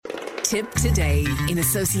Tip Today, in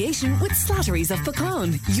association with Slattery's of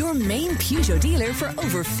Pecan, your main Peugeot dealer for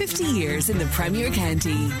over 50 years in the Premier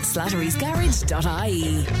County.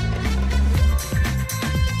 Slattery'sGarage.ie.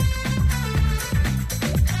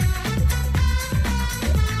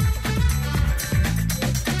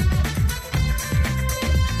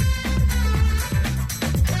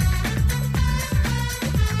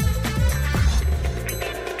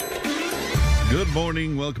 Good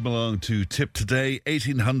morning, welcome along to Tip Today,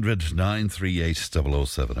 1800 938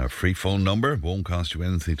 007. Our free phone number, won't cost you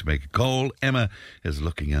anything to make a call. Emma is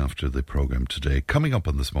looking after the programme today. Coming up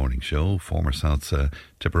on this morning's show, former South's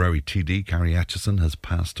Tipperary TD, Carrie Atchison, has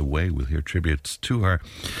passed away. We'll hear tributes to her.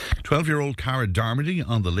 12-year-old Cara Darmody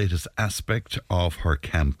on the latest aspect of her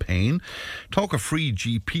campaign. Talk of free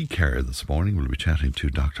GP care this morning. We'll be chatting to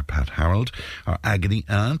Dr. Pat Harold. Our agony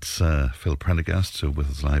aunt, Phil Prendergast, with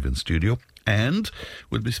us live in studio. And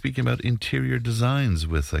we'll be speaking about interior designs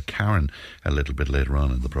with Karen a little bit later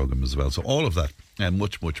on in the programme as well. So all of that and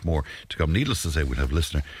much, much more to come. Needless to say, we'll have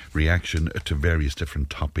listener reaction to various different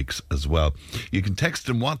topics as well. You can text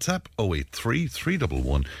and WhatsApp 083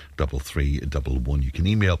 311 3311. You can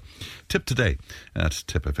email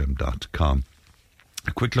tiptoday@tipfm.com.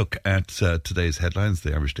 A quick look at today's headlines.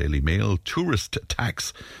 The Irish Daily Mail: tourist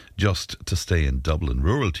tax just to stay in Dublin.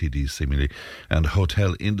 Rural TDs seemingly and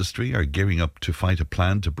hotel industry are gearing up to fight a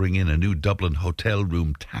plan to bring in a new Dublin hotel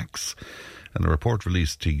room tax. And a report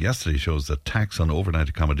released yesterday shows that tax on overnight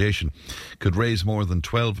accommodation could raise more than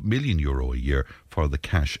 €12 million a year for the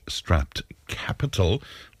cash-strapped capital.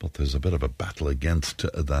 But there's a bit of a battle against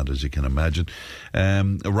that, as you can imagine.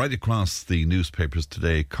 Right across the newspapers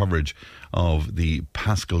today, coverage of the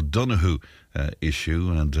Paschal Donoghue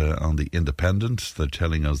issue, and on the Independent, they're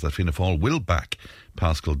telling us that Fianna Fáil will back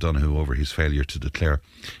Paschal Donoghue over his failure to declare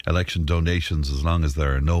election donations as long as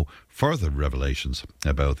there are no further revelations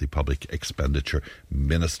about the public expenditure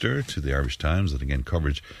minister. To the Irish Times, and again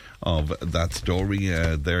coverage of that story.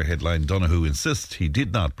 Their headline: Donoghue insists he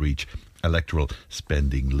did not breach electoral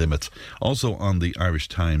spending limits. Also on the Irish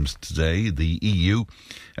Times today, the EU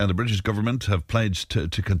and the British government have pledged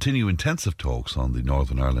to continue intensive talks on the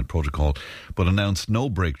Northern Ireland Protocol, but announced no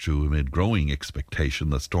breakthrough amid growing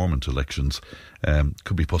expectation that Stormont elections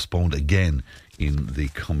could be postponed again in the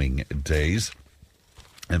coming days.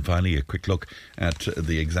 And finally, a quick look at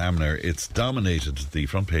the Examiner. It's dominated, the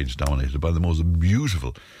front page dominated by the most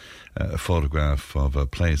beautiful photograph of a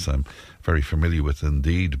place I'm very familiar with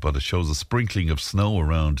indeed, but it shows a sprinkling of snow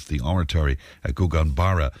around the oratory at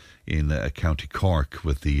Gugganbarra in County Cork,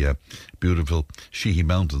 with the beautiful Sheehy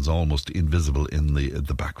Mountains almost invisible in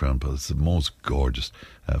the background. But it's the most gorgeous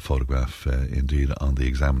photograph indeed on the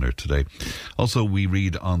Examiner today. Also, we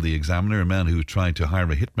read on the Examiner: a man who tried to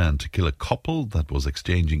hire a hitman to kill a couple that was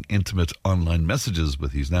exchanging intimate online messages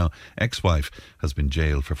with his now ex-wife has been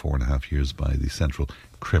jailed for 4.5 years by the Central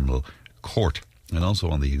Criminal Court. And also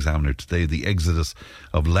on the Examiner today, the exodus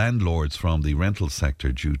of landlords from the rental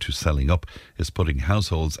sector due to selling up is putting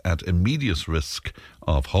households at immediate risk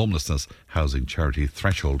of homelessness. Housing charity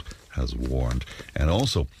Threshold has warned. And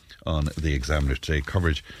also on the Examiner today,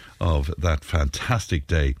 coverage of that fantastic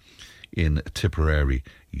day in Tipperary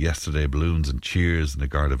yesterday. Balloons and cheers and a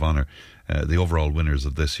guard of honour. The overall winners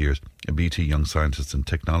of this year's BT Young Scientists and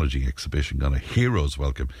Technology exhibition got a hero's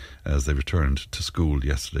welcome as they returned to school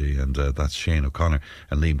yesterday, and that's Shane O'Connor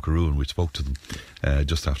and Liam Carew, and we spoke to them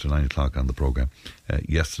just after 9 o'clock on the programme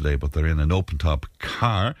yesterday. But they're in an open-top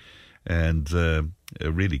car and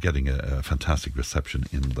really getting a fantastic reception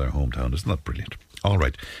in their hometown. Isn't that brilliant? All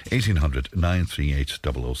right, 1800 938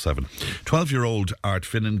 007. 12-year-old Art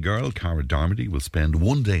Finnan girl Cara Darmody will spend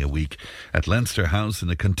one day a week at Leinster House in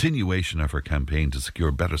a continuation of her campaign to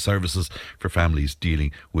secure better services for families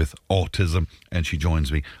dealing with autism. And she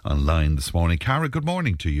joins me online this morning. Cara, good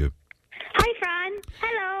morning to you. Hi, Fran.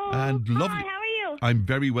 Hello. And lovely. Hi, how are you? I'm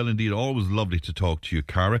very well indeed. Always lovely to talk to you,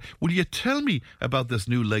 Cara. Will you tell me about this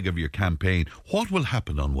new leg of your campaign? What will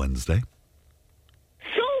happen on Wednesday?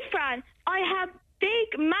 So, Fran, I have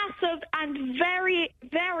big, massive and very,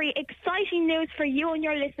 very exciting news for you and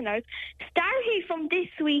your listeners. Starting from this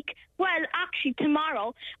week, well, actually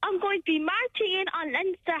tomorrow, I'm going to be marching in on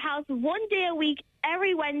Leinster House one day a week,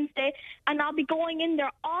 every Wednesday, and I'll be going in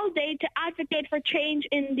there all day to advocate for change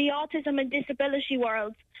in the autism and disability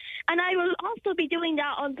world. And I will also be doing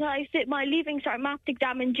that until I sit my Leaving Cert maths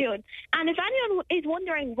exam in June. And if anyone is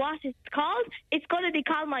wondering what it's called, it's going to be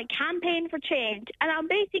called my Campaign for Change. And I'm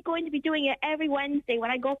basically going to be doing it every Wednesday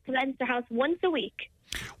when I go up to Leinster House once a week.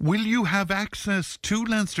 Will you have access to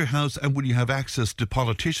Leinster House, and will you have access to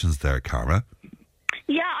politicians there, Cara?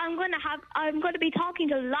 Yeah, I'm going to be talking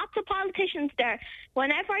to lots of politicians there.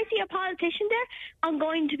 Whenever I see a politician there, I'm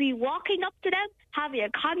going to be walking up to them, having a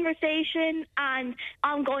conversation, and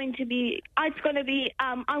I'm going to be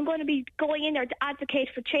going in there to advocate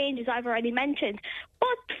for change, as I've already mentioned.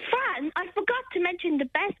 But Fran, I forgot to mention the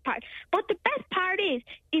best part. But the best part is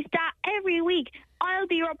that every week I'll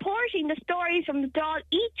be reporting the stories from the Dáil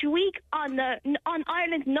each week on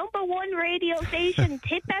Ireland's #1 radio station,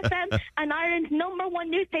 Tip FM, and Ireland's #1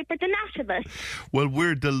 newspaper, The Nationalist. Well,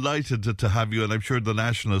 we're delighted to have you, and I'm sure The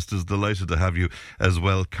Nationalist is delighted to have you as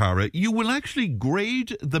well, Cara. You will actually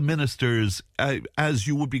grade the ministers as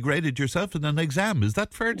you would be graded yourself in an exam. Is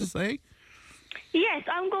that fair to say? Yes,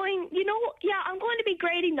 I'm going to be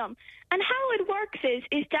grading them. And how it works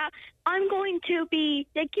is that I'm going to be,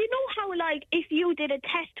 how, if you did a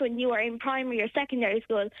test when you were in primary or secondary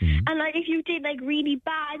school, and, if you did, really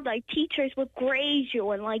bad, teachers would grade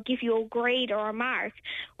you and, give you a grade or a mark.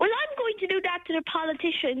 Well, I'm going to do that to the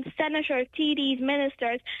politicians, senators, TDs,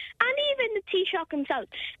 ministers, and even the Taoiseach himself.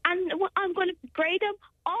 And I'm going to grade them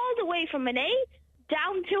all the way from an A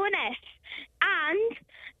down to an S. And...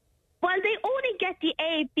 well, they only get the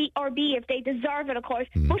A, B, or B if they deserve it, of course.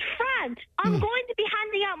 But, Fran, I'm going to be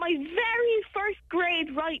handing out my very first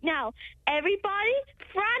grade right now. Everybody,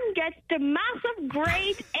 Fran gets the massive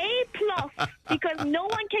grade A+, because no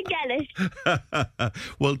one can get it.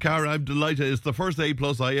 Well, Cara, I'm delighted. It's the first A+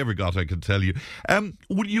 I ever got, I can tell you.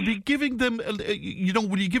 Will you be giving them,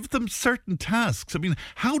 will you give them certain tasks? I mean,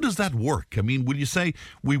 how does that work? I mean, will you say,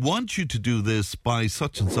 we want you to do this by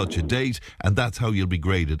such and such a date, and that's how you'll be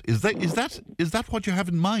graded? Is that what you have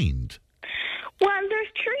in mind? Well, there's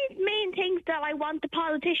three main things that I want the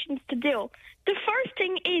politicians to do. The first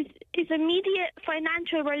thing is immediate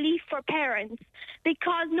financial relief for parents,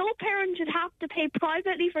 because no parent should have to pay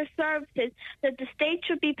privately for services that the state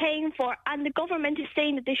should be paying for, and the government is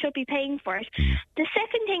saying that they should be paying for it. The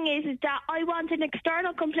second thing is that I want an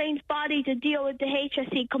external complaints body to deal with the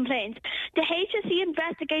HSE complaints. The HSE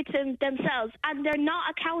investigates them themselves, and they're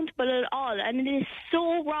not accountable at all, and it is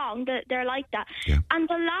so wrong that they're like that. Yeah. And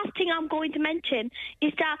the last thing I'm going to mention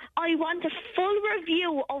is that I want a full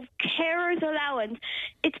review of carers' allowance.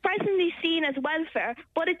 It's presently seen as welfare,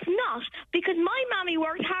 but it's not, because my mammy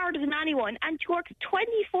works harder than anyone, and she works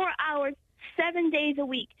 24 hours, 7 days a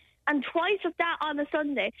week, and twice of that on a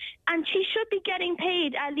Sunday, and she should be getting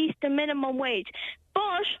paid at least the minimum wage.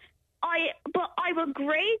 But I will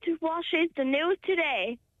grade what is the news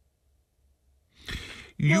today.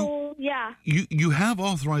 You have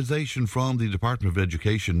authorisation from the Department of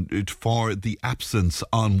Education for the absence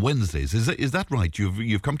on Wednesdays. Is that right?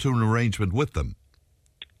 You've come to an arrangement with them?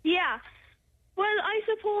 Yeah. Well, I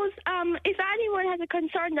suppose if anyone has a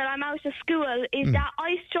concern that I'm out of school, is that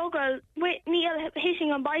I struggle with Neil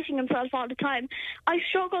hitting and biting himself all the time. I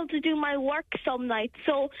struggle to do my work some nights,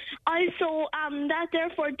 so that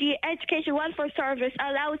therefore the Education Welfare Service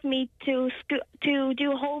allows me to do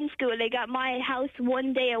homeschooling at my house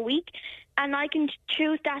 1 day a week, and I can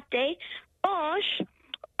choose that day. But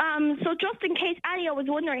so just in case anyone was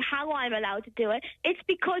wondering how I'm allowed to do it, it's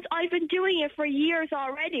because I've been doing it for years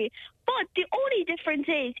already. But the only difference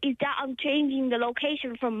is that I'm changing the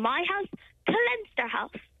location from my house to Leinster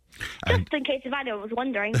House. Just in case if anyone was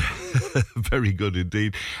wondering. Very good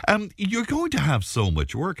indeed. You're going to have so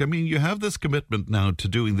much work. I mean, you have this commitment now to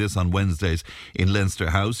doing this on Wednesdays in Leinster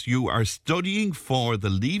House. You are studying for the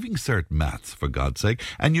Leaving Cert Maths, for God's sake,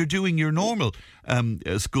 and you're doing your normal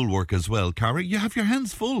schoolwork as well. Cara, you have your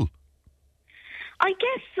hands full. I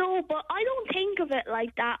guess so, but I don't think of it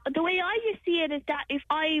like that. The way I just see it is that if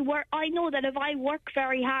I work, I know that if I work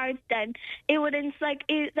very hard, then it would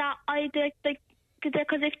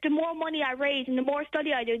because if the more money I raise and the more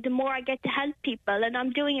study I do, the more I get to help people, and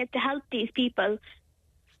I'm doing it to help these people.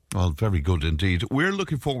 Well, very good indeed. We're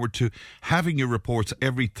looking forward to having your reports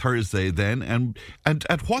every Thursday then, and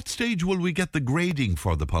at what stage will we get the grading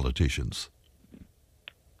for the politicians?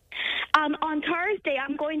 On Thursday,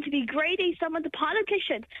 I'm going to be grading some of the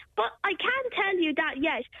politicians, but I can't tell you that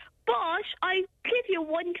yet. But I give you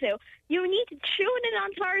one clue. You need to tune in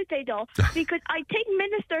on Thursday, though, because I think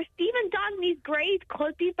Minister Stephen Donnelly's grade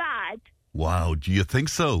could be bad. Wow, do you think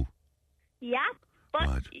so? Yeah,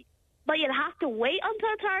 but you'll have to wait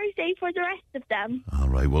until Thursday for the rest of them. All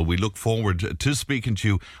right, well, we look forward to speaking to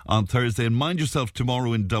you on Thursday, and mind yourself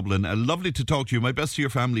tomorrow in Dublin. Lovely to talk to you. My best to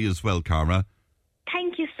your family as well, Cara.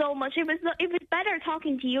 Thank you so much. It was better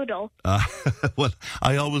talking to you, though. Well,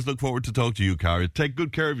 I always look forward to talk to you, Cara. Take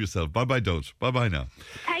good care of yourself. Bye-bye, Dodge. Bye-bye now.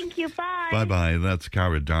 Thank you. Bye. Bye-bye. That's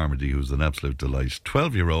Cara Darmody, who's an absolute delight.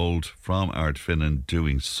 12-year-old from Ardfinnan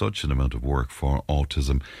doing such an amount of work for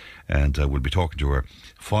autism. And we'll be talking to her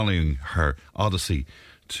following her odyssey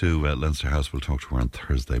to Leinster House. We'll talk to her on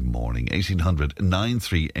Thursday morning. 1800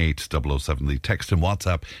 938 007. The text and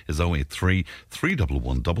WhatsApp is 083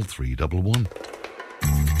 311 3311.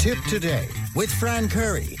 Tip Today with Fran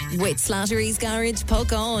Curry. With Slattery's Garage,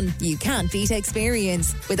 Puckane. You can't beat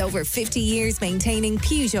experience. With over 50 years maintaining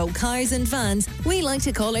Peugeot cars and vans, we like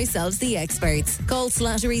to call ourselves the experts. Call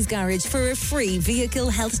Slattery's Garage for a free vehicle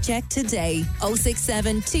health check today.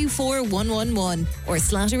 067 24111 or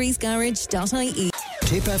slatterysgarage.ie.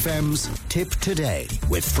 Tip FM's Tip Today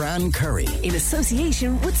with Fran Curry. In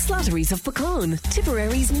association with Slattery's of Puckane,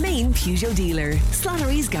 Tipperary's main Peugeot dealer.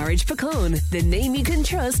 Slattery's Garage Puckane, the name you can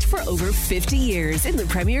trust for over 50 years in the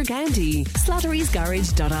Premier County.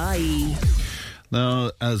 slatterysgarage.ie.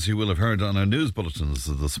 Now, as you will have heard on our news bulletins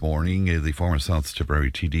this morning, the former South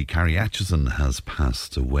Tipperary TD, Carrie Atchison, has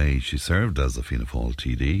passed away. She served as a Fianna Fáil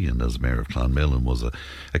TD and as Mayor of Clonmel and was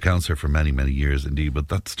a councillor for many, many years indeed, but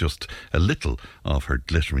that's just a little of her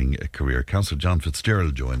glittering career. Councillor John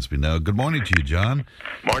Fitzgerald joins me now. Good morning to you, John.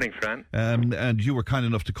 Morning, Fran. And you were kind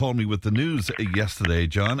enough to call me with the news yesterday,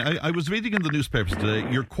 John. I was reading in the newspapers today,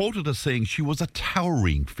 you're quoted as saying she was a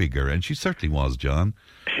towering figure, and she certainly was, John.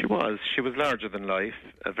 She was. She was larger than life,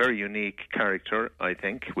 a very unique character, I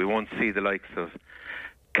think. We won't see the likes of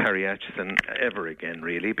Carrie Atchison ever again,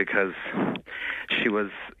 really, because she was,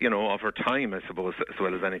 of her time, I suppose, as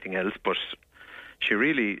well as anything else, but she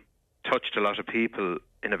really touched a lot of people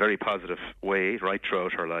in a very positive way right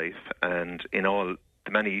throughout her life, and in all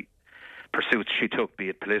the many pursuits she took, be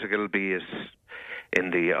it political, be it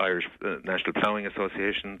in the Irish National Ploughing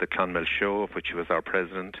Association, the Clonmel Show, of which she was our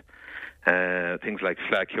president, things like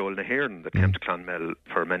Fleadh Cheoil na hÉireann that came to Clonmel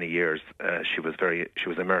for many years. She was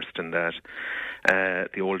immersed in that.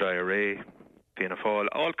 The old IRA, Fianna Fáil,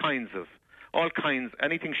 all kinds,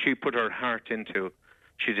 anything she put her heart into,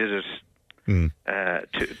 she did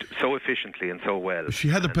it so efficiently and so well. She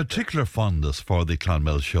had a particular fondness for the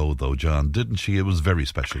Clonmel Show, though, John, didn't she? It was very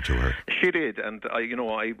special to her. She did, and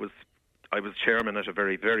I was chairman at a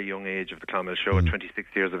very, very young age of the Clonmel Show. At 26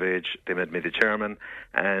 years of age, they made me the chairman,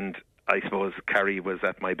 and I suppose Carrie was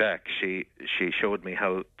at my back. She showed me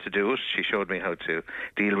how to do it. She showed me how to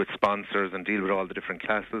deal with sponsors and deal with all the different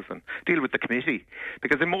classes and deal with the committee,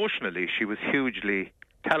 because emotionally she was hugely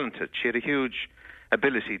talented. She had a huge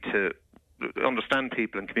ability to understand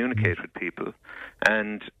people and communicate with people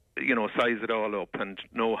and, size it all up and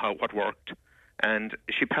know what worked. And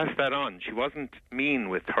she passed that on. She wasn't mean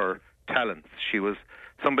with her talents. She was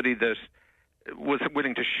somebody that was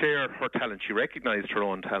willing to share her talent. She recognised her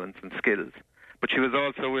own talents and skills, but she was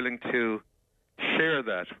also willing to share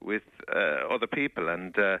that with other people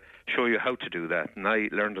and show you how to do that. And I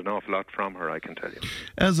learned an awful lot from her, I can tell you.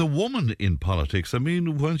 As a woman in politics, I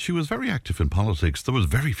mean, when she was very active in politics, there was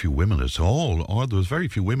very few women at all, or there was very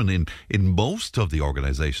few women in most of the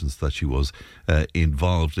organisations that she was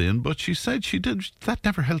involved in. But she said that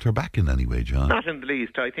never held her back in any way, John. Not in the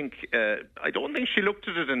least. I think I don't think she looked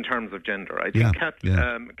at it in terms of gender. I think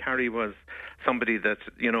Carrie was somebody that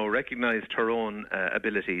recognised her own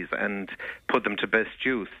abilities and put them to best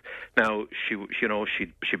use. Now she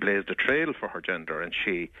blazed a trail for her gender, and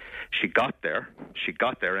she got there. She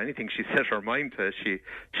got there. Anything she set her mind to, she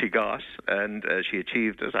got, and she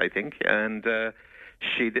achieved it, I think. And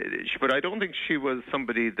but I don't think she was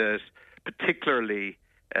somebody that particularly.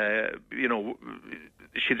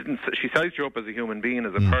 She sized you up as a human being,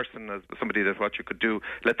 as a person, as somebody that what you could do.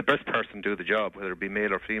 Let the best person do the job, whether it be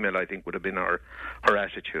male or female, I think would have been her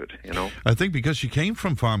attitude, I think because she came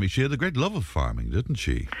from farming, she had a great love of farming, didn't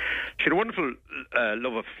she? She had a wonderful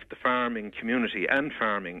love of the farming community and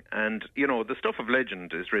farming. And, the stuff of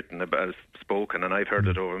legend is written about, spoken, and I've heard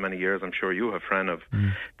it over many years. I'm sure you have, Fran, of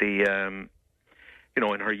the...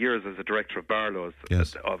 in her years as a director of Barlow's,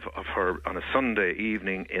 yes. of her on a Sunday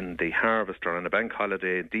evening in the harvest or on a bank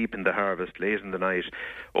holiday, deep in the harvest, late in the night,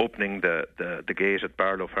 opening the gate at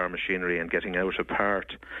Barlow Farm Machinery and getting out a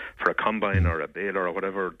part for a combine or a baler or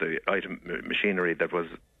whatever the item machinery that was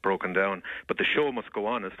broken down. But the show must go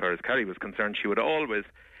on as far as Carrie was concerned. She would always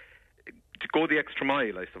go the extra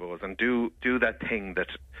mile, I suppose, and do that thing that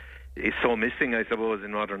is so missing, I suppose,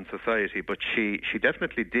 in modern society. But she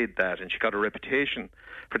definitely did that, and she got a reputation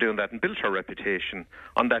for doing that and built her reputation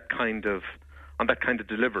on that kind of that kind of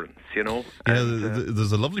deliverance, you know. Yeah,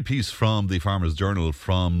 there's a lovely piece from the Farmers Journal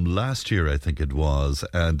from last year, I think it was,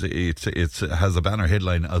 and it has a banner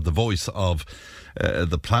headline of the voice of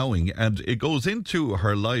the ploughing, and it goes into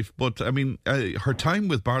her life. But I mean, her time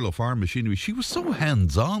with Barlow Farm Machinery, she was so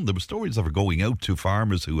hands-on. There were stories of her going out to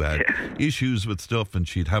farmers who had issues with stuff, and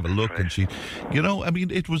she'd have a look, and she, you know, I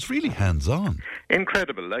mean, it was really hands-on.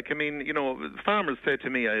 Incredible. Like, I mean, you know, farmers say to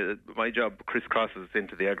me, my job crisscrosses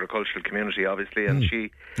into the agricultural community, obviously, and you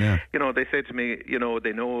know, they say to me, you know,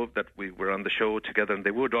 they know that we were on the show together, and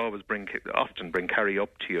they would always often bring Carrie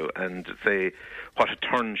up to you and say what a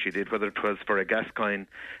turn she did, whether it was for a Gascoigne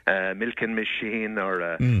milking machine or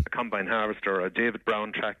a combine harvester or a David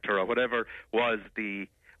Brown tractor or whatever was the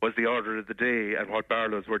order of the day and what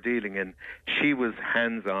Barlows were dealing in. She was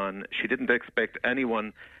hands-on. She didn't expect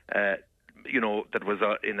anyone you know, that was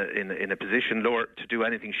in a position lower to do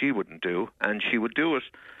anything she wouldn't do, and she would do it.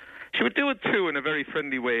 She would do it too in a very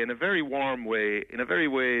friendly way, in a very warm way, in a very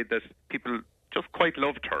way that people just quite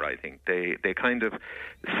loved her. I think they kind of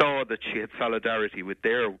saw that she had solidarity with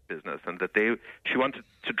their business, and that she wanted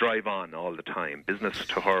to drive on all the time. Business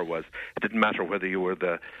to her was, it didn't matter whether you were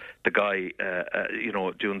the guy you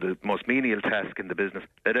know, doing the most menial task in the business.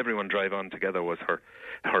 Let everyone drive on together was her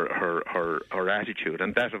attitude,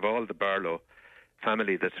 and that of all the Barlow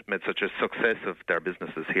family that made such a success of their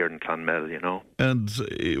businesses here in Clonmel, you know. And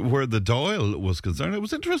where the Dáil was concerned, I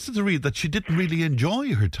was interested to read that she didn't really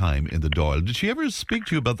enjoy her time in the Dáil. Did she ever speak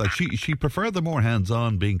to you about that? She preferred the more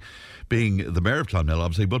hands-on, being the mayor of Clonmel,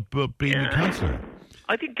 obviously, but being a councillor.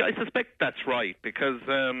 I suspect that's right, because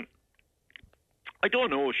I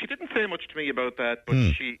don't know. She didn't say much to me about that, but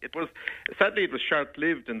sadly it was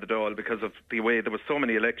short-lived in the Dáil because of the way there were so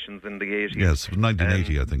many elections in the 80s. Yes,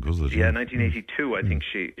 1980 I think, was it? Yeah, 1982. I think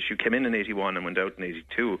she came in 81 and went out in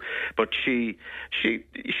 82. But she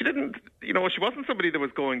didn't, you know, she wasn't somebody that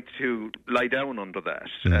was going to lie down under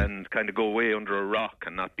that and kind of go away under a rock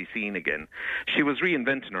and not be seen again. She was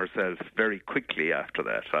reinventing herself very quickly after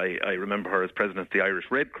that. I remember her as president of the Irish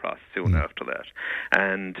Red Cross soon after that,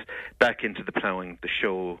 and back into the ploughing, the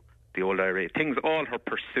show, the old IRA things, all her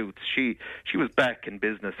pursuits. She was back in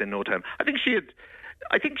business in no time. I think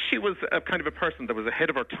she was a kind of a person that was ahead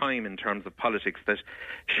of her time in terms of politics, that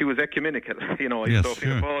she was ecumenical. You know, so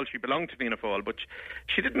Fianna Fáil, she belonged to Fianna Fáil, but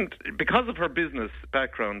she didn't, because of her business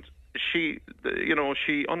background, she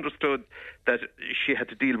understood that she had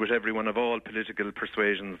to deal with everyone of all political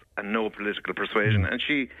persuasions and no political persuasion, and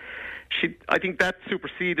I think that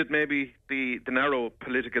superseded maybe the narrow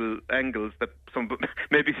political angles that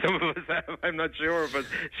maybe some of us have. I'm not sure, but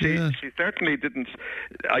she certainly didn't.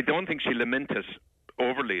 I don't think she lamented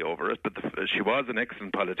overly over it, but she was an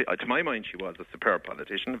excellent politician. To my mind, she was a superb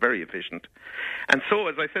politician, very efficient. And so,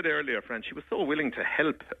 as I said earlier, Fran, she was so willing to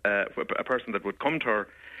help a person that would come to her.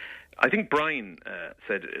 I think Brian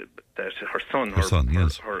said that her son,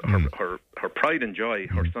 her pride and joy,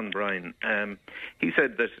 her son Brian, he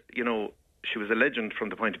said that, you know, she was a legend from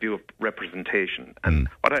the point of view of representation. And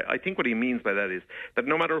I think what he means by that is that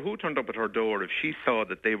no matter who turned up at her door, if she saw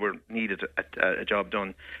that they were needed a job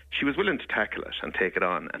done, she was willing to tackle it and take it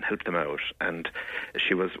on and help them out. And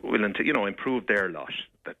she was willing to, you know, improve their lot,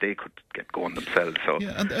 that they could get going themselves. So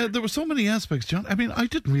yeah, and there were so many aspects, John. I mean, I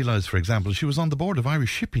didn't realise, for example, she was on the board of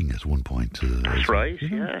Irish Shipping at one point. That's right. You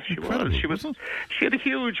know, yeah, she was. She had a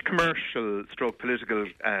huge commercial, political,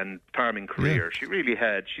 and farming career. Yeah. She really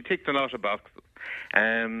had. She ticked a lot of boxes.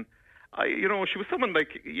 She was someone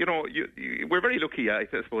like, you know, we're very lucky, I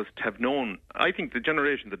suppose, to have known. I think the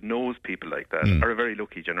generation that knows people like that are a very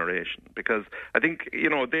lucky generation, because I think, you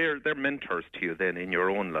know, they're mentors to you then in your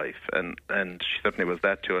own life, and she certainly was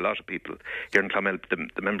that to a lot of people here in Clonmel,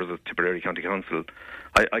 the members of Tipperary County Council.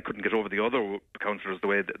 I couldn't get over the other councillors the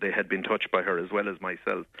way that they had been touched by her, as well as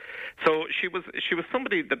myself. So she was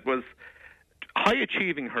somebody that was high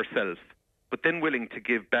achieving herself, but then willing to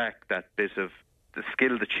give back that bit of the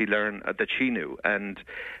skill that she learned, that she knew. And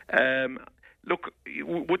look,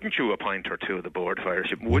 wouldn't you appoint her to the board of Irish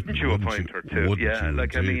Shipping? Wouldn't you appoint her to? Yeah,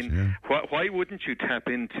 like, I mean, why wouldn't you tap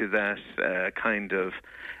into that kind of,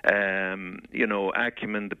 you know,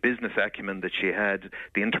 acumen, the business acumen that she had,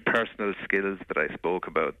 the interpersonal skills that I spoke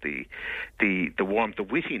about, the warmth, the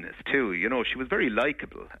wittiness too. You know, she was very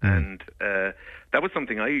likeable, and that was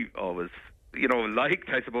something I always liked,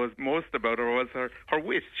 I suppose, most about her was her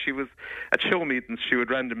wit. She was at show meetings. She would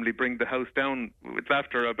randomly bring the house down with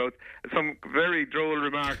laughter about some very droll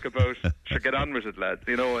remark about "Should get on with it, lads,"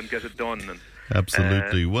 and get it done. And,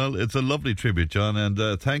 absolutely. Well, it's a lovely tribute, John,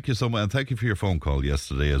 and thank you so much. And thank you for your phone call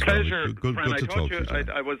yesterday as pleasure. well. Good to talk to you, John.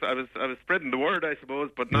 I was spreading the word, I suppose,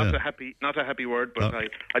 but not a happy word. But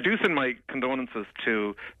I do send my condolences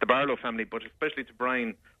to the Barlow family, but especially to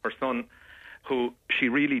Brian, her son, who she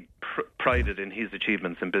really prided in his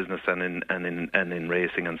achievements in business and in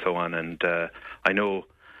racing and so on. And I know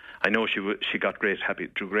she got great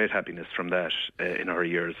happiness from that in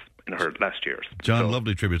her last years. John,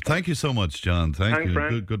 lovely tribute. Thank you so much, John. Thanks, you.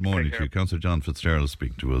 Fran. Good morning to you. Councillor John Fitzgerald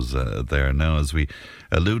speaking to us there. Now, as we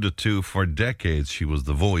alluded to, for decades she was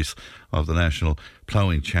the voice of the National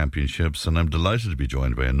Ploughing Championships, and I'm delighted to be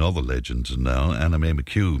joined by another legend now, Anna May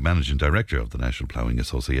McHugh, Managing Director of the National Ploughing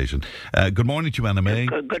Association. Good morning to you, Anna May.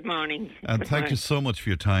 Good morning. And thank you so much for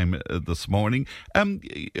your time this morning.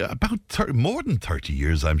 About more than 30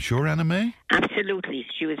 years, I'm sure, Anna May? Absolutely.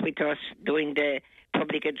 She was with us doing the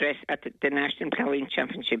public address at the National Ploughing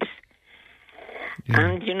Championships. Yeah.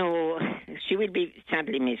 And, she will be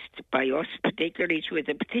sadly missed by us, particularly. She was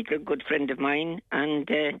a particular good friend of mine, and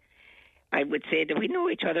I would say that we know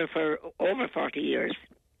each other for over 40 years.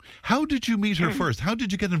 How did you meet her first? How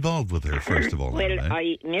did you get involved with her, first of all? Well,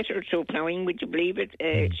 I met her through ploughing, would you believe it?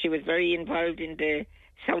 She was very involved in the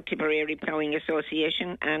South Tipperary Ploughing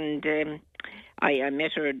Association, and I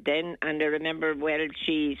met her then, and I remember,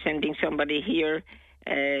 she sending somebody here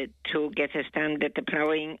to get a stand at the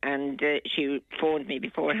ploughing, and she phoned me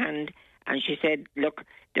beforehand, and she said, look,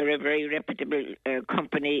 they're a very reputable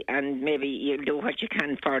company, and maybe you'll do what you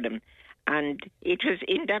can for them. And it was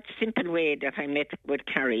in that simple way that I met with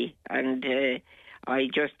Carrie, and I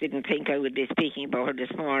just didn't think I would be speaking about her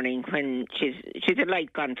this morning when she's a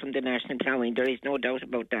light gone from the National Ploughing. There is no doubt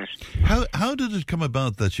about that. How did it come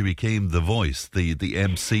about that she became the voice, the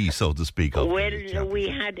MC, so to speak? Of we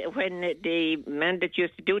had, when the man that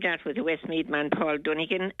used to do that was the Westmeath man, Paul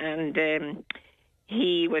Dunnigan, and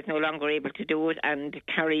he was no longer able to do it, and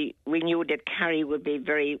Carrie, we knew that Carrie would be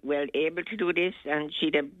very well able to do this, and she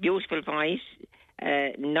had a beautiful voice,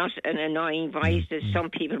 not an annoying voice as some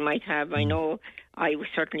people might have. I know I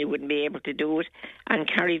certainly wouldn't be able to do it, and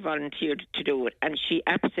Carrie volunteered to do it, and she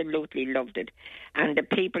absolutely loved it. And the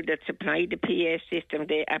people that supplied the PA system,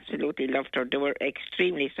 they absolutely loved her. They were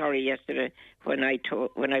extremely sorry yesterday when I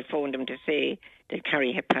phoned them to say that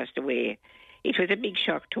Carrie had passed away. It was a big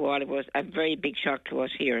shock to all of us, a very big shock to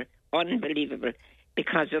us here. Unbelievable.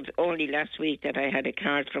 Because of only last week that I had a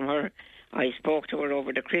card from her. I spoke to her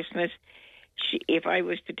over the Christmas. If I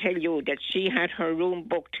was to tell you that she had her room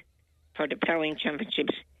booked for the Ploughing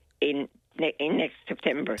Championships in next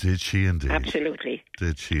September. Did she indeed? Absolutely.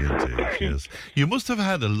 Did she indeed, yes. You must have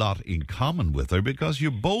had a lot in common with her, because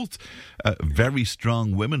you're both very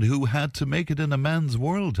strong women who had to make it in a man's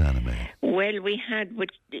world, Anna May. Well, we had, but,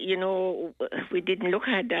 we didn't look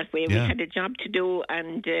at it that way. Yeah. We had a job to do,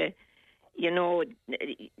 and,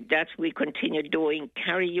 that we continued doing.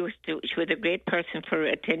 Carrie she was a great person for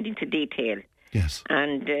attending to detail. Yes.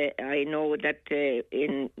 And I know that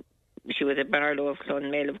she was a Barlow of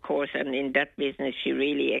Clonmel, of course, and in that business she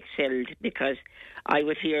really excelled, because I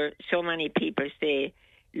would hear so many people say,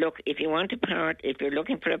 look, if you want a part, if you're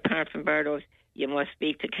looking for a part from Barlow's, you must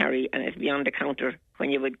speak to Carrie, and it'll be on the counter when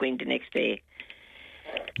you would go in the next day.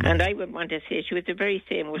 And I would want to say she was the very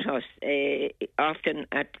same with us. Often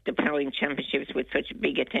at the Ploughing Championships with such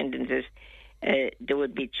big attendances, there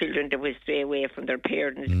would be children that would stray away from their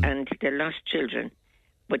parents and they lost children.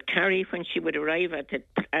 But Carrie, when she would arrive at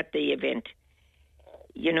the event,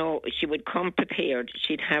 she would come prepared.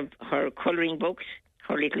 She'd have her colouring books,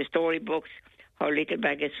 her little story books, her little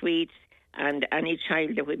bag of sweets, and any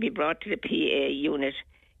child that would be brought to the PA unit,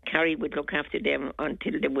 Carrie would look after them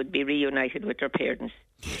until they would be reunited with their parents.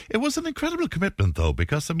 It was an incredible commitment, though,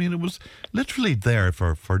 because, it was literally there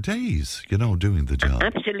for days, doing the job.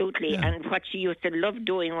 Absolutely. Yeah. And what she used to love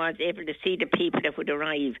doing was able to see the people that would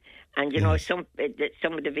arrive. And, yes. some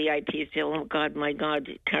of the VIPs say, oh, God, my God,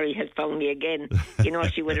 Carrie has found me again.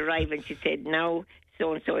 She would arrive and she said, now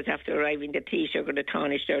so-and-so is after arriving, the Taoiseach or the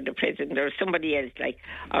Taoiseach or the President or somebody else,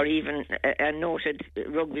 or even a noted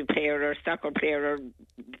rugby player or soccer player or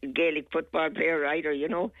Gaelic football player either,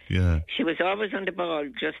 Yeah. She was always on the ball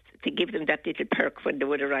just to give them that little perk when they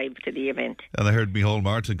would arrive to the event. And I heard Micheál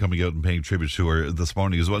Martin coming out and paying tribute to her this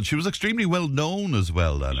morning as well. She was extremely well known as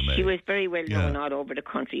well, Anna May. She was very well known all over the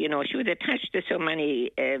country. She was attached to so many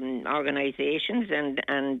organisations and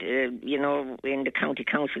in the county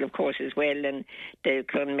council, of course, as well, and the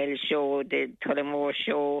Clonmel show, the Tullamore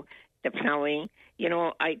show, the ploughing. You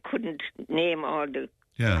know, I couldn't name all the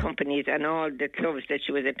companies and all the clubs that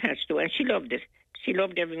she was attached to, and she loved it. She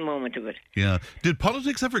loved every moment of it. Yeah. Did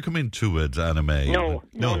politics ever come into it, Anna May? No.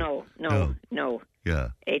 Yeah.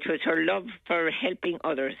 It was her love for helping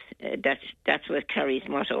others. That's was Carrie's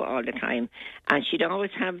motto all the time. And she'd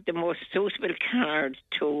always have the most suitable card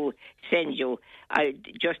to send you. I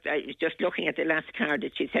was just looking at the last card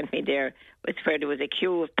that she sent me there, was where there was a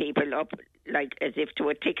queue of people up, like as if to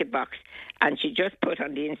a ticket box. And she just put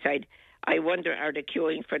on the inside, I wonder, are they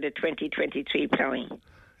queuing for the 2023 ploughing?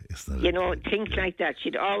 You know, things like that.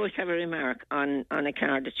 She'd always have a remark on a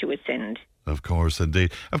card that she would send. Of course,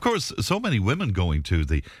 indeed. Of course, so many women going to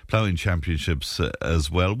the ploughing championships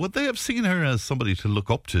as well. Would they have seen her as somebody to look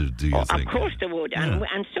up to, do you think? Of course they would.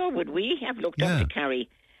 And so would we have looked up to Carrie.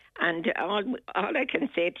 And all I can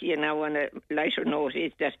say to you now on a lighter note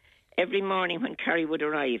is that every morning when Carrie would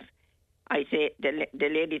arrive, I say, the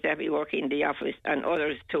ladies that be working in the office and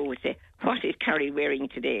others too would say, what is Carrie wearing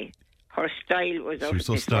today? Her style was out of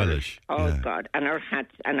so stylish. Oh, God. And her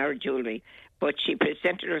hats and her jewellery. But she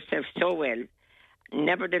presented herself so well.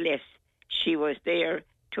 Nevertheless, she was there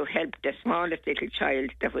to help the smallest little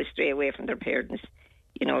child that was stray away from their parents.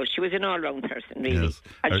 You know, she was an all-round person, really. Yes.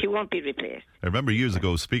 And she won't be replaced. I remember years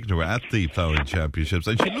ago speaking to her at the ploughing championships,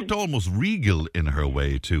 and she looked almost regal in her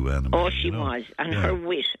way too, Anna. Oh, she was. And her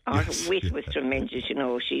wit. Her wit was tremendous, you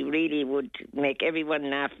know. She really would make everyone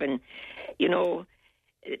laugh. And, you know,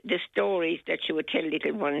 the stories that she would tell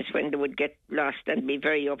little ones when they would get lost and be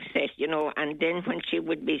very upset, you know, and then when she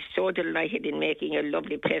would be so delighted in making a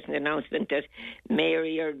lovely pleasant announcement that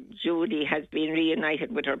Mary or Judy has been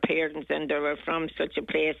reunited with her parents and they were from such a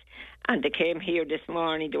place and they came here this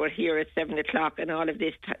morning, they were here at 7 o'clock and all of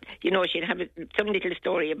this, you know, she'd have some little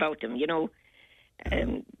story about them, you know.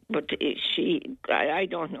 But I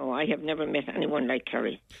don't know. I have never met anyone like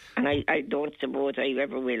Carrie, and I don't suppose I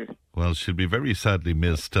ever will. Well, she'll be very sadly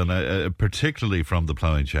missed, and particularly from the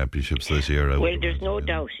ploughing championships this year. Well, there's no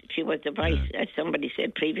doubt she was the vice, as somebody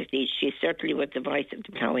said previously. She certainly was the vice of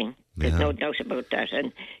the ploughing. There's no doubt about that.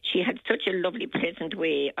 And she had such a lovely, pleasant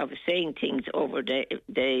way of saying things over the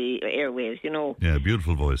airwaves, you know. Yeah,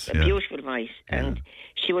 beautiful voice. A beautiful voice. And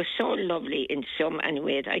she was so lovely in so many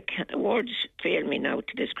ways. Words fail me now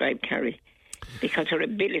to describe Carrie, because her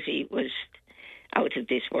ability was out of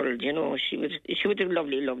this world, you know. She was a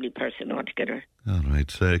lovely, lovely person altogether. All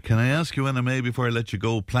right. Can I ask you, Anna May, before I let you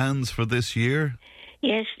go, plans for this year?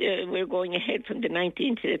 Yes, we're going ahead from the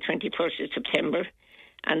 19th to the 21st of September.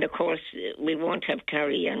 And, of course, we won't have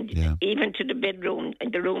Carrie. And even to the bedroom,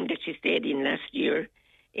 the room that she stayed in last year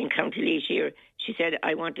in County Laois here, she said,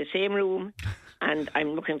 I want the same room, and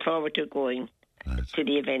I'm looking forward to going to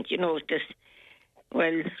the event. You know,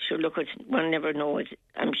 well, sure, look, one never knows.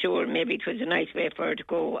 I'm sure maybe it was a nice way for her to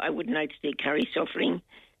go. I wouldn't like to see Carrie suffering.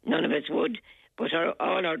 None of us would. But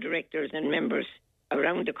all our directors and members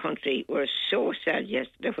around the country were so sad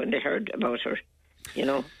yesterday when they heard about her, you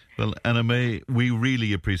know. Well, Anna May, we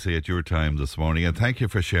really appreciate your time this morning, and thank you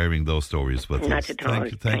for sharing those stories with us. Not at all.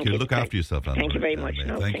 Thank you. Look after yourself, Anna. Thank you very much.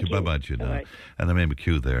 No, thank you. Bye-bye. Anna May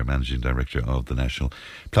McHugh there, Managing Director of the National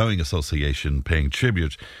Ploughing Association, paying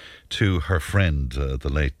tribute to her friend, the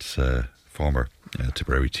late former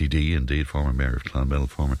Tipperary TD, indeed, former Mayor of Clonmel,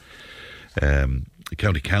 former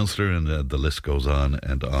County Councillor, and the list goes on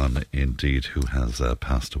and on, indeed, who has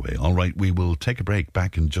passed away. All right, we will take a break.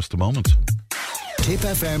 Back in just a moment. Tip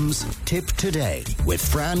FM's Tip Today with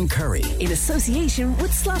Fran Curry. In association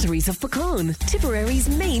with Slattery's of Puckane, Tipperary's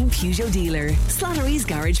main Peugeot dealer. Slattery's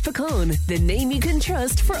Garage Puckane, the name you can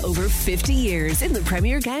trust for over 50 years in the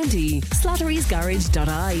Premier County.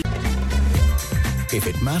 Slattery'sGarage.ie. If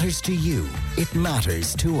it matters to you, it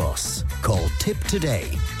matters to us. Call Tip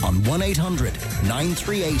Today on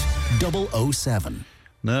 1-800-938-007.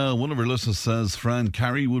 Now, one of our listeners says Fran,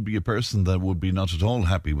 Carrie would be a person that would be not at all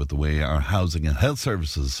happy with the way our housing and health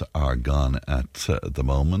services are gone at the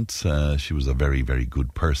moment. She was a very, very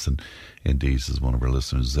good person indeed, says one of our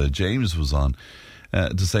listeners. James was on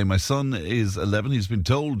to say, my son is 11. He's been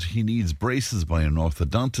told he needs braces by an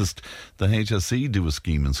orthodontist. The HSE do a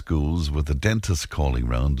scheme in schools with a dentist calling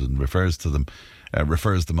round and refers them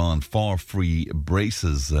on for free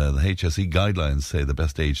braces. The HSE guidelines say the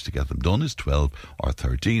best age to get them done is 12 or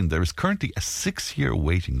 13. There is currently a 6-year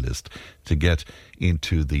waiting list to get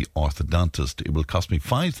into the orthodontist. It will cost me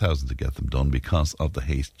 $5,000 to get them done because of the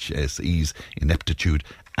HSE's ineptitude.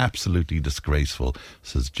 Absolutely disgraceful,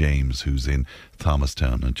 says James, who's in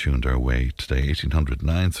Thomastown and tuned our way today. 1800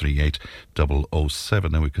 938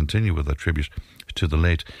 007. Now we continue with our tribute. to the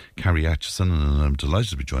late Carrie Atchison, and I'm delighted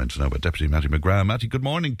to be joined now by Deputy Matty McGrath. Matty, good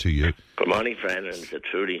morning to you. Good morning, Fran, and it's a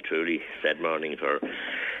truly sad morning for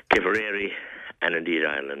Tipperary and indeed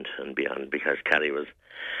Ireland and beyond, because Carrie was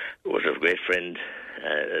a great friend,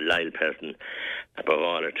 a loyal person, above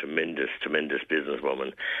all a tremendous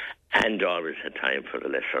businesswoman, and always had time for the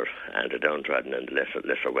lesser and the downtrodden and the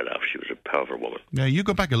lesser well-off. She was a powerful woman. Yeah, you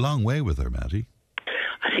go back a long way with her, Matty.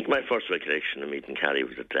 I think my first recollection of meeting Carrie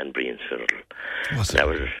was at Glenbrien's funeral. That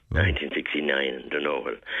was 1969 in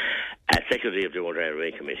Donoghue. As Secretary of the Old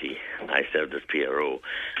IRA Committee, I served as PRO,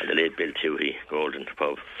 and the late Bill Toohey, Golden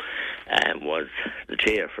Pub, was the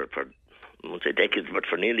chair for I won't say decades, but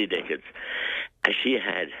for nearly decades. And she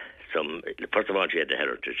had first of all, she had the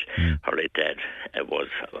heritage. Her late dad was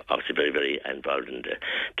obviously very, very involved in the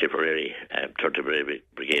Tipperary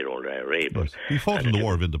Brigade Old IRA. But he fought in the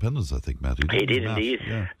War of Independence, I think, Matty. He did indeed,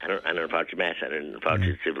 yeah. and unfortunately Matt, and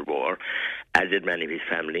unfortunately the Civil War, as did many of his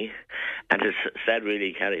family. And it's sad,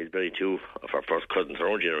 really, Carrie is buried two of her first cousins, her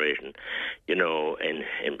own generation, in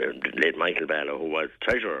late Michael Barlow, who was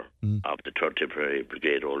treasurer of the 3rd Tipperary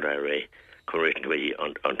Brigade Old IRA Commemoration Committee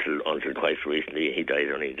until quite recently. He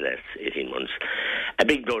died only the last 18 months. A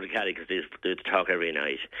big blow to Carrie, because they used to talk every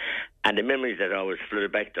night. And the memories that always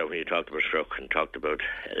flooded back there when you talked about Struck and talked about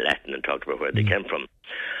Latin and talked about where they came from.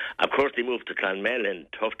 Of course, they moved to Clonmel in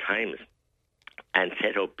tough times and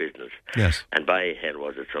set up business. Yes. And by hell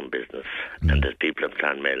was it some business. And the people of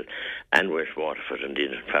Clonmel and West Waterford indeed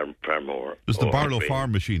Farmore. It was the Barlow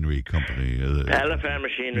Farm Machinery Company. Barlow Farm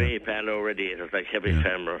Machinery, Barlow radiators, like every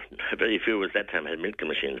farmer. Very few at that time had milking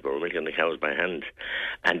machines, but were milking the cows by hand.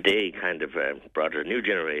 And they kind of brought a new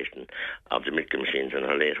generation of the milking machines, and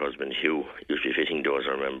her late husband Hugh used to be fitting doors,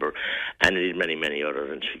 I remember, and indeed many, many others,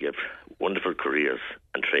 and she gave wonderful careers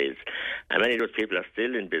and trades. And many of those people are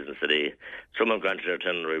still in business today. Some have gone to their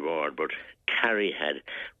eternal reward, but Carrie had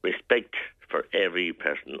respect for every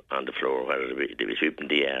person on the floor, whether they be sweeping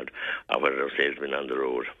the yard or whether they were salesmen on the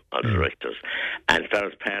road or the directors. And as far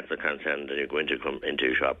as parts are concerned, and you're going to come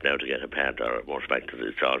into a shop now to get a part or a motorcycle,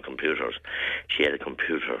 it's all computers. She had a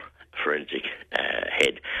computer forensic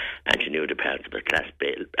head, and she knew the parts of a Class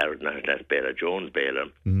Baylor, Jones Baylor,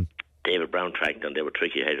 David Brown tractor, and they were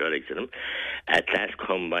tricky hydraulics in them, Class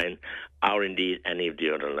Combine, or indeed any of the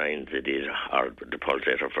other lines it is, or the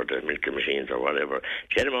pulsator for the milking machines or whatever.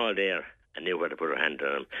 She had them all there and knew where to put her hand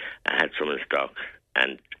on them. I had some in stock,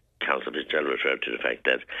 and Council Fitzgerald referred to the fact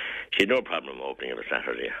that she had no problem opening of a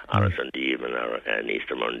Saturday or a Sunday evening or an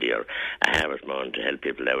Easter Monday or a Harvest morning to help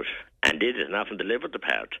people out, and did it and often delivered the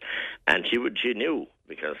part. And she knew,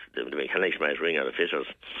 because the mechanics might ring or the fitters.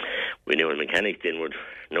 We knew the mechanics then would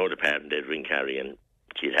know the part and they'd ring Carrie and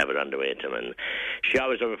she'd have it on the way to them. And she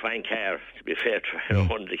always had a fine car, to be fair to her.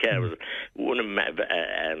 One of the cars was one of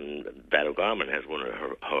Barrow Gorman has one of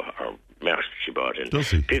her Mercs she bought in.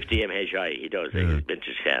 Does he? 50 MHI, he does. He's a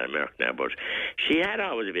vintage car in Merc now. But she had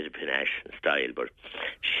always a bit of panache and style, but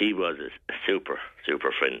she was a super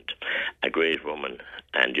friend, a great woman.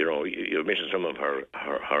 And, you mentioned some of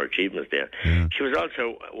her achievements there. Yeah. She was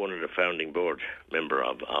also one of the founding board member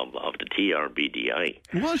of the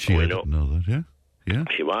TRBDI. Was she? I didn't know that, yeah. Yeah.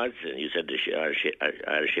 She was, and you said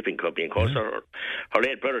a shipping company. And of course, her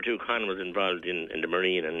late brother too, Con, was involved in the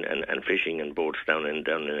marine and fishing and boats down in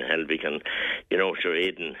Helvig, and Sir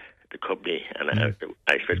Aidan, the company, and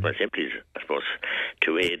I express my sympathies, I suppose,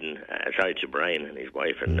 to Aidan, to Brian and his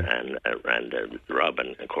wife, and Rob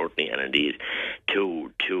and Courtney, and indeed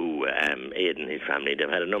to Aidan and his family. They've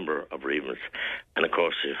had a number of bereavements, and of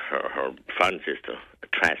course her fond sister,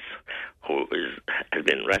 Trass, who has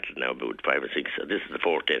been rattled now about 5 or 6. This is the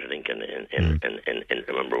 4th date, I think, in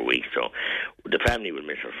a number of weeks. So the family will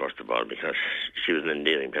miss her, first of all, because she was an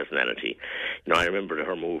endearing personality. I remember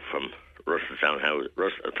her move from Russellstown House,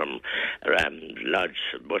 from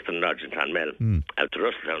Boston Lodge in Clonmel, out to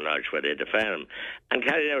Russellstown Lodge, where they had a farm, and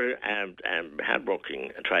carried out a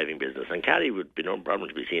hard-working, thriving business. And Carrie would be no problem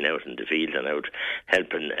to be seen out in the field and out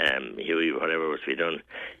helping Hughie, whatever was to be done.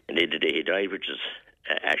 Indeed, the day he died, which is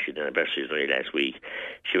actually the anniversary was only last week,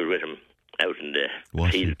 she was with him out in the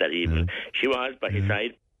field that evening. She was by his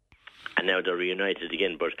side, and now they're reunited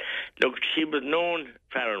again. But look, she was known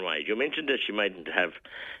far and wide. You mentioned that she mightn't have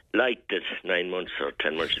liked it 9 months or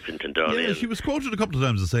 10 months she's been to Dáil. Yeah, she was quoted a couple of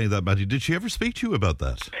times as saying that, Matty. Did she ever speak to you about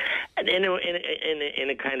that? in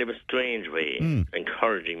a kind of a strange way,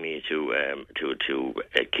 encouraging me to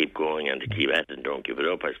keep going and to keep at it and don't give it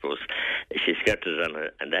up. I suppose she kept it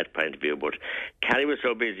on that point of view. But Carrie was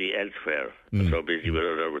so busy elsewhere, so busy with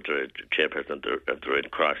the chairperson of the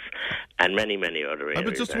Red Cross and many other areas. I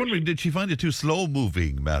was just wondering, did she find it too slow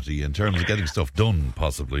moving, Matty, in terms of getting stuff done?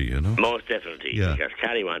 Possibly, you know. Most definitely, because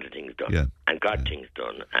Carrie wanted things done and got things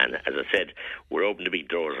done. And as I said, we're open to big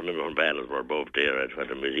doors. I remember when Battles were above there at where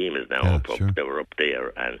the museum is now. They were up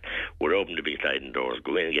there, and we're open to big sliding doors.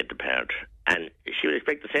 Go in and get the part. And she would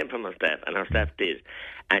expect the same from her staff, and her staff did.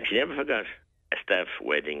 And she never forgot a staff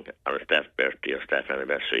wedding or a staff birthday or staff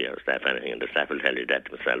anniversary or staff anything, and the staff will tell you that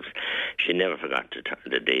themselves. She never forgot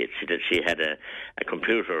the dates. She had a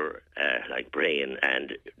computer like brain,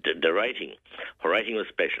 and the writing, her writing was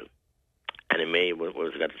special. And in May, we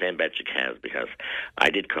got the same batch of calves because I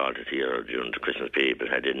did call to see her during the Christmas period,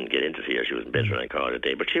 but I didn't get in to see her. She wasn't better when I called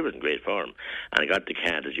today, but she was in great form. And I got the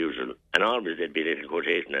card as usual. And always there'd be a little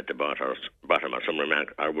quotation at the bottom or some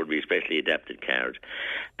remark, or would be a specially adapted card.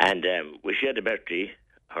 And she had a birthday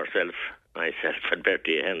herself. Myself had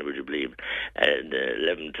birthday again, would you believe? The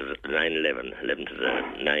 11 to the 9/11, 11 to the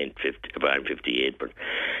 9/50. About I'm 58, but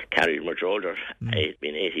Carrie's much older,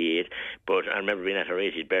 being 88. But I remember being at her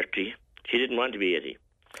 80th birthday. She didn't want to be 80.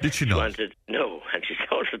 Did she not? No, and she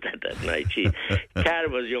told us that night. Cara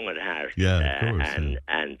was young at heart,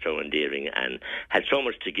 and so endearing, and had so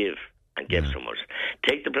much to give, and gave so much.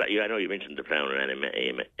 Take the I know you mentioned the Ploughner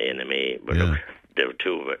NMA, but look, they were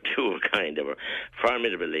two of a kind. They were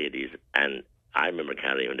formidable ladies, and I remember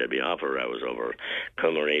Carrie when there'd be awful rows over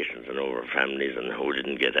commemorations and over families and who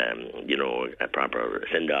didn't get a proper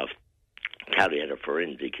send off. Carrie had a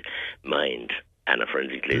forensic mind and a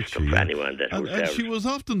forensic list of anyone that was and she was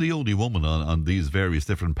often the only woman on these various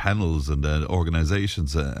different panels and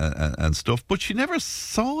organisations and stuff, but she never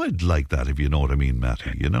saw it like that, if you know what I mean,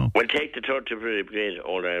 Matty, you know? Well, take the Third Tipperary Brigade,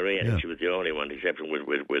 Old Ira, and she was the only one, except with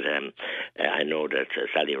I know that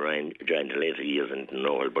Sally Ryan joined the later years in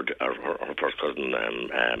Noel, but her first cousin,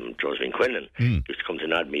 Josephine Quinlan, used to come to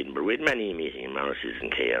an odd meeting, but we had many meetings in Morrissey's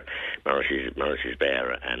and Care, Morrissey's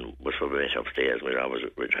Bear, and was for a bit upstairs, we always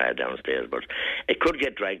retired downstairs, but it could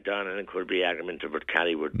get dragged on and it could be argumentative, but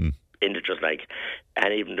Carrie would end it just like,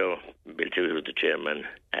 and even though Bill Toohey was the chairman,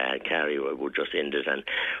 Carrie would just end it, and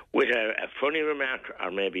with a funny remark, or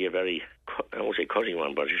maybe a very, I won't say cutting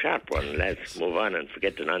one, but a sharp one. Let's move on and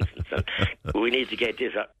forget the nonsense. And we need to get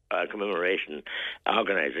this commemoration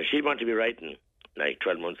organised. And she'd want to be writing like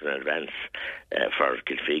 12 months in advance for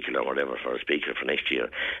Kilfeacle or whatever, for a speaker for next year.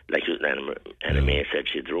 Like Anna May said,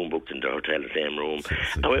 she had the room booked in the hotel, the same room.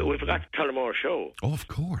 And we forgot the Tullamore show. Oh, of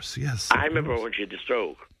course, yes. I remember when she had the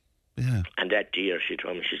stroke. Yeah. And that year she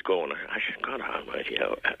told me she's going. I said, God almighty,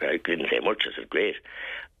 I didn't say much. I said, great.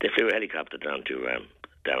 They flew a helicopter down to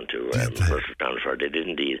Mercer. They did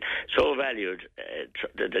indeed. So valued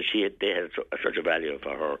that they had such a value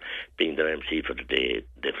for her being their MC for the day.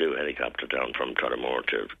 They flew a helicopter down from Tullamore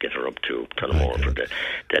to get her up to Tullamore for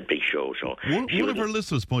that big show. So one of our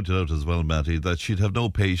listeners pointed out as well, Matty, that she'd have no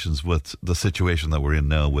patience with the situation that we're in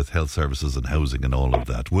now with health services and housing and all of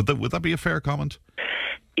that. Would that be a fair comment?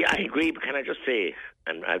 Yeah, I agree, but can I just say,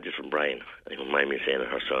 and I have this from Brian, I don't mind me saying it,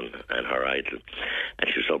 her son and her idol, and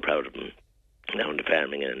she was so proud of him now in the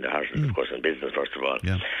farming and in the horses, of course, in business, first of all,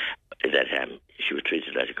 that she was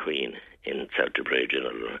treated like a queen in South Tipperary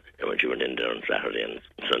General when she went in there on Saturday and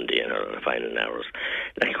Sunday in her final hours.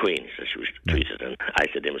 Like a queen, so she was treated. And I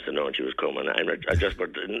said they must have known she was coming. But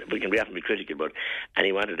we can often be critical, but and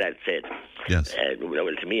he wanted that said. Yes. Well,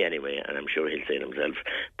 to me anyway, and I'm sure he'll say it himself,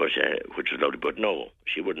 but which is lovely. But no,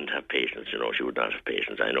 she wouldn't have patience. You know, she would not have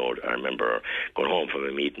patience. I remember her going home from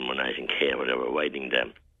a meeting one night in Care where they were widening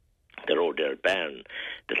the road there at Barn,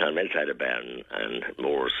 the Clonmel side of Barn and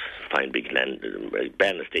Moore's fine big land,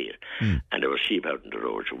 Barn estate, and there was sheep out in the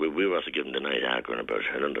road. So we were also given the night arguing about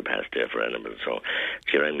an underpass there for animals. So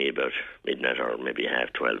she rang me about midnight or maybe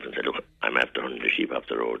 12:30 and said, look, I'm after hunting the sheep off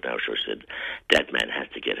the road now. So she said, that man has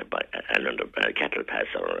to get a cattle pass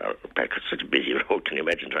or it's such a busy road. Can you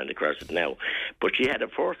imagine trying to cross it now? But she had a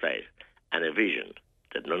foresight and a vision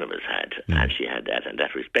that none of us had, and she had that and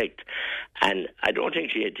that respect. And I don't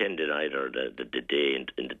think she attended either the day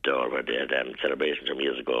in the door where they had celebrations some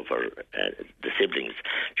years ago for the siblings.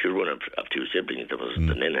 She was one of two siblings. There was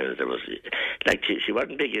the Ninhans. There was she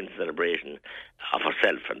wasn't big in celebration of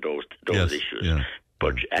herself and those issues. Yeah.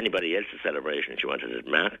 But anybody else's celebration, she wanted it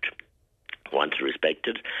marked, wanted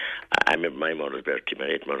respected. I remember my mother's birthday, my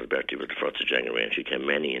late mother's birthday was the 1st of January, and she came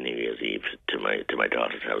many New Year's Eve to my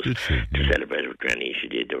daughter's house to celebrate with Granny. She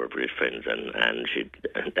did. did. They were great friends, and she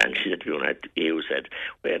said to me, Hugh said,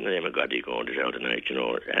 "Well, in the name of God, are you going to out tonight?"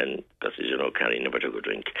 And because Carrie never took a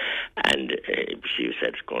drink, and she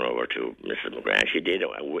said going over to Mrs. McGrath. She did,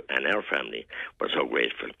 and our family were so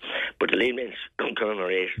grateful. But the Lean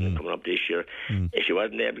commemoration coming up this year, if she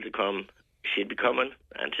wasn't able to come, she'd be coming,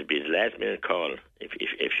 and it'd be the last minute call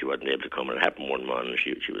if she wasn't able to come. It happened one morning.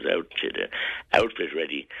 She was out, she had an outfit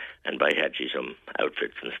ready, and by had she some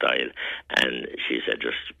outfits and style, and she said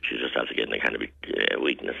she just after getting a kind of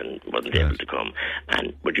weakness and wasn't able to come.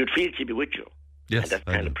 But you'd feel she'd be with you. Yes, and that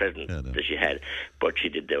kind of presence that she had. But she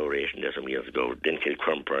did the oration there some years ago, in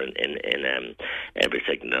Kilcrumper in every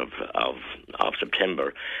second of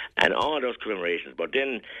September, and all those commemorations. But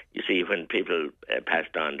then you see when people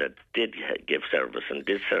passed on that did give service and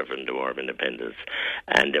did serve in the War of Independence,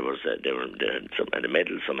 and there some had a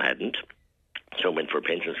medal, some hadn't. Some went for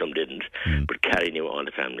pension, some didn't. But Carrie knew all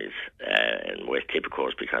the families in West Tip, of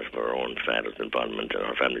course, because of her own father's involvement and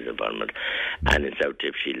her family's involvement. And in South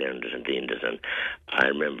Tip, she learned it and cleaned it. And I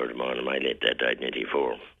remember the morning my late dad died in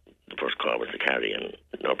 1984. The first call was to Carrie, and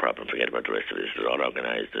no problem, forget about the rest of it. It was all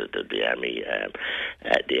organised. The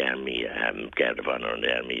Army Guard of Honour and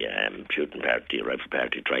the Army shooting party, rifle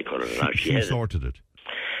party, tricolour and all. She sorted it.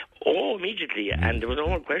 Oh, immediately, and there was no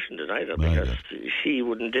one questioned it either, because she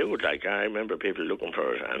wouldn't do it. Like, I remember people looking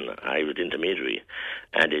for it, and I was intermediary,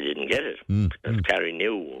 and they didn't get it. Because Carrie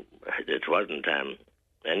knew it wasn't,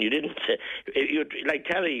 and you didn't say, like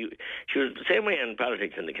Carrie, she was the same way in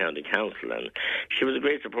politics in the county council, and she was a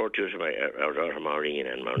great support to our daughter Maureen,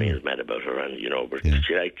 and Maureen was mad about her, and but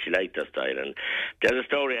she liked her style. And there's a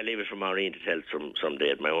story, I'll leave it for Maureen to tell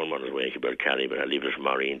someday at my own mother's wake about Carrie, but I'll leave it for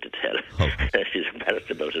Maureen to tell. She's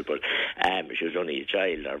embarrassed about it, but she was only a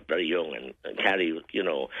child, or very young, and Carrie,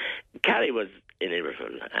 Carrie was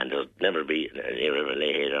inevitable, and there'll never be an irreverent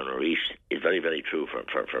lay head on her reach. It's very, very true for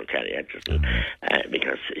Carrie Atchison,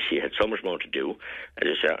 because she had so much more to do. As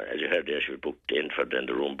you heard there, she was booked in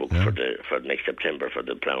the room booked for next September for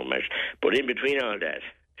the Plough match. But in between all that,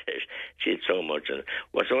 she had so much, and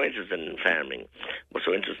was so interested in farming, was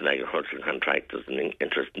so interested in agricultural contractors, and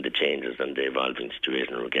interested in the changes and the evolving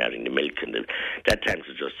situation regarding the milk. And that time it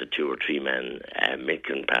was just a 2 or 3 man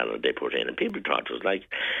milking parlour they put in, and people thought it was like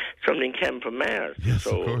something came from Mars. Yes,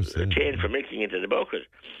 so of course, a change from milking into the bucket,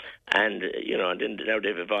 and then now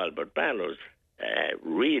they've evolved. But Barlow's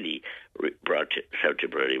really brought South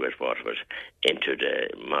Tipperary, West Waterford into the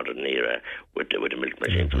modern era with the milk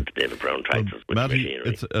machines, with the David Brown tractors, with Matty, the machinery.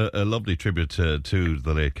 It's a lovely tribute to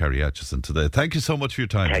the late Carrie Atchison today. Thank you so much for your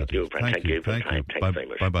time. Thank you, Frank. Thank you for your time. Thanks very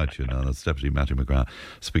much. Bye-bye to you now. That's Deputy Matthew McGrath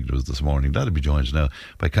speaking to us this morning. That'll be joined now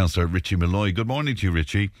by Councillor Richie Malloy. Good morning to you,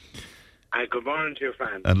 Richie. Good morning to you,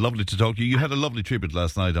 Fran. And lovely to talk to you. You had a lovely tribute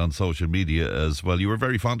last night on social media as well. You were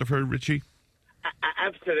very fond of her, Richie?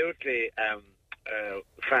 Absolutely,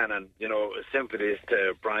 Fran, and sympathies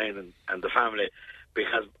to Brian and the family,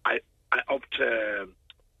 because I'd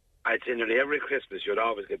say nearly every Christmas you'd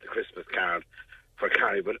always get the Christmas card for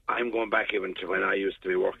Carrie, but I'm going back even to when I used to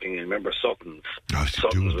be working in, remember Sutton's?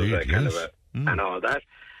 Sutton's was a kind of and all that,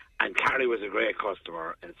 and Carrie was a great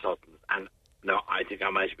customer in Sutton's, and I think I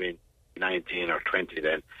might have been 19 or 20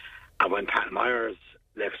 then, and when Pat Myers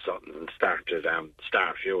left Sutton's and started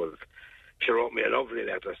Star Fuels, she wrote me a lovely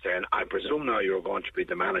letter saying, I presume now you're going to be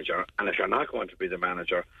the manager, and if you're not going to be the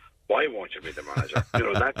manager, why won't you be the manager?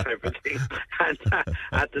 That type of thing. And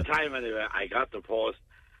at the time, anyway, I got the post.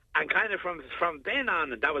 And kind of from then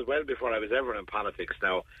on, and that was well before I was ever in politics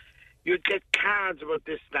now, you'd get cards about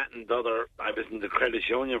this, that, and the other. I was in the Credit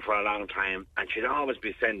Union for a long time, and she'd always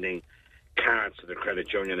be sending cards to the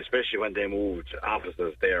Credit Union, especially when they moved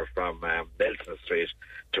offices there from Nelson Street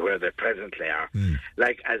to where they presently are.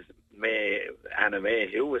 Like as Anna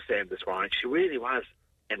Mayhew was saying this morning, she really was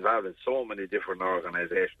involved in so many different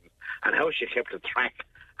organisations, and how she kept a track.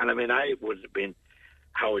 And I mean, I would have been,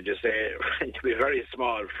 how would you say, to be a very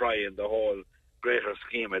small fry in the whole greater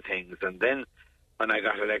scheme of things. And then when I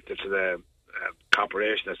got elected to the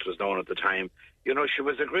corporation, as it was known at the time, she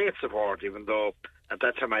was a great support, even though at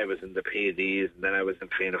that time I was in the PDs, and then I was in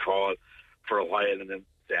Fianna Fáil for a while, and then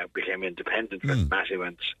became independent when Matty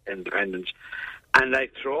went independent. And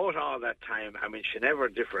throughout all that time, I mean, she never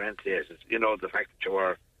differentiated, the fact that you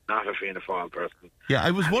were not a Fianna Fáil person. Yeah,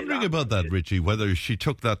 I was wondering about that, Richie, whether she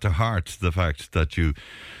took that to heart, the fact that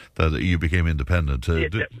you became independent.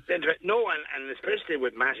 No, and especially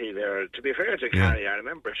with Matty there, to be fair to Carrie, I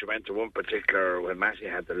remember she went to one particular, when Matty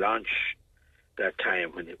had the launch that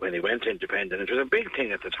time, when he went independent. It was a big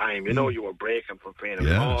thing at the time. You were breaking from Fianna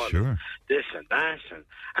Fáil, sure. This and that.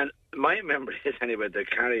 And my memory is, anyway, that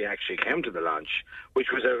Carrie actually came to the launch, which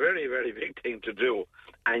was a very, very big thing to do.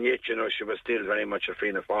 and yet, you know, she was still very much a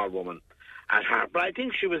Fianna Fáil woman at heart. But I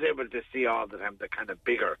think she was able to see all the time the kind of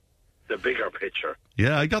bigger picture.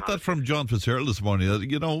 Yeah, I got that from John Fitzgerald this morning.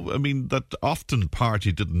 You know, I mean, that often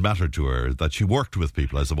party didn't matter to her, that she worked with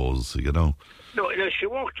people, I suppose, you know. No, she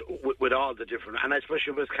worked with all the different, and I suppose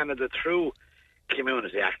she was kind of the true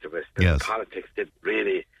community activist. Yes. Politics didn't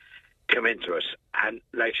really come into it. And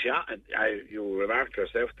like you remarked to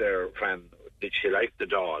yourself there, Fran, did she like the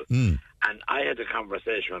Dáil? And I had a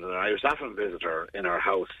conversation with her. I was often visit her in her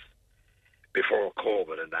house before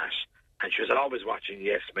COVID and that. And she was always watching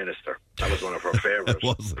Yes Minister. That was one of her favourite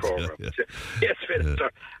programmes. Yeah. Yes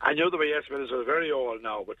Minister. I know the way Yes Minister is very old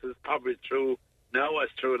now, but it's probably true now as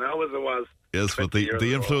it was. Yes, but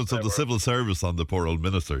the influence of the civil service on the poor old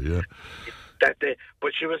minister, yeah.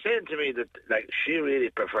 But she was saying to me that like she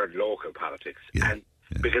really preferred local politics.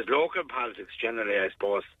 Because local politics generally, I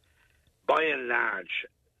suppose, by and large,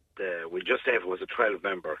 we'll just say if it was a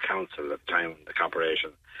 12-member council at the time, the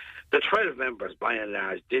corporation, the 12 members, by and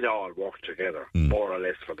large, did all work together, more or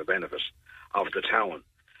less for the benefit of the town.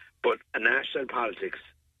 But national politics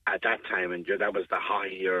at that time, and that was the high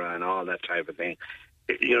era and all that type of thing,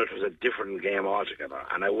 it was a different game altogether.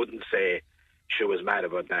 And I wouldn't say she was mad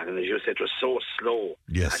about that. And as you said, it was so slow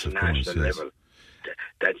at the national level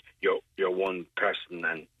that you're one person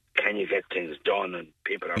and can you get things done and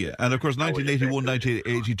people are... Yeah, and of course 1981,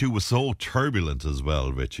 1982 was so turbulent as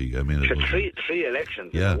well, Richie. I mean... Three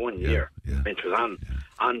elections in 1 year. Yeah. It was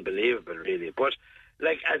unbelievable, really. But,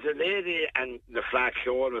 like, as a lady, and the Flack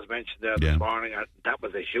Shoal was mentioned there this morning, that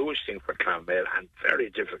was a huge thing for Clonmel and very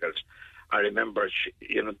difficult. I remember,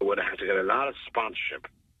 they would have had to get a lot of sponsorship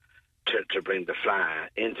to bring the Fla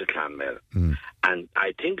into Clonmel. And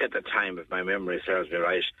I think at the time, if my memory serves me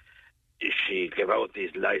right, she gave out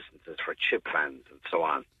these licenses for chip vans and so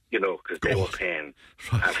on, because they were paying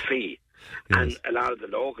a fee. Yes. And a lot of the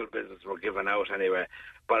local businesses were given out anyway.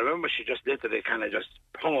 But I remember she just literally kind of just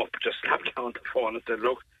hung up, just slapped down the phone and said,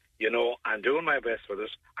 look, I'm doing my best with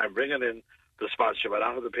this. I'm bringing in the sponsorship. A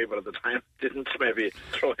lot of the people at the time didn't maybe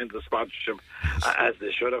throw in the sponsorship as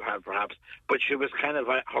they should have had, perhaps. But she was kind of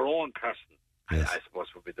her own person, I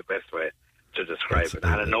suppose would be the best way to describe it.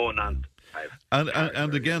 And a no-nonsense.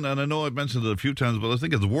 And again, and I know I've mentioned it a few times, but I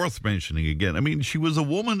think it's worth mentioning again. I mean, she was a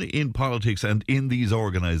woman in politics and in these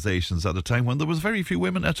organisations at a time when there was very few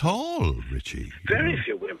women at all, Richie. Very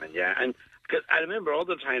few women, yeah. And cause I remember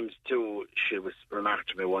other times too, she was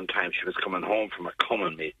remarked to me one time, she was coming home from a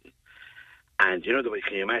common meeting. And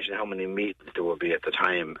can you imagine how many meetings there would be at the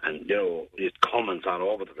time? And, you'd commons all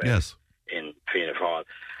over the place in Fianna Fáil.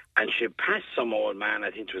 And she passed some old man,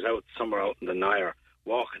 I think she was somewhere out in the Nire,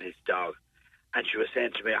 walking his dog. And she was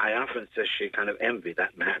saying to me, I often say she kind of envied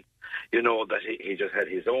that man. That he just had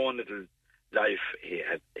his own little life. He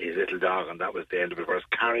had his little dog, and that was the end of it. Whereas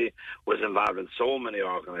Carrie was involved in so many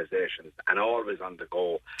organisations and always on the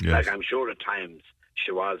go. Yes. Like, I'm sure at times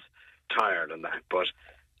she was tired and that. But,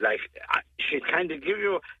 like, she'd kind of give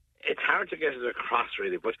you... It's hard to get it across,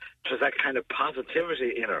 really, but it was that kind of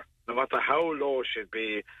positivity in her. No matter how low she'd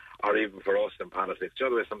be, or even for us in politics. The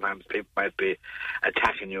other way, sometimes people might be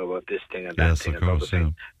attacking you about this thing and that thing and other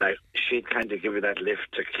thing. Like, she'd kind of give you that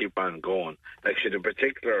lift to keep on going. Like, she had a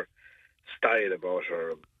particular style about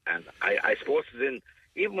her. And I suppose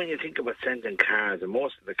even when you think about sending cards, and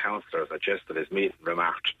most of the councillors at yesterday's meeting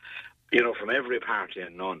remarked, from every party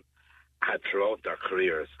and none had throughout their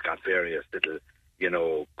careers got various little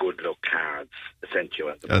good luck cards sent you.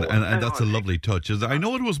 And that's a lovely touch. I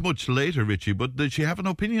know it was much later, Richie, but did she have an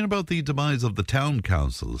opinion about the demise of the town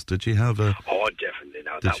councils? Did she have a... Oh, definitely.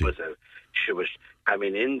 Now, she was... I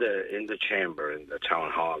mean, in the chamber, in the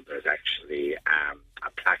town hall, there's actually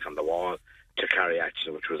a plaque on the wall to carry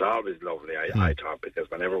action, which was always lovely, I thought,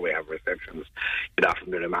 because whenever we have receptions, you'd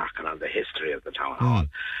often be remarking on the history of the town hall.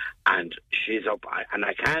 And she's up... and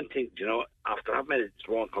I can't think, after that minute,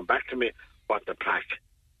 it won't come back to me what the plaque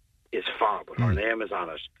is for, but her name is on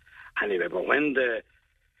it. Anyway, but when the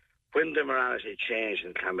morality changed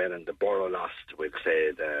in Clonmel and the borough lost, we'd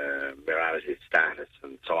say, the morality status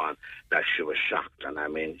and so on, that she was shocked. And I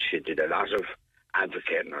mean, she did a lot of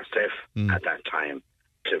advocating herself at that time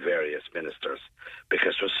to various ministers,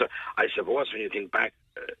 because it was so, I suppose when you think back,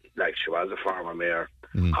 like she was a former mayor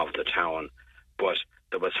of the town, but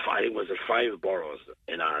there was five boroughs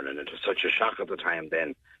in Ireland. It was such a shock at the time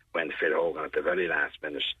then, when Phil Hogan at the very last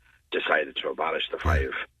minute decided to abolish the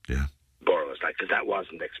five boroughs, because that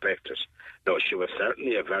wasn't expected. No, she was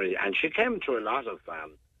certainly and she came to a lot of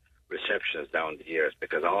receptions down the years,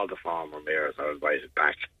 because all the former mayors are invited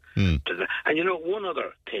back. And one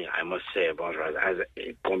other thing I must say about her, as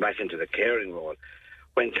going back into the caring role,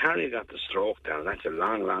 when Carrie got the stroke down, that's a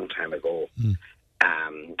long, long time ago,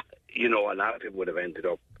 you know, a lot of people would have ended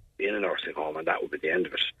up in a nursing home, and that would be the end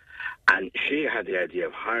of it. And she had the idea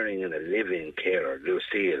of hiring in a live-in carer.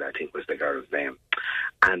 Lucille, I think, was the girl's name.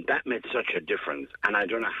 And that made such a difference. And I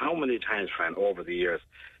don't know how many times, Fran, over the years,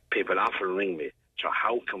 people often ring me, so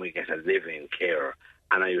how can we get a live-in carer?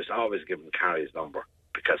 And I used to always give them Carrie's number,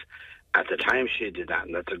 because at the time she did that,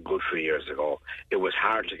 and that's a good 3 years ago, it was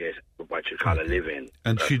hard to get what you call a live-in.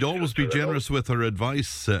 And she'd always be generous with her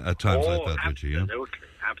advice at times like that, would she? Yeah?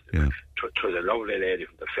 Absolutely. Yeah. It was a lovely lady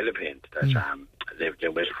from the Philippines that lived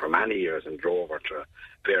with her for many years and drove her to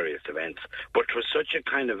various events. But it was such a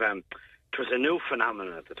kind of, it was a new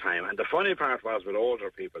phenomenon at the time. And the funny part was with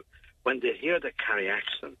older people, when they hear that Carrie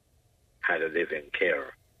Atchison had a live-in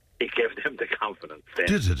carer, it gave them the confidence then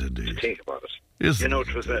to think about it. You know,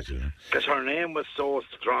 it was because her name was so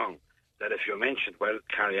strong that if you mentioned, well,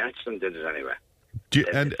 Carrie Atchison did it anyway. Do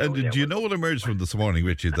you know what emerged from this morning,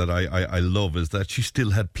 Richie, that I love, is that she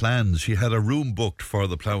still had plans. She had a room booked for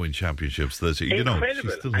the ploughing championships. You know, she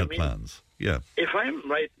still had plans. Yeah. If I'm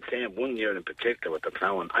right in saying 1 year in particular with the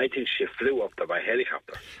ploughing, I think she flew up there by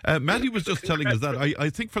helicopter. Matty was just telling us that. I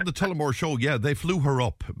think from the Tullamore show, they flew her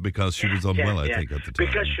up because she was unwell, I think, at the time.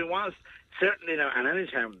 Because she was, certainly now, and any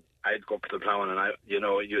time I'd go up to the ploughing and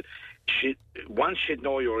once she'd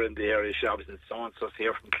know you were in the area, she obviously so-and-so's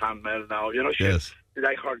here from Clonmel now, you know, and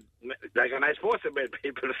I suppose it made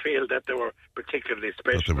people feel that they were particularly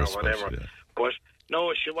special or whatever. Yeah. But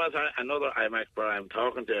no, she was another IMAC where I'm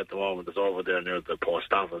talking to at the moment is over there near the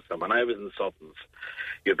post office. And when I was in Sutton's,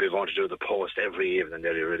 you'd be going to do the post every evening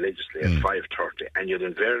nearly religiously at 5:30, and you'd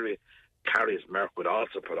invariably, Carrie's Merc would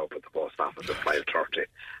also put up at the post office at 5:30,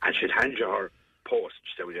 and she'd hand you her post.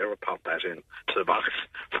 She said, "Would you ever pop that in to the box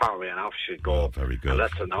for me?" And off she'd go. Oh, very good. And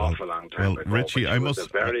that's an awful long time ago. Richie, I must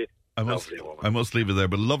leave it there,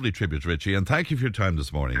 but a lovely tribute, Richie, and thank you for your time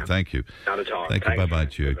this morning. Thank you. Not at all. Thank you. Bye-bye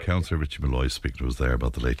to you. Councillor Richie Malloy speaking to us there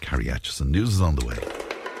about the late Carrie Atchison. News is on the way.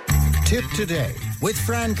 Tip today with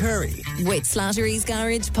Fran Curry. With Slattery's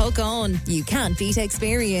Garage, Puckane. You can't beat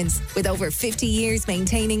experience. With over 50 years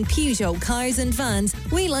maintaining Peugeot cars and vans,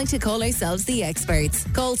 we like to call ourselves the experts.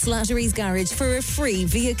 Call Slattery's Garage for a free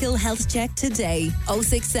vehicle health check today.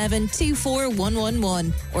 067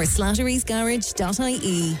 24111 or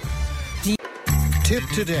slatterysgarage.ie. Tip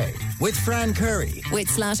today with Fran Curry. With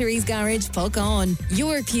Slattery's Garage, Puckane.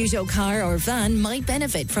 Your Peugeot car or van might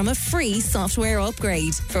benefit from a free software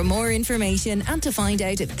upgrade. For more information and to find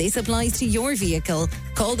out if this applies to your vehicle,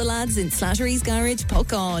 call the lads in Slattery's Garage,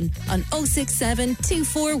 Puckane on 067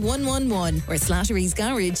 24111 or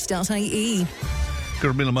slatterysgarage.ie.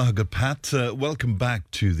 Good Pat. Welcome back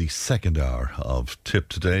to the second hour of Tip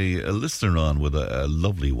Today. A listener on with a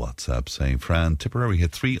lovely WhatsApp saying, Fran, Tipperary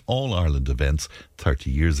had 3 All-Ireland events 30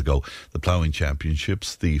 years ago. The ploughing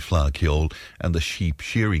championships, the Fleadh and the sheep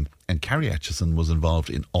shearing. And Carrie Atchison was involved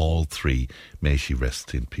in all 3. May she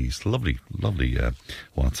rest in peace. Lovely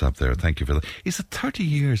WhatsApp there. Thank you for that. Is it 30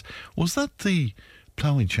 years? Was that the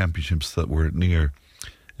ploughing championships that were near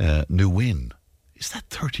New Win? Is that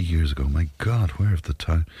 30 years ago? My God, where's the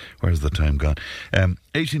time gone?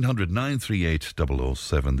 1800 938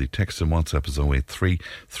 007. The text and WhatsApp is 083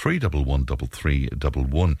 311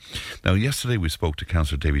 3311. Now, yesterday we spoke to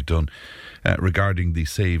Councillor David Dunn regarding the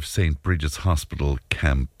Save St. Bridget's Hospital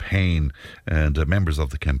campaign, and members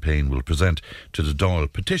of the campaign will present to the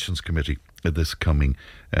Dáil Petitions Committee this coming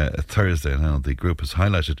Thursday. Now, the group has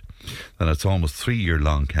highlighted that it's almost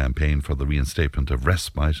 3-year-long campaign for the reinstatement of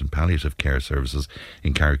respite and palliative care services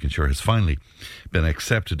in Carrick-on-Suir has finally been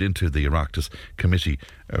accepted into the Oireachtas Committee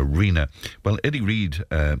arena. Well, Eddie Reid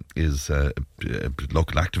is a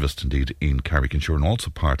local activist indeed in Carrick-on-Suir and also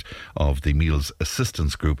part of the Meals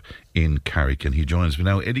Assistance Group in Carrick, and he joins me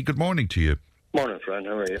now. Eddie, good morning to you. Morning, Fran.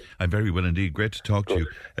 How are you? I'm very well indeed. Great to talk to you,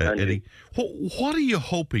 Eddie. What are you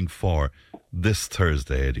hoping for this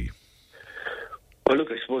Thursday, Eddie? Well, look,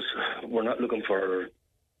 I suppose we're not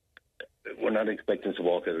expecting to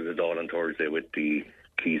walk out of the Dáil on Thursday with the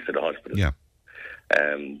keys to the hospital. Yeah.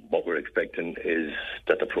 What we're expecting is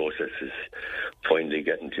that the process is finally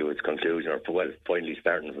getting to its conclusion, or finally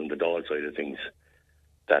starting from the Dáil side of things,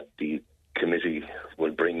 that the committee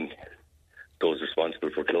will bring those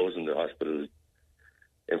responsible for closing the hospital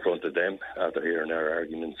in front of them after hearing our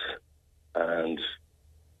arguments, and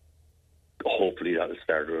hopefully that will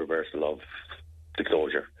start a reversal of the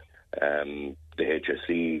closure. The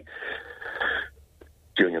HSE,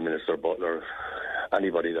 Junior Minister Butler,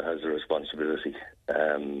 anybody that has a responsibility,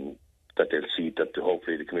 that they'll see, that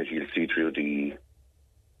hopefully the committee will see through the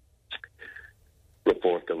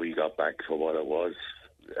report that we got back for what it was,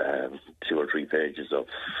 2 or 3 pages of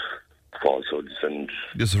falsehoods and...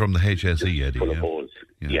 This is from the HSE, Eddie. Full of holes.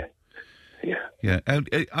 Yeah. And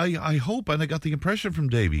I hope, and I got the impression from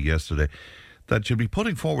Davy yesterday, that you'll be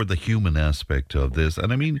putting forward the human aspect of this.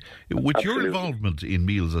 And I mean, with Absolutely. your involvement in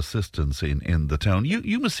meals assistance in the town,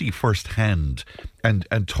 you must see firsthand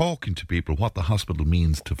and talking to people what the hospital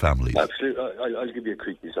means to families. Absolutely. I'll give you a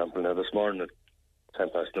quick example. Now, this morning at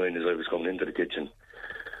 9:10 as I was coming into the kitchen,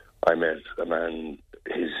 I met a man.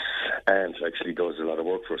 His aunt actually does a lot of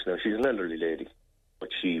work for us. Now, she's an elderly lady, but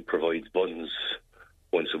she provides buns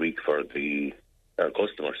once a week for our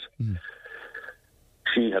customers. Mm.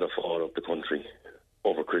 She had a fall up the country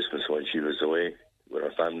over Christmas while she was away with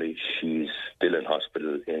her family. She's still in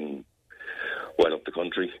hospital well up the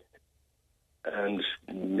country. And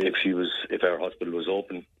if our hospital was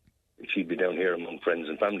open, she'd be down here among friends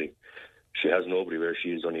and family. She has nobody where she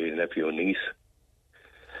is, only a nephew and niece.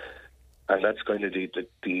 And that's kind of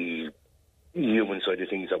the human side of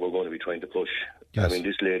things that we're going to be trying to push. Yes. I mean,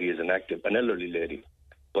 this lady is an elderly lady,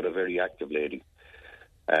 but a very active lady.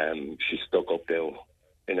 She's stuck up now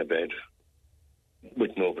in a bed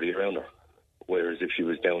with nobody around her. Whereas if she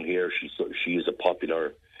was down here, she is a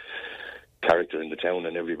popular character in the town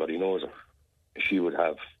and everybody knows her. She would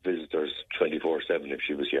have visitors 24/7 if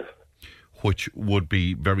she was here. Which would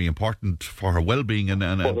be very important for her well-being and for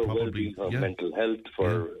her probably well-being, her mental health,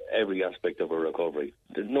 for every aspect of her recovery.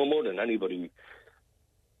 There's no more than anybody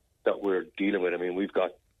that we're dealing with. I mean, we've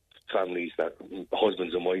got families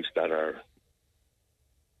husbands and wives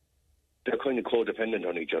they're kind of codependent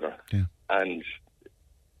on each other. Yeah. And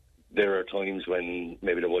there are times when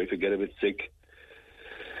maybe the wife would get a bit sick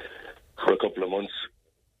for a couple of months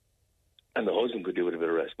and the husband could do with a bit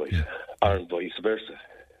of respite, or vice versa.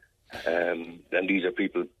 And these are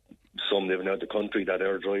people, some living out the country, that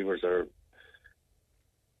our drivers are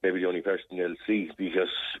maybe the only person they'll see,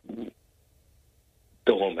 because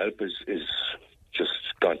the home help is just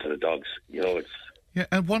gone to the dogs. You know,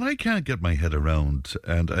 and what I can't get my head around,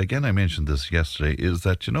 and again I mentioned this yesterday, is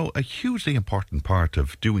that, a hugely important part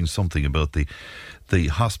of doing something about the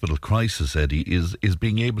hospital crisis, Eddie, is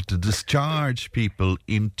being able to discharge people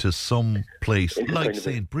into some place like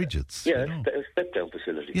St. Bridget's. Yeah, a step-down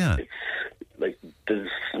facility. Yeah. It's like, there's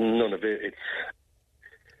none of it. It's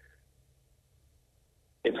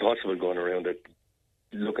impossible going around it,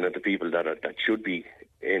 looking at the people that should be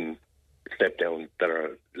in step down, that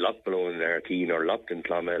are locked below in Artine or locked in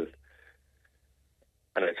Clonmel,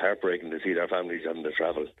 and it's heartbreaking to see their families having to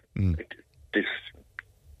travel. This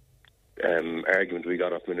argument we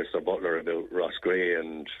got off Minister Butler about Ross Gray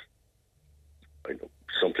and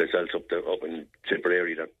someplace else up in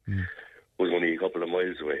Tipperary that was only a couple of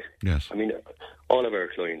miles away. Yes. I mean, all of our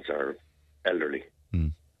clients are elderly.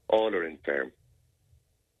 All are infirm.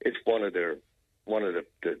 If one of the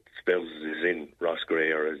spouses is in Ross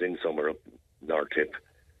Gray or is in somewhere up North Tip,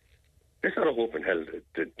 there's not a hope in hell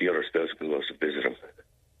that the other spouse can go to visit him.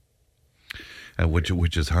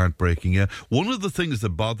 Which is heartbreaking. Yeah, one of the things that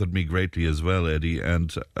bothered me greatly as well, Eddie,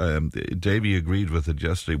 and Davey agreed with it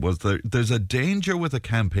yesterday, was there's a danger with a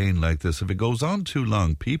campaign like this. If it goes on too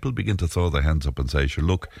long, people begin to throw their hands up and say, "Sure,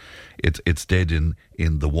 look, it's dead in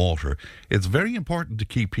the water." It's very important to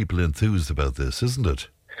keep people enthused about this, isn't it?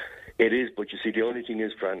 It is, but you see, the only thing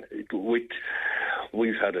is, Fran,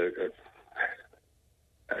 we've had a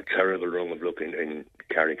terrible run of luck in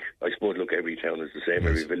Carrick. I suppose, look, every town is the same,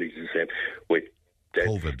 every village is the same, with death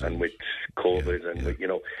COVID and with COVID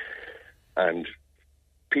with, and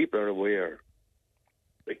people are aware.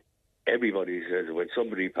 Like, everybody says when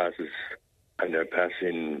somebody passes and they're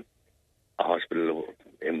passing a hospital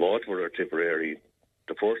in Waterford or Tipperary,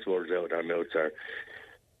 the first words out of their mouths are,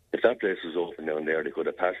 if that place was open down there, they could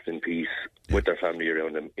have passed in peace with their family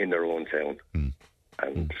around them in their own town.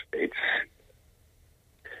 And it's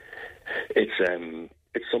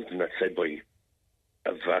something that's said by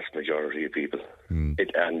a vast majority of people.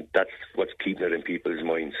 And that's what's keeping it in people's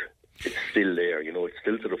minds. It's still there, it's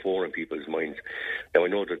still to the fore in people's minds. Now, I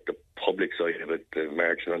know that the public side of it, the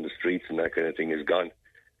marching on the streets and that kind of thing, is gone.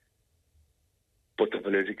 But the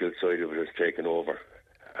political side of it has taken over.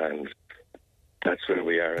 And that's where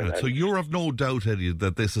we are. So you're of no doubt, Eddie,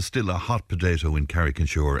 that this is still a hot potato in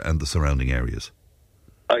Carrick-on-Shore and the surrounding areas?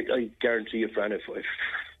 I guarantee you, Fran, if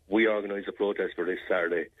we organise a protest for this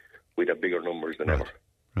Saturday, we'd have bigger numbers than ever.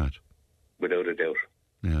 Right. Without a doubt.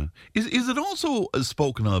 Yeah. Is it also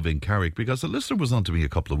spoken of in Carrick? Because a listener was on to me a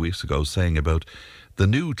couple of weeks ago saying about the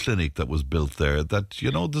new clinic that was built there, that,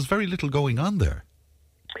 there's very little going on there.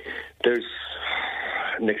 There's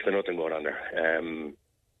next to nothing going on there.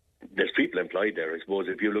 There's people employed there. I suppose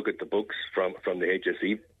if you look at the books from the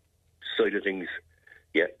HSE side of things,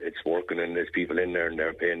 yeah, it's working and there's people in there and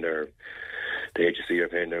they're paying the HSE are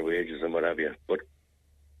paying their wages and what have you. But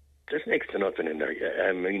there's next to nothing in there.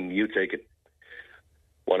 I mean, you take it,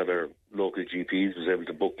 one of our local GPs was able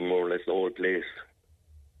to book more or less the whole place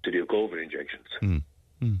to do COVID injections.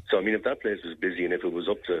 So, I mean, if that place was busy and if it was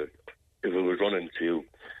running to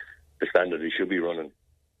the standard it should be running,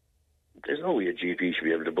 there's no way a GP should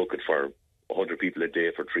be able to book it for 100 people a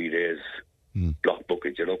day for 3 days, block book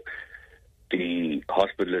it, you know. The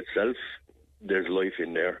hospital itself, there's life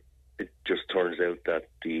in there. It just turns out that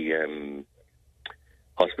the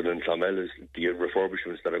hospital in Clonmel, is the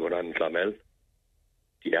refurbishments that are going on in Clonmel,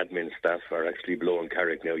 the admin staff are actually below in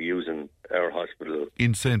Carrick now using our hospital.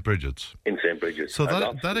 In St. Bridget's? In St. Bridget's. So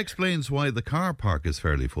that explains why the car park is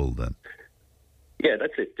fairly full then? Yeah,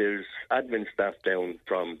 that's it. There's admin staff down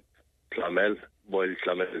from Clonmel while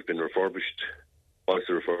Clonmel has been refurbished. Once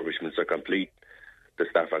the refurbishments are complete, the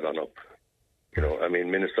staff are gone up. You know, I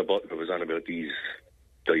mean, Minister Butler was on about these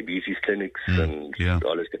diabetes clinics and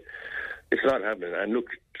all this. It's not happening. And look,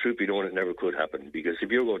 truth be known, it never could happen, because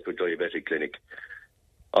if you're going to a diabetic clinic,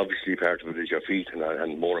 obviously part of it is your feet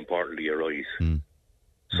and more importantly, your eyes.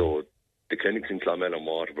 So the clinics in Clonmel and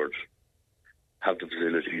Waterford have the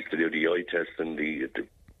facilities to do the eye test and the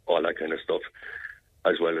all that kind of stuff,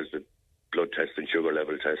 as well as the blood test and sugar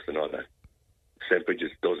level test and all that. St.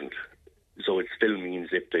 Bridget's doesn't. So it still means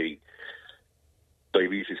if the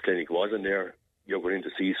diabetes clinic wasn't there, you're going to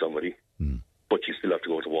see somebody, but you still have to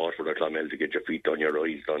go to Waterford or Clonmel to get your feet done, your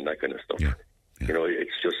eyes done, that kind of stuff. You know,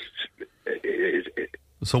 it's just...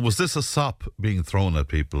 So was this a sop being thrown at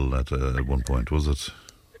people at one point, was it?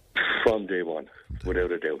 From day one,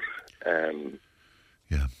 without a doubt. And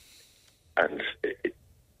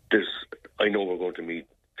I know we're going to meet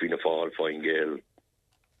Fianna Fáil, Fine Gael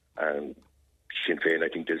and Sinn Féin. I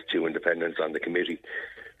think there's 2 independents on the committee.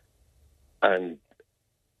 And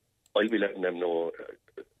I'll be letting them know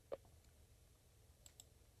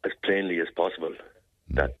as plainly as possible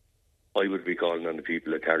that I would be calling on the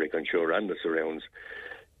people of Carrick-on-Suir and the surrounds,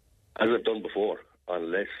 as I've done before,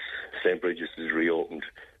 unless St. Bridget's is reopened,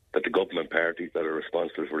 that the government parties that are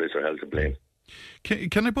responsible for this are held to blame.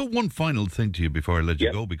 Can I put one final thing to you before I let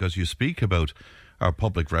you go? Because you speak about our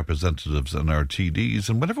public representatives and our TDs,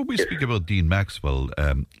 and whenever we speak about Dean Maxwell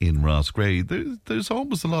in Rossgrey, there's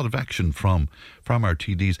always a lot of action from our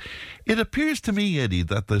TDs. It appears to me, Eddie,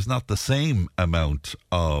 that there's not the same amount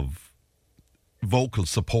of vocal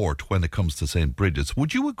support when it comes to St. Bridget's.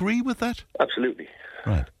 Would you agree with that? Absolutely.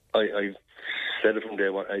 Right. I've said it from day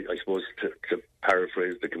one. I suppose to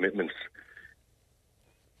paraphrase the commitments,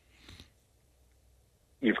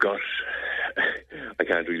 you've got, I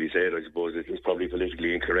can't really say it, I suppose it's probably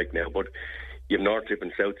politically incorrect now, but you have North Tip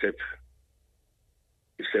and South Tip.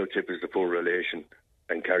 If South Tip is the poor relation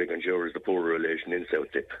and Carrick-on-Suir is the poor relation in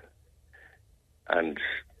South Tip. And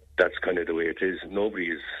that's kind of the way it is. Nobody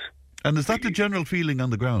is... And is that the general feeling on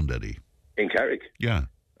the ground, Eddie? In Carrick? Yeah.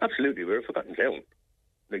 Absolutely, we're a forgotten town.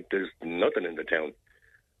 Like, there's nothing in the town.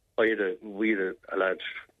 We had a lad,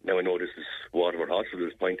 now I know this is Waterford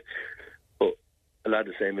Hospital's point, but a lad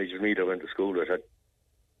the same age as me that went to school that had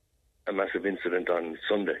a massive incident on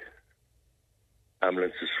Sunday.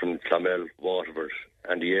 Ambulances from Clonmel, Waterford,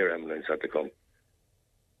 and the air ambulance had to come.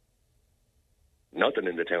 Nothing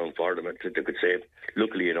in the town for them that they could save.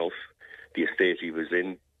 Luckily enough, the estate he was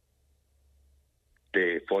in,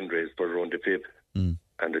 they fundraised for their own defib, and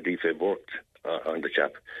the defib worked on the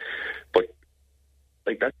chap. But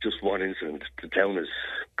like, that's just one incident. The town is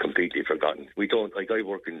completely forgotten. We don't, like, I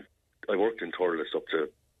worked in Thurles up to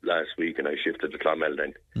last week, and I shifted to Clonmel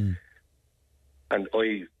then. And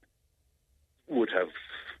I would have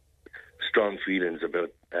strong feelings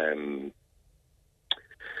about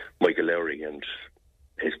Michael Lowry and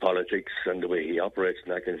his politics and the way he operates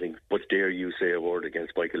and that kind of thing. But dare you say a word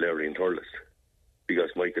against Michael Lowry in Thurles?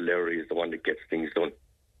 Because Michael Lowry is the one that gets things done.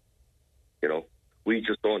 You know, we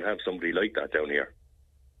just don't have somebody like that down here.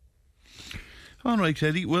 All right,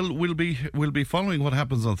 Eddie. Well, we'll be following what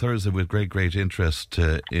happens on Thursday with great interest,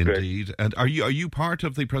 indeed. Great. And are you part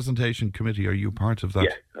of the presentation committee? Are you part of that?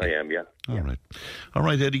 Yeah, I am. Yeah. All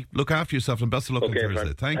right, Eddie. Look after yourself and best of luck on Thursday.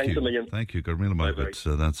 Friend. Thanks you. A million. Thank you, Garmila Margaret.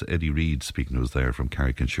 That's Eddie Reid speaking to us there from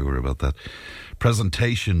Carrick-on-Suir about that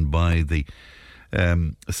presentation by the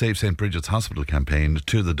Save St. Bridget's Hospital campaign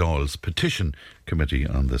to the Dáil's petition committee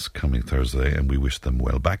on this coming Thursday, and we wish them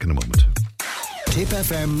well. Back in a moment. Tip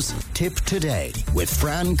FM's Tip Today with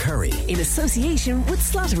Fran Curry. In association with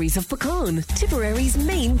Slattery's of Puckane, Tipperary's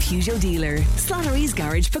main Peugeot dealer. Slattery's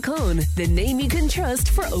Garage Puckane, the name you can trust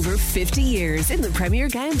for over 50 years in the Premier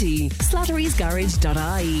County.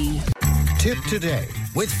 Slattery'sGarage.ie. Tip Today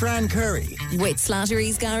with Fran Curry. With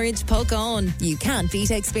Slattery's Garage, Puckane. You can't beat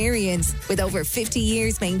experience. With over 50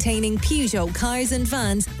 years maintaining Peugeot cars and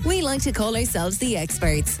vans, we like to call ourselves the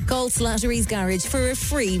experts. Call Slattery's Garage for a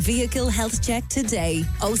free vehicle health check today.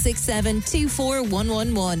 067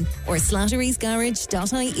 24111 or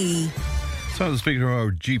slatterysgarage.ie. So, speaking to our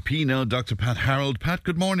GP now, Dr. Pat Harold. Pat,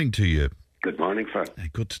 good morning to you. Good morning, Fran.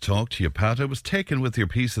 Good to talk to you, Pat. I was taken with your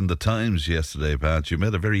piece in the Times yesterday, Pat. You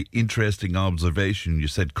made a very interesting observation. You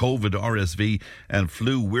said COVID, RSV and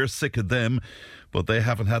flu, we're sick of them, but they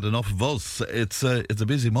haven't had enough of us. It's a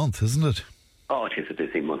busy month, isn't it? Oh, it is a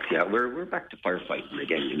busy month, yeah. We're back to firefighting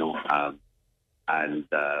again, you know. I mean,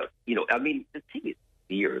 the thing is,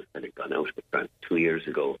 the years that had gone out with Fran 2 years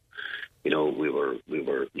ago, you know, we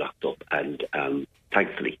were locked up, and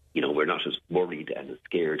thankfully, you know, we're not as worried and as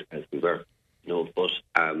scared as we were, you know, but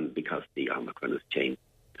because the Omicron has changed,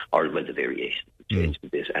 or well, the variations have changed a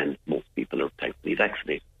bit, and most people are thankfully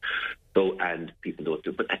vaccinated. So, and people don't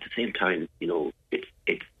do, but at the same time, you know, it's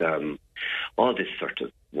all this sort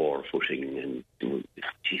of war footing and doing.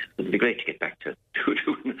 Jesus, it would be great to get back to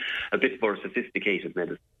doing a bit more sophisticated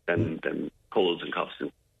medicine than colds and coughs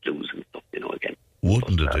and flus and stuff, you know, again.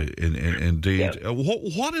 Wouldn't it, indeed? Yeah.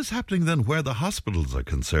 What is happening then where the hospitals are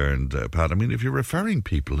concerned, Pat? I mean, if you're referring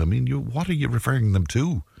people, I mean, what are you referring them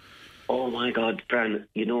to? Oh, my God, Fran,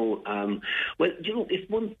 you know, well, you know, if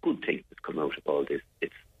one good thing that's come out of all this,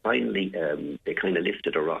 it's finally they kind of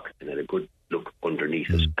lifted a rock and had a good look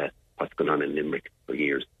underneath it at what's going on in Limerick for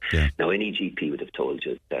years. Yeah. Now, any GP would have told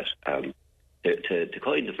you that, to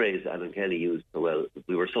coin the phrase Alan Kelly used so well,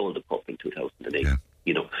 we were sold a pup in 2008. Yeah.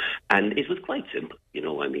 You know, and it was quite simple. You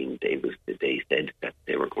know, I mean, they said that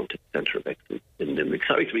they were going to the Centre of Excellence in Limerick.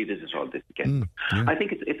 Sorry to revisit all this again. I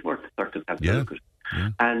think it's worth sort of having a look at. Yeah.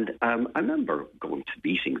 And I remember going to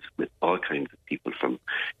meetings with all kinds of people from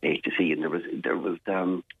A to C, and there was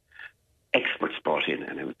experts brought in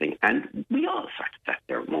and everything, and we all sort of sat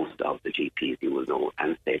there, most of the GPs you will know,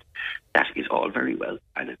 and said that is all very well,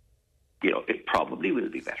 and it probably will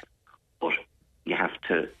be better, but you have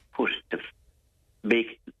to push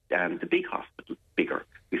make the big hospital bigger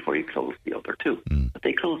before you close the other two. But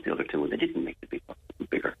they closed the other two and they didn't make the big hospital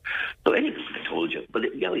bigger. So anyway, I told you, but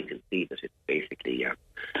now you can see that it's basically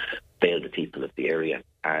failed the people of the area,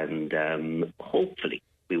 and hopefully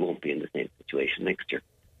we won't be in the same situation next year.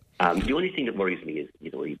 The only thing that worries me is,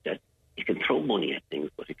 you know, that you can throw money at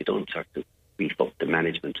things, but if you don't start to beef up the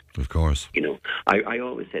management, of course. You know, I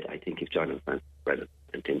always said I think if John and Francis Brennan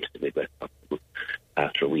went into the Midwest Hospital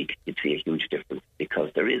after a week, you'd see a huge difference, because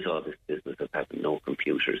there is all this business of having no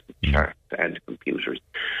computers, charts and computers,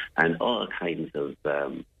 and all kinds of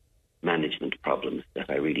management problems that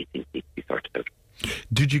I really think need to be sorted out.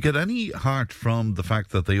 Did you get any heart from the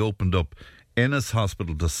fact that they opened up Ennis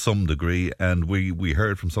Hospital to some degree, and we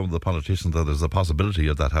heard from some of the politicians that there's a possibility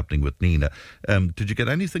of that happening with Nina? Did you get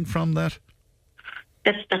anything from that?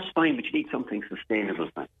 That's fine, but you need something sustainable.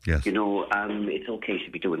 Yes. You know, it's okay to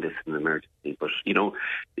be doing this in an emergency, but, you know,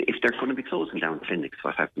 if they're going to be closing down clinics,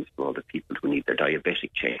 what happens to all the people who need their diabetic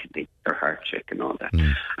check and their heart check and all that?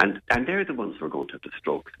 And they're the ones who are going to have the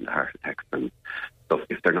strokes and the heart attacks and stuff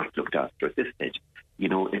if they're not looked after at this stage. You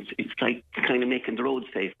know, it's like kind of making the road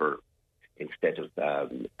safer instead of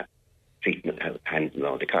treating handling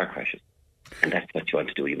all the car crashes. And that's what you want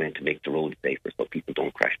to do. You want to make the road safer so people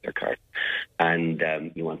don't crash their cars. And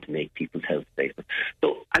you want to make people's health safer.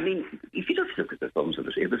 So, I mean, if you just look at the sums of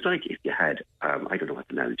it, it was like if you had, I don't know what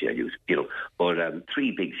analogy I use, you know, but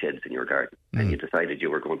 3 big sheds in your garden, and you decided you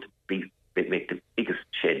were going to make the biggest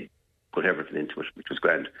shed, put everything into it, which was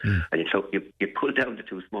grand. And you pulled down the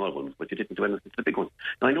 2 small ones, but you didn't do anything to the big one.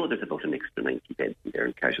 Now, I know there's about an extra 90 beds in there,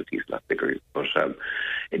 and casualties a lot bigger, but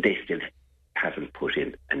they still haven't put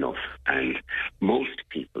in enough, and most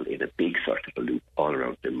people in a big sort of a loop all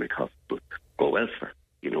around Limerick Hospital go elsewhere.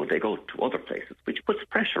 You know, they go to other places, which puts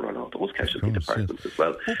pressure on all those casualty departments as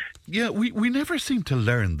well. Yeah, we never seem to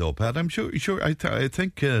learn, though, Pat. I'm sure. I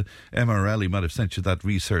think Emma Raleigh might have sent you that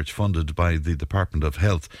research funded by the Department of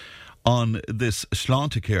Health on this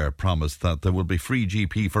Sláintecare promise that there will be free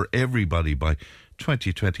GP for everybody by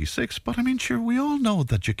 2026, but I mean, sure, we all know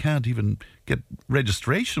that you can't even get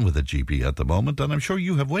registration with a GP at the moment, and I'm sure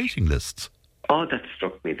you have waiting lists. Oh, that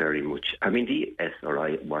struck me very much. I mean, the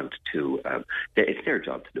SRI want to, it's their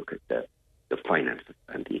job to look at the finances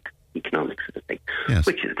and the economics of the thing, yes,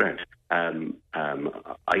 which is grand.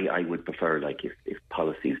 I would prefer, like, if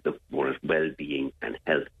policies look more at well-being and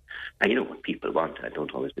health, and you know what people want, I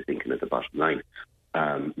don't always be thinking of the bottom line.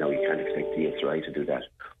 Now, you can't expect the SRI to do that,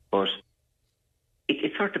 but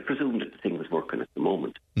it's sort of presumed that the thing was working at the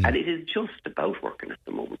moment. And it is just about working at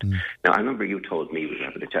the moment. Now, I remember you told me, we were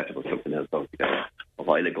having a chat about something else a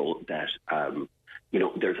while ago, that,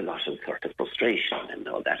 there's a lot of sort of frustration and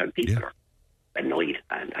all that, and people are annoyed,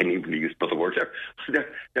 and I need to use other words there. So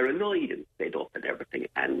they're annoyed and fed up and everything,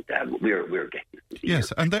 and we're getting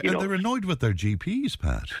yes, and they're annoyed with their GPs,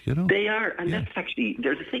 Pat. They are, and that's actually,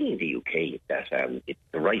 there's a thing in the UK that it's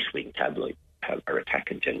the right wing tabloids are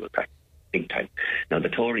attacking general practice big time. Now the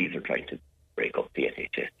Tories are trying to break up the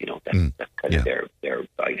NHS. That's kind of their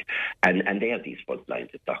side, and they have these front lines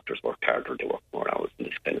that doctors work harder, they work more hours, and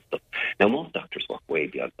this kind of stuff. Now most doctors work way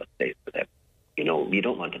beyond what's safe for them. You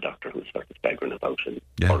don't want a doctor who's sort of staggering about and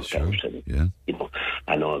burnt out and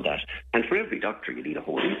and all that. And for every doctor, you need a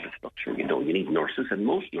whole infrastructure. You need nurses, and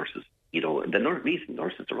most nurses, the reason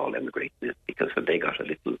nurses are all emigrating is because when they got a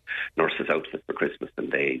little nurse's outfit for Christmas,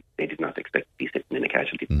 and they did not expect to be sitting in a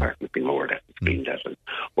casualty department being moored at and screamed at and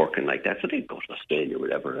working like that, so they'd go to Australia or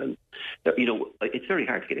whatever. And it's very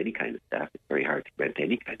hard to get any kind of staff. It's very hard to rent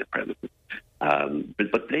any kind of premises.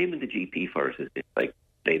 But blaming the GP for it is like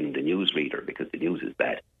blaming the news reader because the news is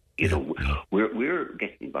bad. We're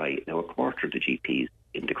getting by now. A quarter of the GPs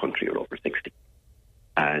in the country are over 60.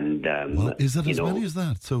 And is it as many as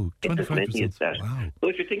that? So 25%. As many as that. Wow. So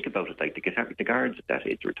if you think about it, like the guards at that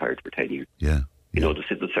age retired for 10 years. The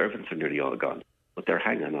civil servants are nearly all gone, but they're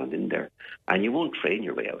hanging on in there, and you won't train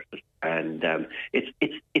your way out of it. And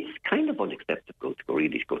it's kind of unacceptable to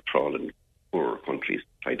really go trawling poorer countries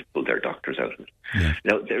trying to pull their doctors out of it.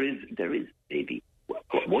 Now there is maybe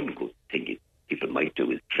one good thing people might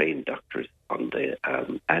do is train doctors on the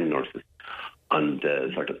and nurses on the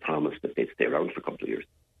sort of promise that they'd stay around for a couple of years.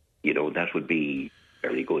 That would be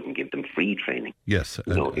very good, and give them free training. Yes,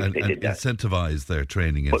 and incentivise their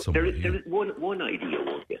training in some way. There is one idea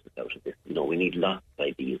won't get us out of this. We need lots of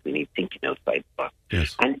ideas. We need thinking outside the box.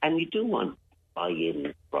 Yes. And you do want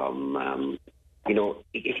buy-in from,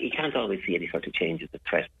 you can't always see any sort of change as a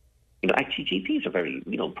threat. Actually, GPs are very,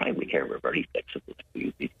 primary care, we're very flexible.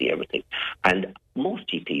 We see everything. And most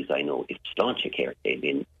GPs I know, if Sláinte Care came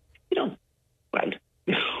in, grand.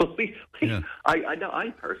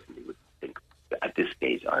 I personally would think that at this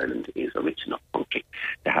stage Ireland is a rich enough country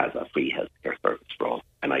to have a free healthcare service for all.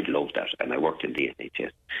 And I'd love that. And I worked in the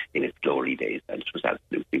NHS in its glory days, and it was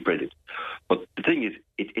absolutely brilliant. But the thing is,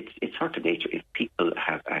 it's sort of nature. If people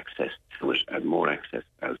have access to it, and more access,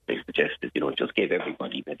 as they suggested, just gave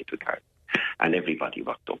everybody medical cards, and everybody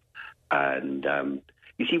rocked up. And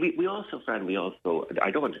you see, we also, Fran,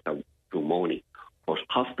 I don't want to sound too moany, but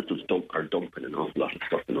hospitals are dumping an awful lot of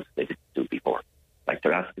stuff in us they didn't do before. Like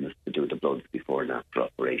they're asking us to do the bloods before and after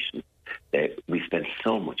operation. We spend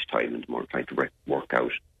so much time and more trying to work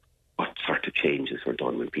out what sort of changes were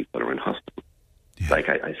done when people are in hospital. Yeah. Like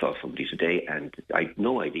I saw somebody today, and I had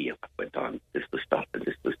no idea what went on. This was stopped and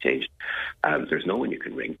this was changed. There's no one you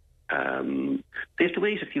can ring. They have to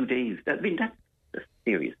wait a few days. That's a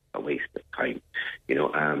serious waste of time.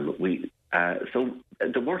 So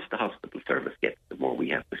the worse the hospital service gets, the more we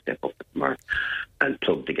have to step up at the mark and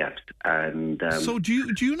plug the gaps. And so, do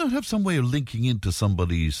you not have some way of linking into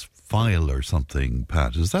somebody's file or something,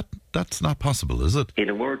 Pat? That's not possible, is it? In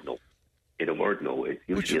a word, no. It's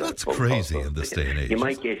usually that's crazy in this day and age. You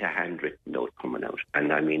might get a handwritten note coming out,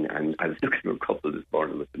 and I was looking at a couple this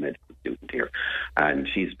morning with the medical student here, and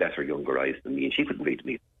she's better younger eyes than me, and she couldn't read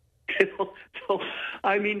me.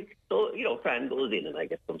 Fran goes in and I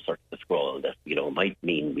get some sort of a scroll that, might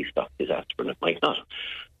mean we stop this aspirin, it might not.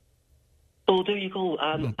 So there you go.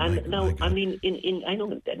 I know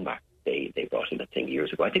in Denmark they brought in a thing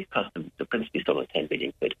years ago. I think it cost them the princely sum of 10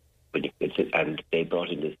 billion quid, and they brought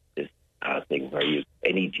in this thing where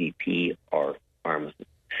any GP or pharmacist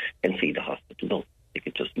can see the hospital note. They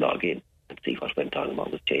could just log in and see what went on and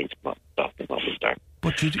what was changed, what stopped and what was started.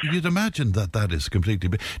 But you'd imagine that is completely...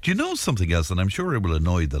 Do you know something else? And I'm sure it will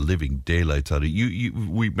annoy the living daylights out of you.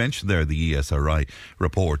 We mentioned there the ESRI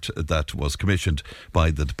report that was commissioned by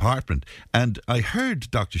the department. And I heard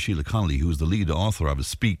Dr. Sheila Connolly, who is the lead author of it,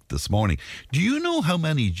 speak this morning. Do you know how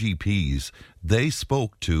many GPs they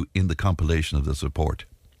spoke to in the compilation of this report?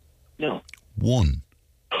 No. One.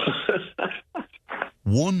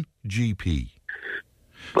 One GP.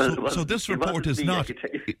 So this report does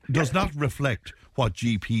not reflect what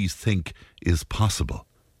GPs think is possible.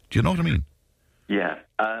 Do you know what I mean? Yeah.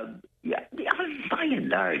 By and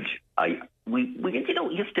large, you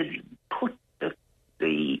have to put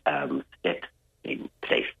the steps in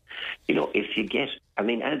place. If you get,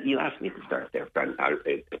 as you asked me to start there, Fran, are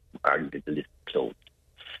the list closed?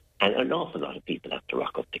 And an awful lot of people have to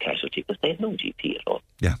rock up to casualty because they have no GP at all.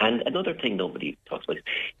 Yeah. And another thing nobody talks about is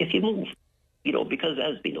if you move because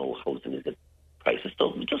as we know, housing is a crisis.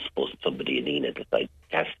 So just suppose somebody in Enid decides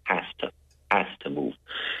has to move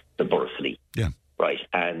to Bursley, right,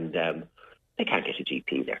 and they can't get a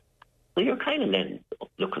GP there. So you're kind of then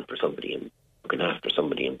looking for somebody and looking after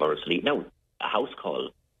somebody in Bursley. Now, a house call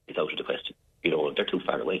is out of the question. They're too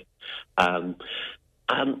far away.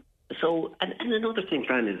 So, and another thing,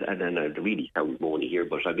 Fran, is, and I really sound moany here,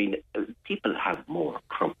 but I mean, people have more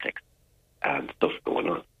complex stuff going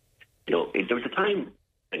on. There was a time,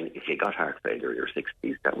 and if you got heart failure in your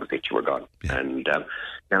 60s, that was it, you were gone. Yeah. And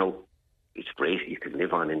now, it's great, you can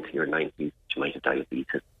live on into your 90s, you might have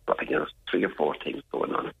diabetes, but 3 or 4 things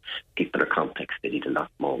going on. People are complex, they need a lot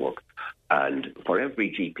more work. And for every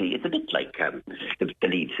GP, it's a bit like the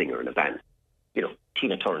lead singer in a band.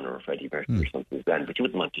 Tina Turner or Freddie Mercury or something grand, but you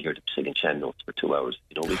wouldn't want to hear them singing Shan notes for 2 hours.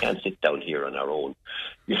 We can't sit down here on our own.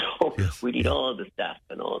 We need all the staff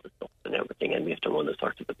and all the stuff and everything, and we have to run a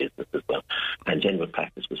sort of a business as well. And general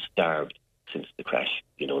practice was starved since the crash.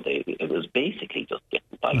 It was basically just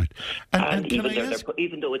getting by. Right. And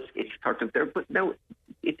even though it's sort of there, but now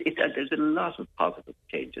there's a lot of positive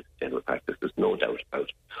changes in general practice. There's no doubt about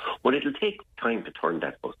it. But it'll take time to turn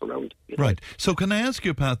that bus around. Right. So can I ask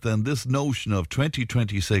you, Pat, then, this notion of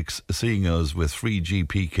 2026 seeing us with free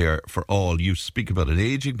GP care for all, you speak about an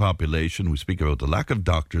ageing population, we speak about the lack of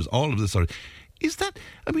doctors, all of this sort of... Is that...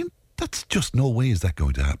 I mean, that's just no way is that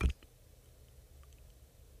going to happen.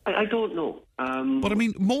 I don't know. But I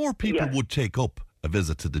mean, more people would take up a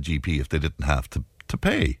visit to the GP if they didn't have to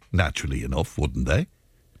pay, naturally enough, wouldn't they?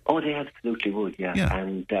 Oh, they absolutely would, yeah.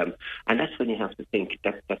 And that's when you have to think,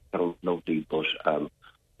 that sounds lovely, but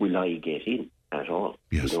will I get in at all?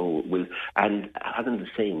 Yes. And having the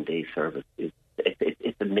same day service,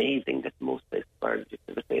 it's amazing that most places of Ireland do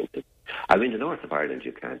the same thing. I mean, in the north of Ireland,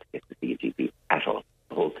 you can't get to see a GP at all.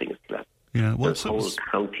 The whole thing is collapsed. Yeah, well, there's whole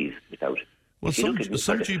counties without it. Well, some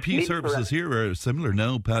GP services here are similar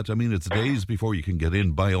now, Pat. I mean, it's days before you can get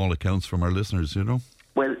in, by all accounts from our listeners,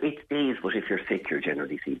 Well, it's days, but if you're sick, you're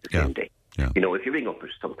generally seen the same day. Yeah. If you ring up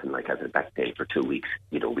with something like having a back pain for 2 weeks,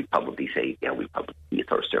 we probably say, we probably see you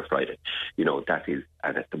Thursday or Friday. That is,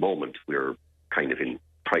 and at the moment, we're kind of in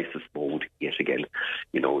crisis mode yet again,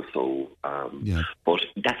 but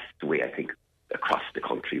that's the way I think across the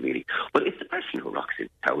country, really. But it's the person who rocks in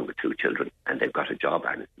town with 2 children and they've got a job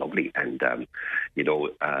and it's lovely and, and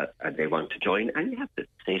they want to join, and you have to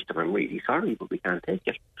say to them, I'm really sorry, but we can't take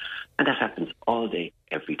it. And that happens all day,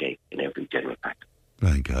 every day, in every general practice.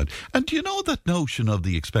 My God. And do you know that notion of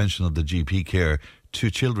the expansion of the GP care to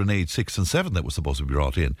children aged 6 and 7 that was supposed to be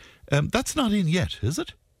brought in? That's not in yet, is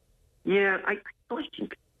it? Yeah, I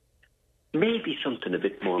think maybe something a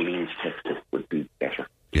bit more means tested would be better.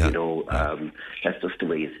 Yeah. That's just the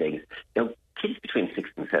way you say it. Now, kids between 6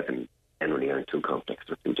 and 7 generally aren't too complex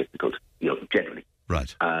or too difficult, generally.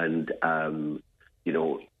 Right. And,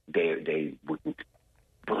 they wouldn't,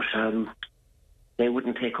 but they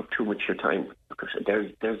wouldn't take up too much of your time because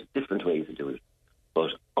there's different ways of doing it.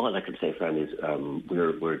 But all I can say, Fran, is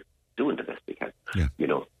we're doing the best we can. Yeah.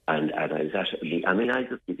 And I was actually, I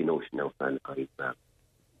just give you a notion now, Fran,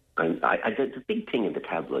 the big thing in the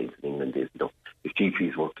tabloids in England is, if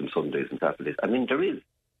GPs worked on Sundays and Saturdays, there is,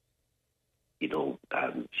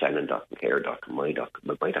 Shannon Doc and Care Doc and my Doc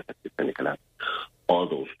has the clinical app. All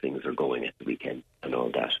those things are going at the weekend and all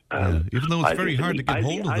that. Even though it's very hard to get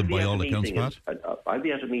hold of them by all accounts, Pat. I'll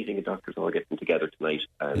be at a meeting of doctors all getting together tonight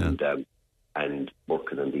and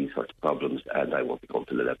working on these sorts of problems, and I won't be home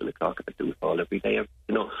till 11 o'clock if I do it all every day.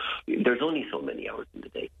 There's only so many hours in the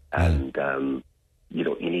day, and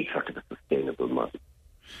you need sort of a sustainable model.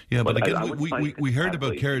 Yeah, but again, we heard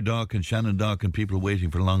about Care Doc and Shannon Doc and people waiting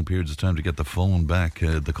for long periods of time to get the phone back,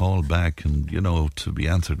 the call back, and, to be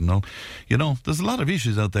answered and all. There's a lot of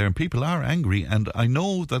issues out there and people are angry, and I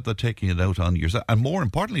know that they're taking it out on yourself, and more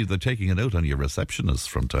importantly, they're taking it out on your receptionists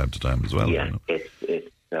from time to time as well. Yeah, it's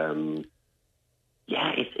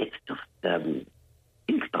just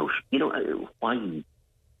think about, why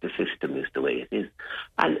the system is the way it is.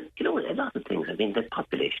 And, a lot of things, the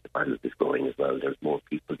population of Ireland is growing as well. There's more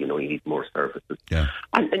people, you need more services. Yeah.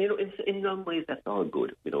 And in some ways, that's all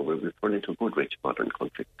good. We've turned into a good, rich, modern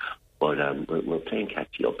country. But we're playing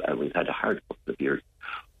catch up, and we've had a hard couple of years.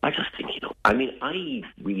 I just think, I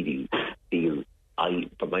really feel,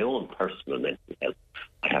 for my own personal mental health,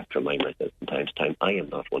 I have to remind myself from time to time, I am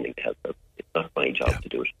not wanting to help them. It's not my job to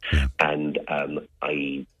do it. Yeah. And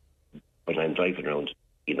when I'm driving around,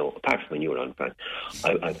 apart from when you're on, Fran,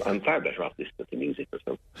 I'm far better off listening to music or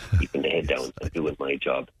something, keeping the head down and doing my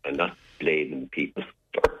job and not blaming people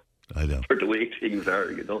for the way things are,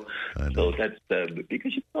 I know. So that's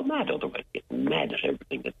because you're so mad otherwise, you're mad at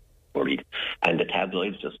everything, that's worried. I've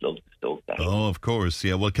just loved the Stoke that. Oh, of course,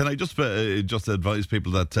 yeah. Well, can I just advise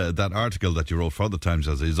people that that article that you wrote for the Times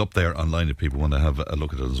is up there online if people want to have a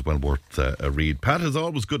look at it. As well worth a read. Pat, it's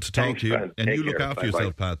always good to talk to you, Fran. and Take you look care. after Bye-bye.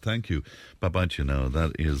 yourself, Pat. Thank you. Bye-bye to you now.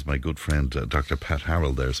 That is my good friend Dr. Pat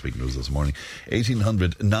Harrell there speaking to us this morning.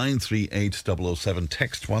 1800 938 007.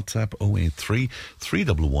 Text WhatsApp 083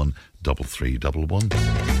 311 3311.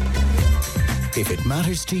 If it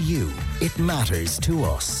matters to you, it matters to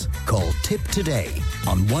us. Call Tip today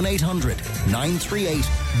on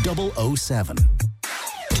 1-800-938-007.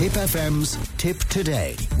 Tip FM's Tip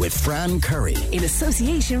Today with Fran Curry. In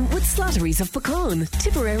association with Slattery's of Puckane,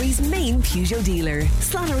 Tipperary's main Peugeot dealer.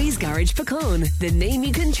 Slattery's Garage Puckane, the name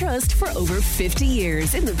you can trust for over 50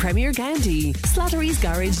 years in the Premier County.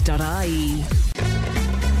 Slattery'sGarage.ie.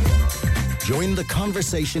 Join the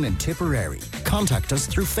conversation in Tipperary. Contact us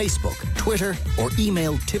through Facebook, Twitter, or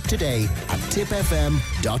email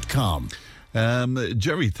tiptoday@tipfm.com.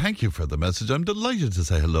 Jerry, thank you for the message. I'm delighted to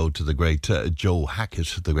say hello to the great Joe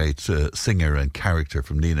Hackett, the great singer and character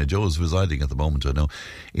from Nina. Joe is residing at the moment, I know,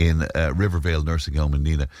 in Rivervale Nursing Home in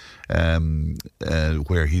Nina,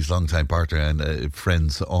 where his longtime partner and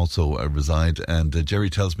friends also reside. And Jerry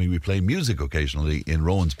tells me we play music occasionally in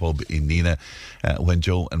Rowan's Pub in Nina when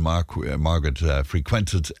Joe and Margaret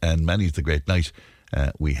frequented, and many's the great night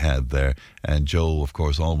we had there. And Joe, of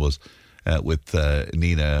course, always with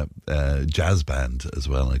Nina Jazz Band as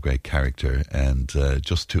well, a great character, and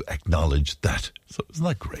just to acknowledge that. So isn't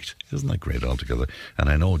that great? Isn't that great altogether? And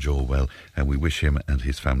I know Joe well, and we wish him and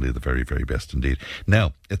his family the very, very best indeed.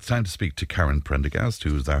 Now, it's time to speak to Karen Prendergast,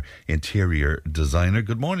 who is our interior designer.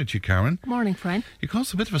 Good morning to you, Karen. Good morning, Fran. You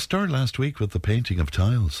caused a bit of a stir last week with the painting of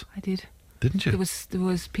tiles. I did. Didn't you? There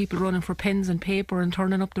was people running for pens and paper and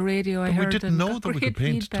turning up the radio, I heard. We didn't know that we could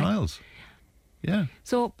paint tiles. Yeah.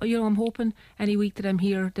 So, I'm hoping any week that I'm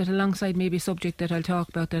here that alongside maybe a subject that I'll talk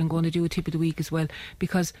about, that I'm going to do a tip of the week as well,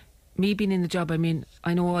 because me being in the job I'm in,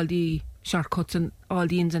 I know all the shortcuts and all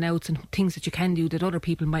the ins and outs and things that you can do that other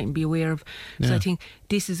people mightn't be aware of. Yeah. So I think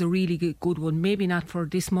this is a really good one. Maybe not for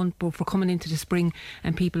this month, but for coming into the spring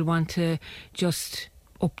and people want to just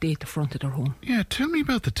update the front of their home. Yeah, tell me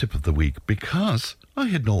about the tip of the week, because I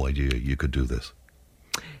had no idea you could do this.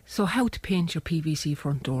 So how to paint your PVC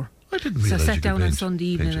front door. I didn't So I realise sat you could down on paint- Sunday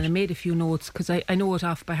paint evening it. and I made a few notes because I know it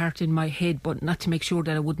off by heart in my head, but not to make sure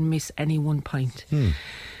that I wouldn't miss any one point.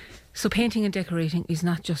 So painting and decorating is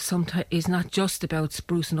not just about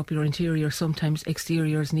sprucing up your interior. Sometimes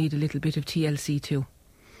exteriors need a little bit of TLC too.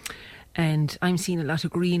 And I'm seeing a lot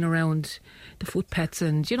of green around the footpaths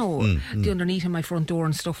and, the underneath of my front door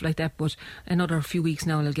and stuff like that. But another few weeks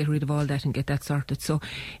now, I'll get rid of all that and get that sorted. So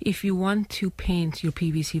if you want to paint your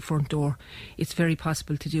PVC front door, it's very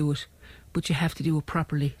possible to do it. But you have to do it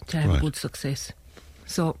properly to have Right. good success.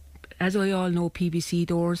 So, as I all know, PVC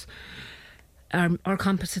doors, our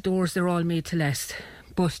composite doors, they're all made to last.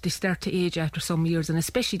 But they start to age after some years, and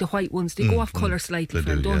especially the white ones, they go off colour slightly,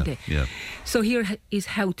 They do, don't yeah, they? yeah. So here is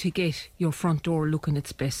how to get your front door looking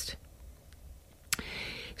its best.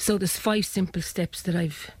 So there's 5 simple steps that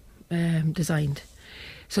I've designed.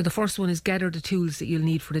 So the first one is gather the tools that you'll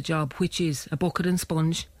need for the job, which is a bucket and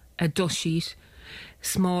sponge, a dust sheet,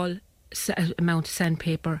 small amount of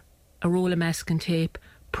sandpaper, a roll of masking tape,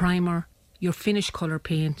 primer, your finished colour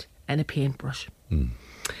paint, and a paintbrush.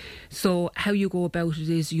 So how you go about it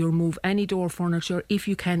is you remove any door furniture, if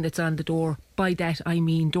you can, that's on the door. By that I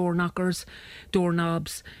mean door knockers, door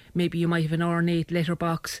knobs, maybe you might have an ornate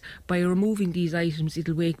letterbox. By removing these items,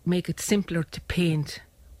 it'll make it simpler to paint.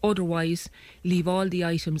 Otherwise, leave all the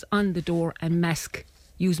items on the door and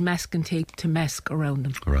use masking tape to mask around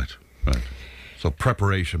them. Right. So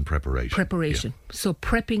preparation. So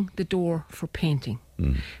prepping the door for painting.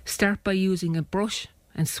 Start by using a brush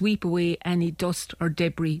and sweep away any dust or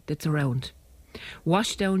debris that's around.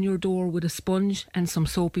 Wash down your door with a sponge and some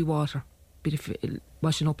soapy water, bit of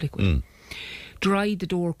washing up liquid. Dry the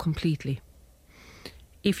door completely.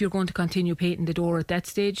 If you're going to continue painting the door at that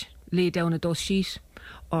stage, lay down a dust sheet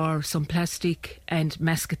or some plastic and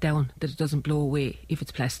mask it down that it doesn't blow away if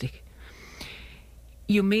it's plastic.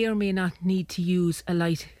 You may or may not need to use a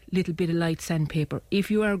little bit of light sandpaper.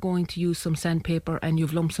 If you are going to use some sandpaper and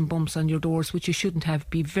you've lumps and bumps on your doors, which you shouldn't have,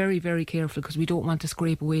 be very, very careful because we don't want to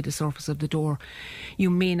scrape away the surface of the door. You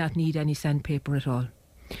may not need any sandpaper at all.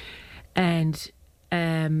 And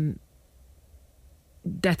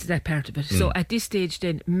that's that part of it. So at this stage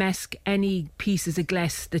then, mask any pieces of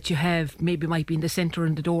glass that you have, maybe might be in the centre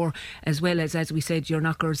of the door, as well as we said, your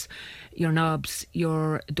knockers, your knobs,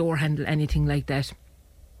 your door handle, anything like that.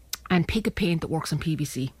 And pick a paint that works on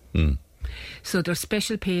PVC. So there's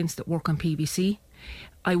special paints that work on PVC.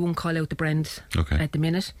 I won't call out the brand at the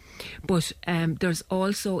minute. But there's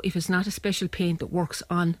also, if it's not a special paint that works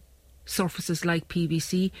on surfaces like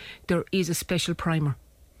PVC, there is a special primer.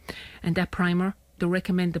 And that primer, the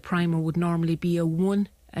recommended primer would normally be a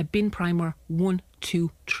bin primer 1,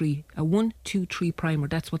 2, 3. A 1, 2, 3 primer.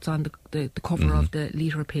 That's what's on the cover of the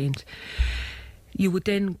litre of paint. You would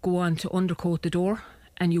then go on to undercoat the door,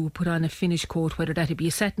 and you would put on a finish coat, whether that be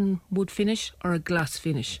a satin wood finish or a glass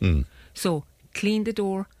finish. So clean the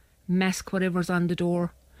door, mask whatever's on the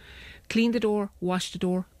door, clean the door, wash the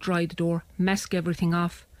door, dry the door, mask everything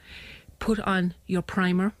off, put on your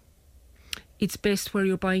primer. It's best where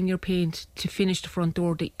you're buying your paint to finish the front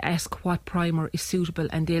door, they ask what primer is suitable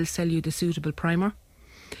and they'll sell you the suitable primer.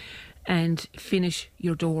 And finish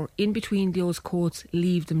your door. In between those coats,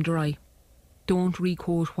 leave them dry. Don't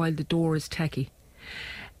recoat while the door is tacky.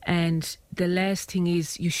 And the last thing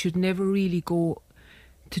is, you should never really go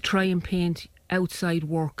to try and paint outside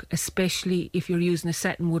work, especially if you're using a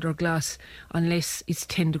satin wood or glass, unless it's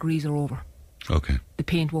 10 degrees or over. Okay. The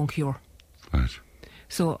paint won't cure. Right.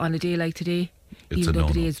 So on a day like today, It's even a though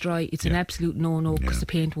the no-no. day is dry, it's an absolute no-no because the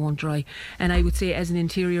paint won't dry. And I would say, as an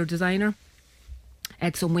interior designer,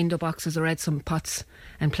 add some window boxes or add some pots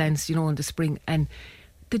and plants, in the spring, and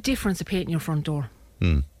the difference of painting your front door.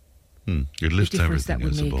 It lifts difference everything, that I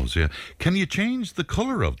would make. suppose. Yeah. Can you change the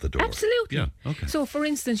colour of the door? Absolutely. Yeah. Okay. So, for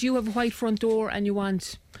instance, you have a white front door and you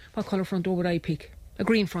want, what colour front door would I pick? A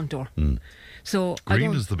green front door. So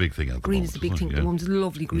Green is the big thing at the Green moment, is the big isn't thing. it? Yeah. There's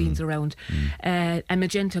lovely greens around. And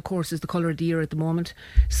magenta, of course, is the colour of the year at the moment.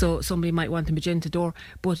 So somebody might want a magenta door.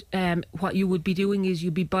 But what you would be doing is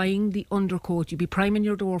you'd be buying the undercoat. You'd be priming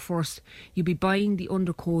your door first. You'd be buying the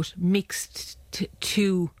undercoat mixed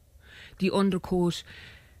to the undercoat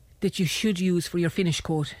that you should use for your finish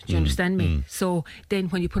coat. Do you understand me? So then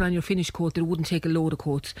when you put on your finish coat, it wouldn't take a load of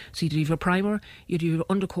coats. So you'd have your primer, you'd have your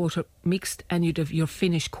undercoat mixed, and you'd have your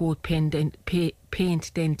finish coat paint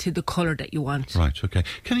then to the colour that you want. Right, okay.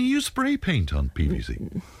 Can you use spray paint on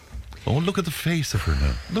PVC? Oh, look at the face of her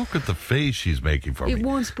now. Look at the face she's making for me. It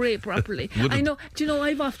won't spray properly. I know. Do you know,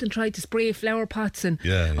 I've often tried to spray flower pots and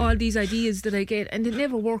all these ideas that I get, and it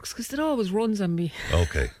never works because it always runs on me.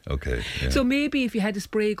 Okay. Yeah. So maybe if you had a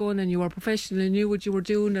spray gun and you were professional and knew what you were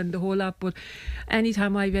doing and the whole lot, but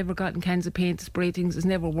anytime I've ever gotten cans of paint to spray things, it's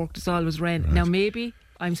never worked. It's always ran. Right. Now maybe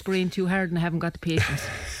I'm spraying too hard and I haven't got the patience.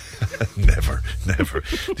 Never.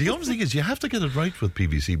 The only thing is you have to get it right with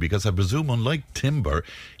PVC, because I presume, unlike timber,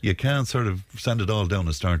 you can't sort of sand it all down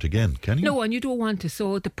and start again, can you? No, and you don't want to.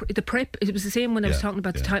 So the prep, it was the same when I was talking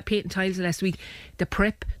about the paint and tiles last week. The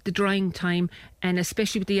prep, the drying time, and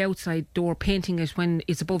especially with the outside door, painting it when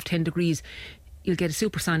it's above 10 degrees, you'll get a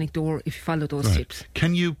supersonic door if you follow those tips.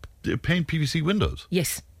 Can you paint PVC windows?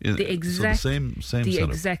 Yes. So the same setup?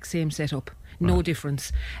 Exact same setup. No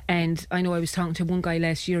difference. And I know I was talking to one guy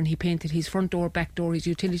last year and he painted his front door, back door, his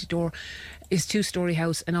utility door, his 2-storey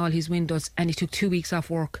house and all his windows, and he took 2 weeks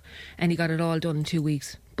off work and he got it all done in 2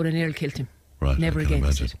 weeks. But it nearly killed him. Right. Never I can again.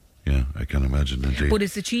 imagine. Yeah, I can imagine indeed. But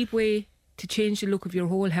it's a cheap way to change the look of your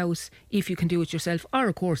whole house if you can do it yourself, or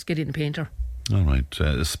of course get in a painter. All right.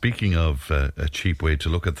 Speaking of a cheap way to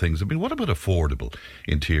look at things, I mean, what about affordable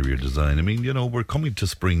interior design? I mean, we're coming to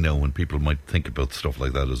spring now when people might think about stuff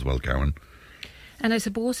like that as well, Karen. And I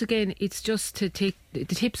suppose, again, it's just to take the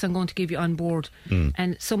tips I'm going to give you on board.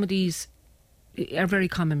 And some of these are very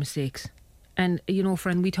common mistakes. And,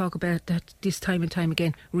 friend, we talk about that this time and time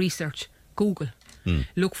again. Research, Google,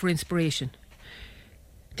 look for inspiration,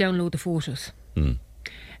 download the photos.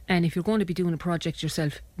 And if you're going to be doing a project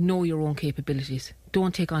yourself, know your own capabilities.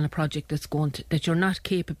 Don't take on a project that you're not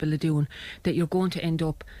capable of doing, that you're going to end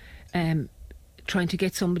up trying to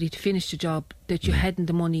get somebody to finish the job that you hadn't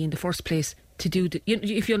the money in the first place to do.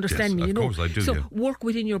 If you understand me, of course I do, So work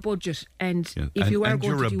within your budget, and if you are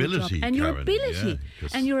going to do a job, and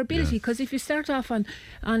your ability, because if you start off on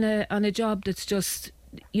a job that's just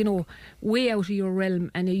way out of your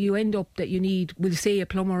realm, and you end up that you need, we'll say, a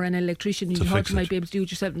plumber and an electrician, and you thought you might be able to do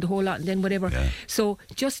it yourself and the whole lot, and then whatever. So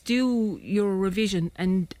just do your revision,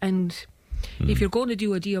 and if you're going to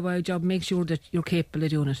do a DIY job, make sure that you're capable of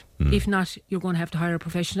doing it. If not, you're going to have to hire a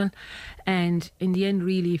professional, and in the end,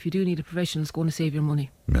 really, if you do need a professional, it's going to save your money.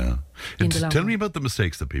 Yeah. And tell me about the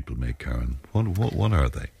mistakes that people make, Karen. What are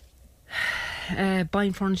they?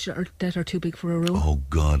 Buying furniture that are too big for a room. Oh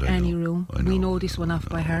God, Any room. We know this one off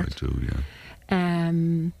by heart. I do, yeah.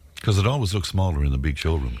 Because it always looks smaller in a big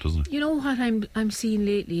showroom, doesn't it? You know what I'm seeing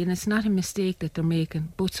lately, and it's not a mistake that they're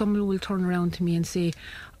making, but someone will turn around to me and say,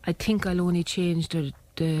 I think I'll only change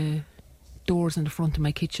the doors in the front of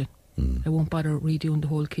my kitchen. I won't bother redoing the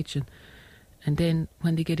whole kitchen. And then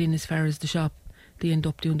when they get in as far as the shop, they end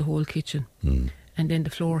up doing the whole kitchen. And then the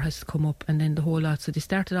floor has to come up, and then the whole lot. So they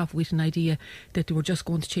started off with an idea that they were just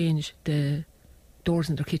going to change the doors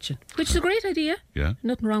in their kitchen, which is a great idea. Yeah.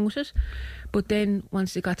 Nothing wrong with it. But then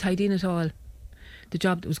once they got tied in at all, the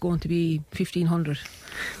job that was going to be 1,500,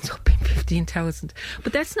 it's up in 15,000.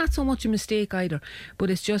 But that's not so much a mistake either. But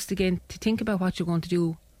it's just, again, to think about what you're going to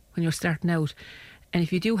do when you're starting out. And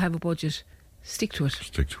if you do have a budget, stick to it.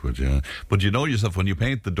 Stick to it, yeah. But you know yourself, when you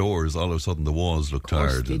paint the doors, all of a sudden the walls look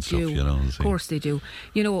tired and stuff, you know. Of course they do.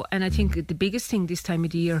 You know, and I think the biggest thing this time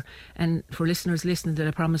of the year, and for listeners listening, that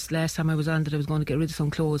I promised last time I was on that I was going to get rid of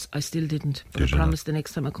some clothes, I still didn't. But I promised the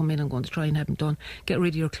next time I come in I'm going to try and have them done. Get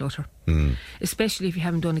rid of your clutter. Especially if you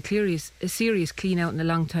haven't done a serious clean out in a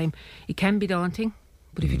long time. It can be daunting,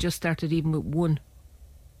 but if you just started even with one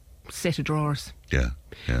set of drawers,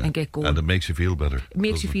 and get going, and it makes you feel better. It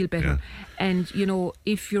makes you feel better. And you know,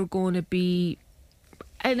 if you're going to be,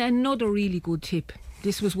 and another really good tip,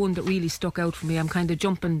 this was one that really stuck out for me, I'm kind of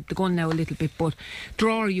jumping the gun now a little bit, but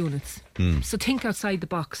drawer units. So think outside the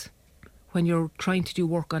box when you're trying to do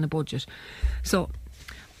work on a budget. So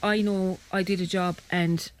I know I did a job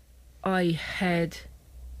and I had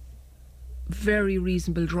very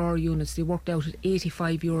reasonable drawer units. They worked out at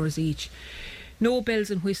 €85 each. No bells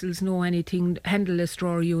and whistles, no anything, handleless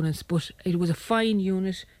drawer units, but it was a fine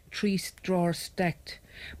unit, 3 drawers stacked.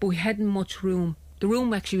 But we hadn't much room. The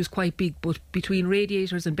room actually was quite big, but between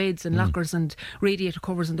radiators and beds and lockers and radiator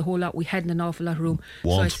covers and the whole lot, we hadn't an awful lot of room.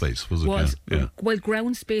 Wall space, was it? Well,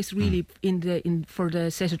 ground space really for the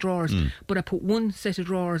set of drawers. But I put one set of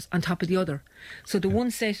drawers on top of the other. So the one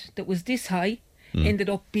set that was this high ended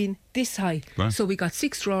up being this high. Right. So we got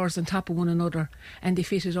 6 drawers on top of one another, and they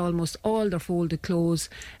fitted almost all their folded clothes,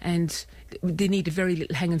 and they needed very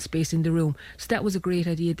little hanging space in the room. So that was a great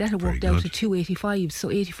idea. That had worked out to 285,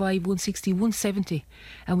 so 85, 160, 170,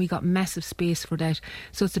 and we got massive space for that.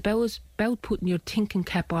 So it's about putting your thinking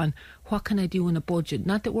cap on. What can I do on a budget?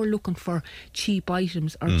 Not that we're looking for cheap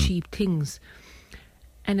items or cheap things.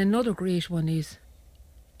 And another great one is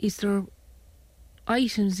there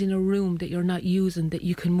items in a room that you're not using that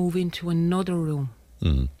you can move into another room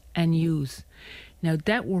and use. Now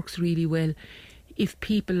that works really well if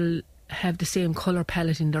people have the same colour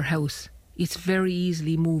palette in their house. It's very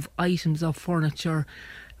easily move items of furniture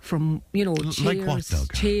from, you know,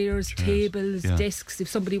 chairs, tables, desks. If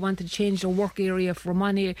somebody wanted to change their work area from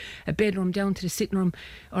a bedroom down to the sitting room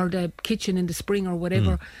or the kitchen in the spring or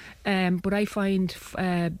whatever. But I find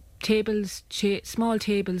tables, small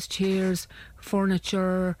tables, chairs,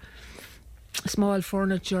 furniture, small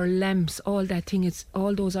furniture, lamps, all that thing, it's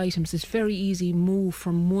all those items, it's very easy move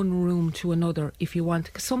from one room to another if you want,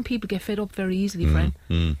 because some people get fed up very easily, Fran.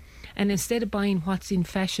 And instead of buying what's in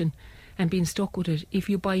fashion and being stuck with it, if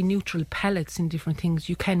you buy neutral palettes in different things,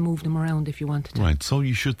 you can move them around if you wanted to. Right, so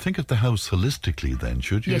you should think of the house holistically then,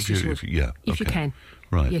 should you? Yes, you should. If you can.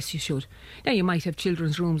 Right. Yes, you should. Now, you might have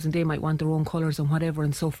children's rooms and they might want their own colours and whatever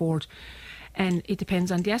and so forth. And it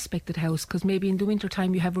depends on the aspect of the house, because maybe in the winter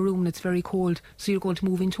time you have a room that's very cold, so you're going to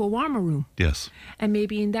move into a warmer room. Yes. And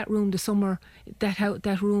maybe in that room,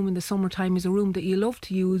 that room in the summertime is a room that you love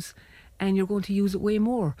to use, and you're going to use it way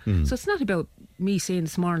more. So it's not about me saying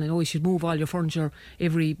this morning, you should move all your furniture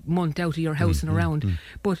every month out of your house and around.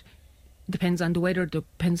 But it depends on the weather,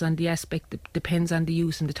 depends on the aspect, depends on the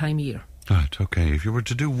use and the time of year. Right, okay. If you were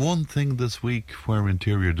to do one thing this week where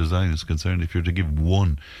interior design is concerned, if you were to give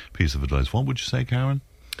one piece of advice, what would you say, Karen?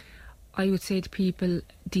 I would say to people,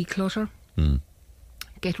 declutter.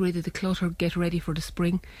 Get rid of the clutter, get ready for the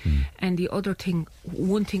spring. And the other thing,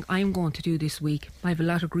 one thing I'm going to do this week, I have a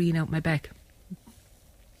lot of green out my back.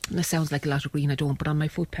 And that sounds like a lot of green, I don't, but on my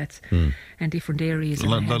footpaths and different areas.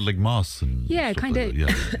 Like moss and kind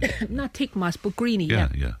of, not thick moss, but greeny, yeah.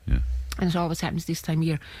 And it always happens this time of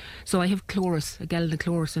year. So I have chloris, a gallon of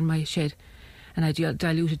chloris in my shed, and I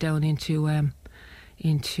dilute it down into a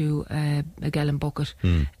gallon bucket.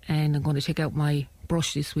 And I'm going to take out my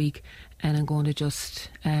brush this week, and I'm going to just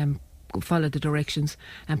follow the directions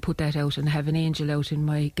and put that out. And I have an angel out in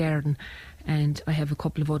my garden, and I have a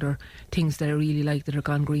couple of other things that I really like that are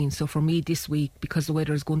gone green. So for me this week, because the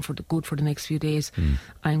weather is good for the next few days,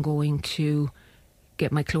 I'm going to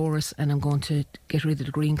get my chloris, and I'm going to get rid of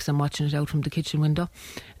the green because I'm watching it out from the kitchen window,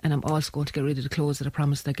 and I'm also going to get rid of the clothes that I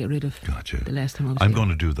promised I'd get rid of the last time I was I'm here. going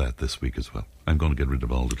to do that this week as well. I'm going to get rid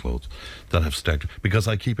of all the clothes that have stacked, because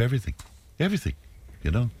I keep everything, you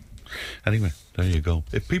know. Anyway, there you go.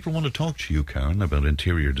 If people want to talk to you, Karen, about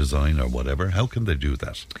interior design or whatever, how can they do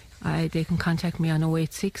that? They can contact me on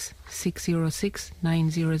 086 606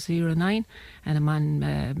 9009, and I'm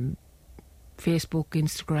on Facebook,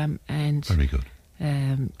 Instagram, and very good.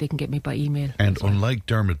 they can get me by email. And unlike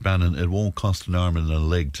Dermot Bannon, it won't cost an arm and a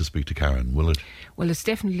leg to speak to Karen, will it? Well, it's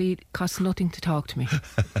definitely costs nothing to talk to me.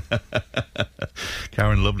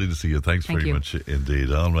 Karen, lovely to see you. Thanks very much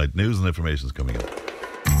indeed. All right, news and information is coming up.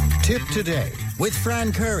 Tip Today with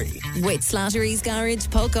Fran Curry. With Slattery's Garage,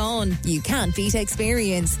 Puckane. You can't beat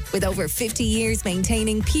experience. With over 50 years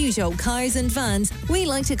maintaining Peugeot cars and vans, we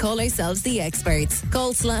like to call ourselves the experts.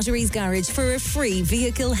 Call Slattery's Garage for a free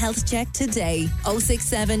vehicle health check today.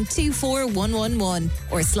 067 24111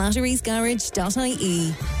 or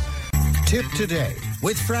slatterysgarage.ie. Tip Today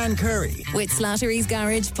with Fran Curry. With Slattery's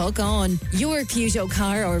Garage, Puckane. Your Peugeot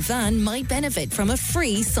car or van might benefit from a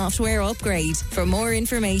free software upgrade. For more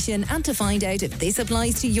information and to find out if this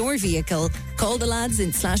applies to your vehicle, call the lads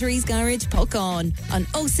in Slattery's Garage, Puckane on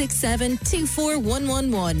 067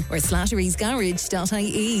 24111 or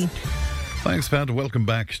slatterysgarage.ie. Thanks, Pat. Welcome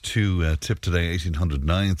back to Tip Today, 1800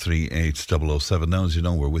 938 007. Now, as you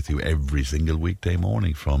know, we're with you every single weekday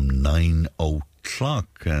morning from 9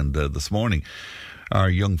 o'clock. And this morning, our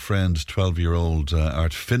young friend, 12-year-old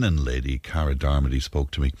Art Finnan lady, Cara Darmody, spoke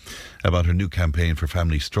to me about her new campaign for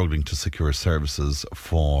families struggling to secure services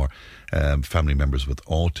for family members with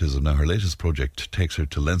autism. Now, her latest project takes her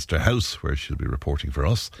to Leinster House, where she'll be reporting for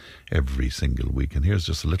us every single week. And here's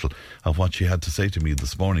just a little of what she had to say to me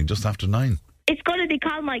this morning, just after 9. It's going to be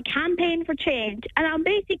called my Campaign for Change, and I'm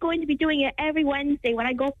basically going to be doing it every Wednesday when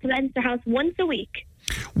I go up to Leinster House once a week.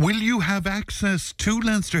 Will you have access to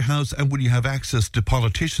Leinster House, and will you have access to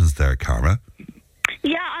politicians there, Cara?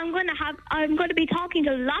 Yeah, I'm going to be talking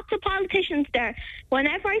to lots of politicians there.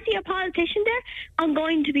 Whenever I see a politician there, I'm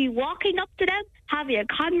going to be walking up to them, having a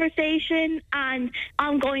conversation, and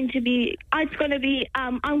I'm going to be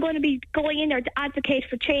going in there to advocate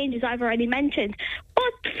for change, as I've already mentioned.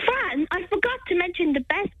 But Fran, I forgot to mention the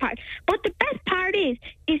best part. But the best part is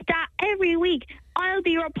that every week I'll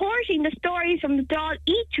be reporting the stories from the Dáil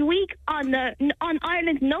each week on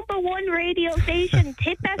Ireland's number one radio station,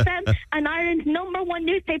 Tip FM, and Ireland's number one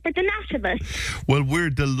newspaper, The Nationalist. Well, we're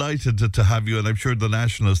delighted to have you, and I'm sure The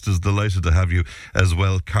Nationalist is delighted to have you as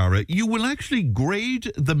well, Cara. You will actually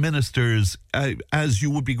grade the ministers as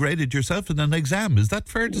you would be graded yourself in an exam. Is that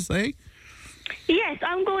fair to say? Yes,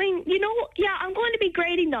 I'm going to be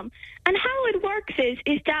grading them. And how it works is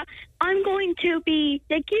that I'm going to be,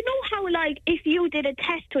 how, if you did a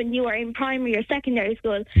test when you were in primary or secondary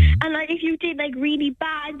school, and, if you did, really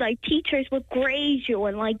bad, teachers would grade you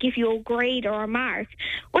and, give you a grade or a mark.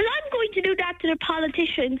 Well, I'm going to do that to the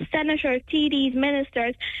politicians, senators, TDs,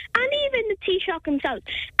 ministers, and even the Taoiseach himself.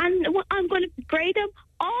 And I'm going to grade them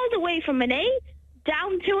all the way from an A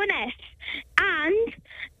down to an S. And...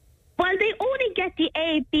 well, they only get the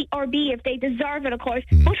A, B, or B if they deserve it, of course.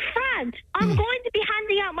 But Fran, I'm going to be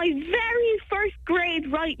handing out my very first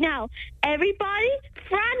grade right now. Everybody,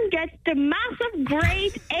 Fran gets the massive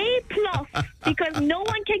grade A+, because no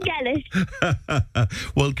one can get it.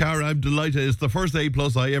 Well, Cara, I'm delighted. It's the first A+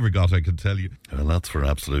 I ever got, I can tell you. Well, that's for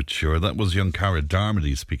absolute sure. That was young Cara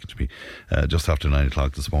Darmody speaking to me just after 9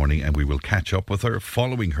 o'clock this morning, and we will catch up with her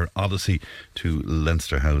following her odyssey to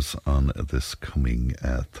Leinster House on this coming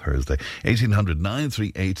Thursday. 1800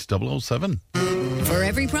 938 007. For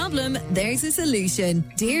every problem, there's a solution.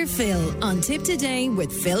 Dear Phil, on Tip Today with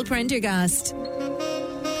Phil Prendergast.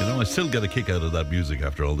 You know, I still get a kick out of that music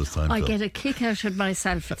after all this time. I get a kick out of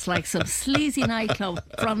myself. It's like some sleazy nightclub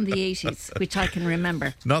from the 80s, which I can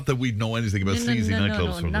remember. Not that we'd know anything about sleazy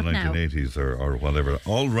nightclubs from the 1980s or whatever.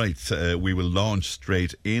 All right, we will launch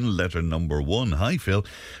straight in letter number 1. Hi, Phil.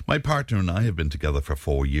 My partner and I have been together for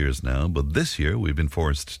 4 years now, but this year we've been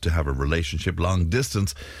forced to have a relationship long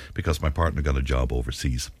distance because my partner got a job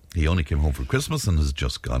overseas. He only came home for Christmas and has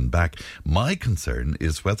just gone back. My concern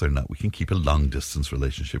is whether or not we can keep a long-distance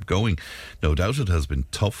relationship going. No doubt it has been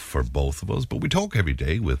tough for both of us, but we talk every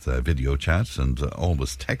day with video chats and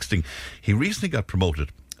always texting. He recently got promoted,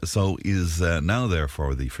 so is now there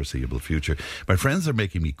for the foreseeable future. My friends are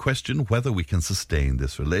making me question whether we can sustain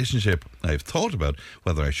this relationship. I've thought about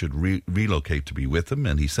whether I should relocate to be with him,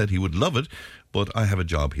 and he said he would love it, but I have a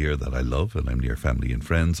job here that I love and I'm near family and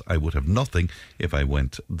friends. I would have nothing if I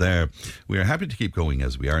went there. We are happy to keep going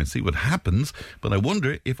as we are and see what happens, but I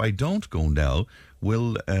wonder if I don't go now,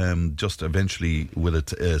 will it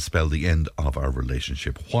spell the end of our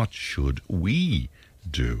relationship? What should we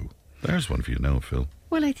do? There's one for you now, Phil.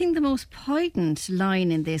 Well, I think the most poignant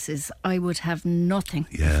line in this is, I would have nothing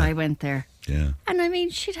if I went there. Yeah. And I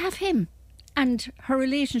mean, she'd have him and her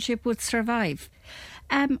relationship would survive.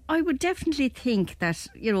 I would definitely think that,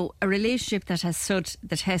 a relationship that has stood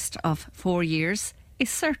the test of 4 years is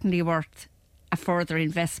certainly worth a further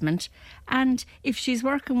investment. And if she's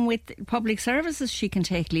working with public services, she can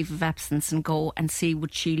take leave of absence and go and see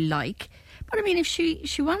what she like. But I mean, if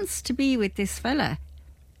she wants to be with this fella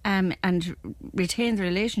and retain the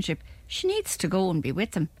relationship, she needs to go and be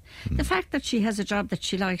with him. The fact that she has a job that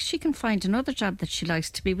she likes, she can find another job that she likes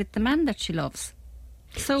to be with the man that she loves.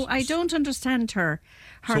 So I don't understand her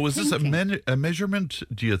So is thinking. this a measurement,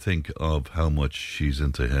 do you think, of how much she's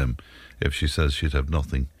into him? If she says she'd have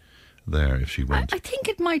nothing there if she went. I think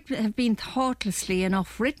it might have been thoughtlessly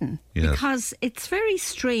enough written, yes, because it's very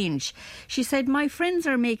strange. She said, my friends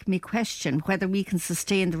are making me question whether we can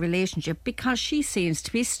sustain the relationship, because she seems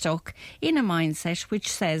to be stuck in a mindset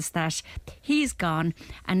which says that he's gone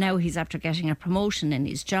and now he's after getting a promotion in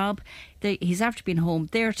his job. He's after been home.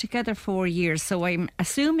 They're together 4 years, so I'm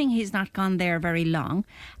assuming he's not gone there very long.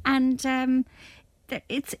 And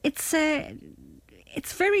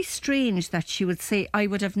it's very strange that she would say, I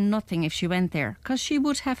would have nothing if she went there, because she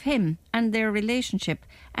would have him and their relationship,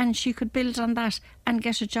 and she could build on that and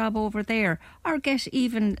get a job over there, or get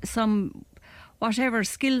even some whatever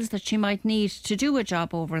skills that she might need to do a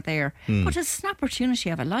job over there. But it's an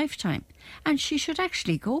opportunity of a lifetime, and she should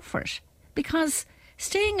actually go for it, because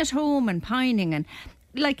staying at home and pining and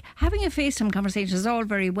like having a FaceTime conversation is all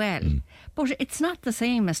very well, but it's not the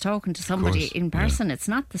same as talking to somebody in person. Yeah. It's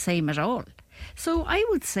not the same at all. So I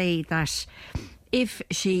would say that if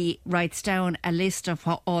she writes down a list of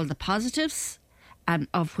all the positives, and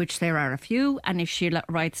of which there are a few, and if she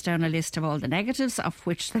writes down a list of all the negatives, of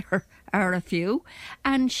which there are a few,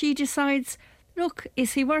 and she decides, look,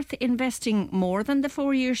 is he worth investing more than the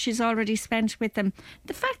 4 years she's already spent with him?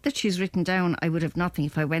 The fact that she's written down, I would have nothing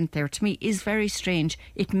if I went there, to me is very strange.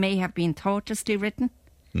 It may have been thoughtlessly written,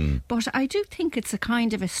 but I do think it's a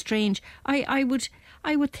kind of a strange...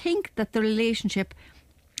 I would think that the relationship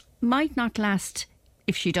might not last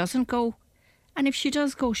if she doesn't go. And if she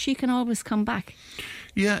does go, she can always come back.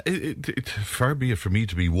 Yeah, far be it for me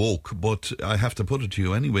to be woke, but I have to put it to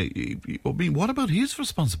you anyway. I mean, what about his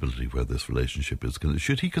responsibility where this relationship is?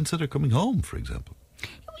 Should he consider coming home, for example?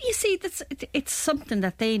 You see, it's something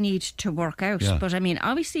that they need to work out. Yeah. But I mean,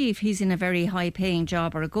 obviously, if he's in a very high-paying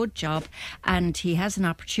job or a good job and he has an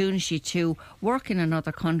opportunity to work in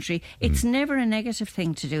another country, it's never a negative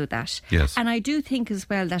thing to do that. Yes. And I do think as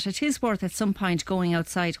well that it is worth at some point going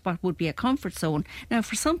outside what would be a comfort zone. Now,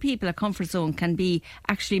 for some people, a comfort zone can be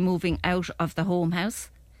actually moving out of the home house.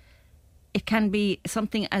 It can be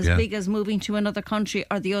something as big as moving to another country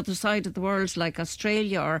or the other side of the world, like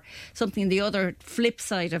Australia, or something the other flip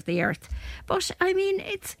side of the earth. But I mean,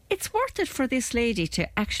 it's worth it for this lady to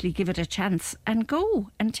actually give it a chance and go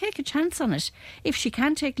and take a chance on it. If she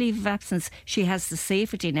can take leave of absence, she has the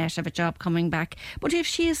safety net of a job coming back. But if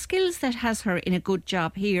she has skills that has her in a good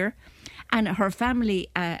job here, and her family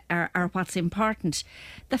are what's important,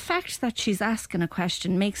 the fact that she's asking a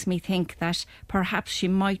question makes me think that perhaps she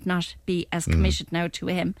might not be as committed now to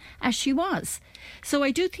him as she was. So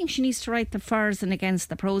I do think she needs to write the fors and against,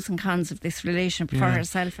 the pros and cons of this relationship for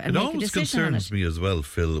herself and make a decision on it. It always concerns me as well,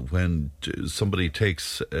 Phil, when somebody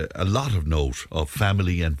takes a lot of note of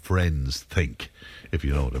family and friends think, if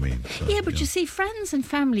you know what I mean. So, yeah, but you see, friends and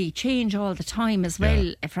family change all the time as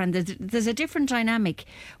well, friend. There's a different dynamic.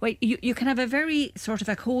 Well, you can have a very sort of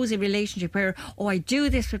a cosy relationship where, I do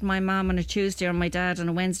this with my mum on a Tuesday or my dad on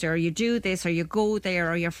a Wednesday, or you do this, or you go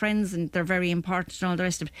there, or your friends, and they're very important and all the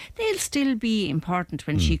rest of it. They'll still be important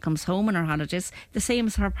when she comes home on her holidays, the same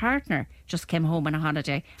as her partner just came home on a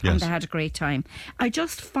holiday and they had a great time. I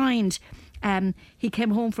just find... he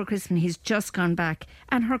came home for Christmas, he's just gone back,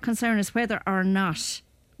 and her concern is whether or not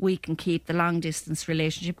we can keep the long distance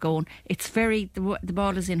relationship going. It's the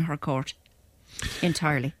ball is in her court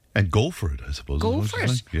entirely. And go for it, I suppose. Go for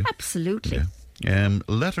it, absolutely. Yeah.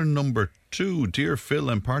 Letter number 2. Dear Phil,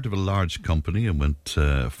 I'm part of a large company and went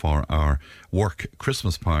for our work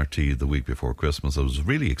Christmas party the week before Christmas. I was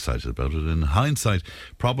really excited about it. In hindsight,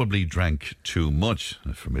 probably drank too much.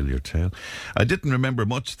 A familiar tale. I didn't remember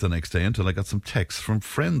much the next day until I got some texts from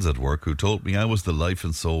friends at work who told me I was the life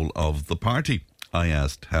and soul of the party. I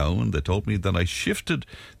asked how, and they told me that I shifted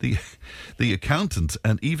the accountant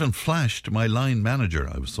and even flashed my line manager.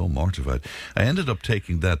 I was so mortified. I ended up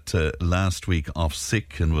taking that last week off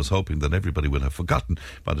sick and was hoping that everybody would have forgotten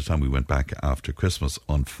by the time we went back after Christmas.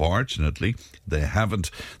 Unfortunately, they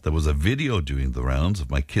haven't. There was a video doing the rounds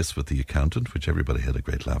of my kiss with the accountant, which everybody had a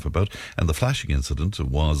great laugh about, and the flashing incident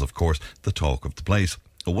was, of course, the talk of the place.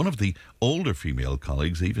 One of the older female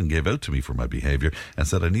colleagues even gave out to me for my behaviour and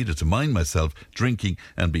said I needed to mind myself drinking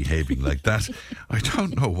and behaving like that. I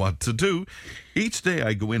don't know what to do. Each day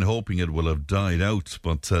I go in hoping it will have died out,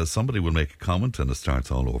 but somebody will make a comment and it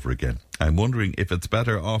starts all over again. I'm wondering if it's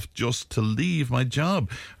better off just to leave my job.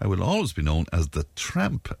 I will always be known as the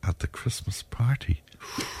tramp at the Christmas party.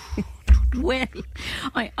 Well,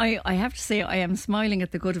 I have to say I am smiling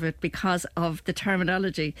at the good of it because of the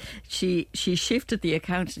terminology. She shifted the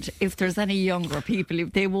accountant. If there's any younger people,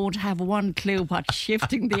 they won't have one clue what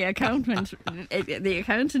shifting the accountant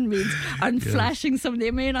means, and flashing some,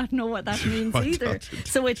 they may not know what that means either.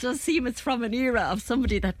 So it does seem it's from an era of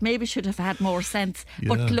somebody that maybe should have had more sense. Yeah.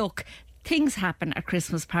 But look, things happen at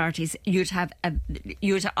Christmas parties. You'd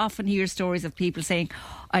often hear stories of people saying,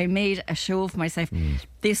 I made a show of myself.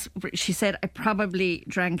 She said, I probably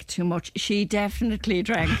drank too much. She definitely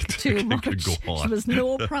drank too much. There was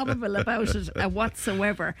no probable about it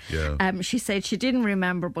whatsoever. Yeah. She said she didn't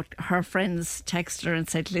remember, but her friends texted her and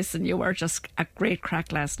said, listen, you were just a great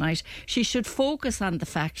crack last night. She should focus on the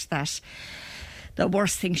fact that the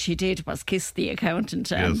worst thing she did was kiss the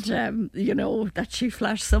accountant, and that she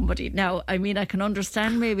flashed somebody. Now, I mean, I can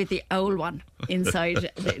understand maybe the owl one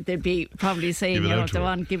inside. They'd be probably saying, the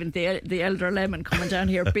one giving the elder lemon coming down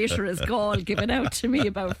here bitter as gall, giving out to me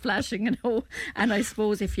about flashing, and I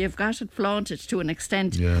suppose if you've got it, flaunt it to an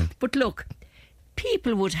extent. Yeah. But look,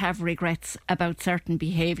 people would have regrets about certain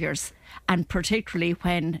behaviours, and particularly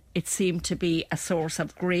when it seemed to be a source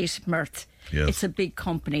of great mirth. Yes. It's a big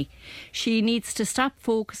company. She needs to stop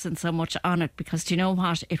focusing so much on it, because do you know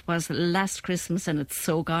what? It was last Christmas and it's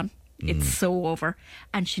so gone. It's so over,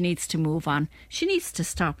 and she needs to move on. She needs to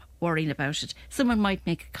stop worrying about it. Someone might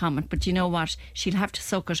make a comment, but you know what? She'll have to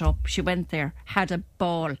suck it up. She went there, had a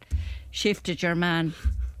ball, shifted your man,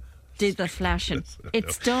 did the flashing.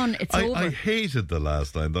 It's done. It's over. I hated the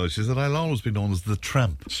last line though. She said, I'll always be known as the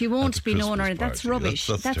tramp. She won't be known as that's rubbish.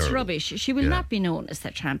 That's rubbish. She will not be known as the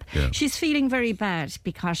tramp. Yeah. She's feeling very bad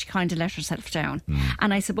because she kind of let herself down.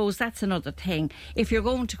 And I suppose that's another thing. If you're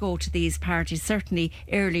going to go to these parties, certainly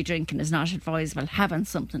early drinking is not advisable. Having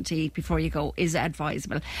something to eat before you go is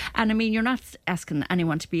advisable. And I mean, you're not asking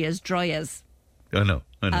anyone to be as dry as I know.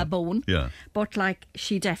 A bone. Yeah. But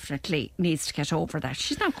she definitely needs to get over that.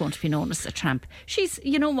 She's not going to be known as a tramp.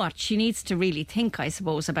 You know what? She needs to really think, I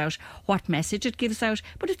suppose, about what message it gives out.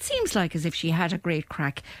 But it seems like as if she had a great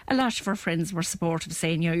crack. A lot of her friends were supportive,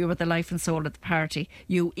 saying, you were the life and soul of the party.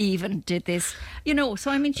 You even did this.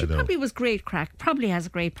 So I mean, she probably was great crack. Probably has a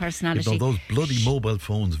great personality. Those bloody mobile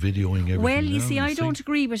phones videoing everything. Well, you see, I don't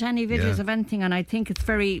agree with any videos of anything, and I think it's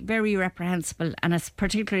very, very reprehensible, and it's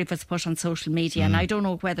particularly if it's put on social media. And I don't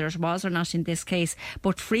know whether it was or not in this case,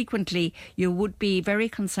 but frequently you would be very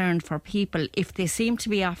concerned for people if they seem to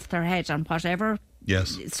be off their head on whatever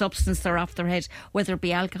substance they're off their head, whether it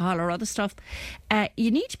be alcohol or other stuff.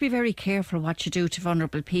 You need to be very careful what you do to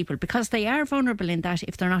vulnerable people, because they are vulnerable in that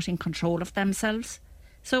if they're not in control of themselves.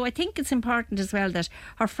 So I think it's important as well that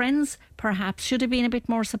her friends perhaps should have been a bit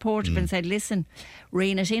more supportive and said, listen,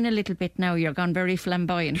 rein it in a little bit now, you're gone very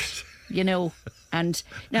flamboyant, And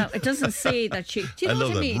now it doesn't say that she. Do you know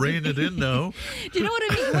what I mean? Rein it in now. Do you know what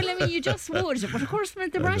I mean? Well, I mean, you just would. But of course,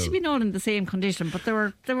 they were actually been all in the same condition, but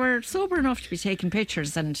they were sober enough to be taking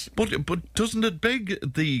pictures. And but doesn't it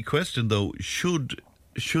beg the question though? Should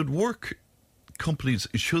work companies,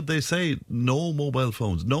 should they say no mobile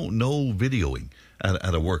phones, no videoing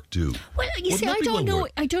at a work do? Well, you see, I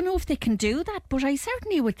don't know if they can do that, but I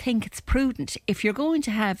certainly would think it's prudent if you're going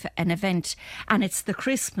to have an event and it's the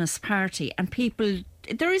Christmas party and people.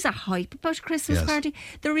 There is a hype about a Christmas party.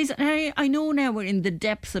 There is. I know now we're in the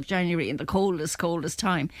depths of January, in the coldest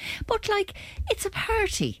time. But it's a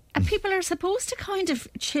party, and people are supposed to kind of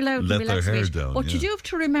chill out, let and relax their hair a bit. down. But you do have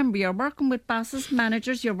to remember, you're working with bosses,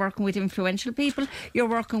 managers. You're working with influential people. You're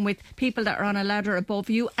working with people that are on a ladder above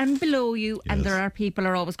you and below you, and there are people who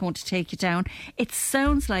are always going to take you down. It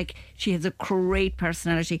sounds like she has a great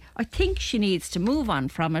personality. I think she needs to move on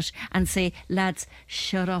from it and say, lads,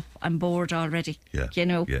 shut up. I'm bored already. Yeah.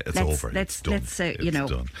 It's over. It's done.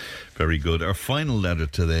 Done. Very good. Our final letter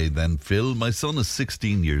today then, Phil. My son is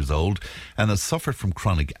 16 years old and has suffered from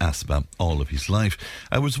chronic asthma all of his life.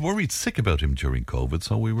 I was worried sick about him during COVID,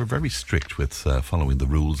 so we were very strict with following the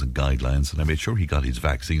rules and guidelines, and I made sure he got his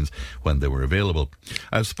vaccines when they were available.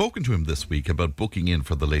 I've spoken to him this week about booking in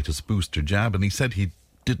for the latest booster jab, and he said he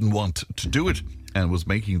didn't want to do it and was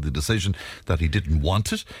making the decision that he didn't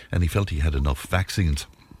want it and he felt he had enough vaccines.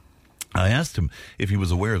 I asked him if he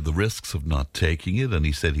was aware of the risks of not taking it, and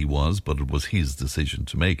he said he was, but it was his decision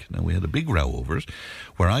to make. Now, we had a big row over it,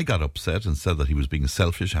 where I got upset and said that he was being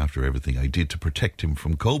selfish after everything I did to protect him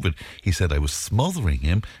from COVID. He said I was smothering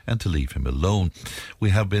him and to leave him alone. We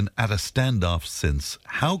have been at a standoff since.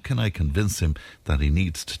 How can I convince him that he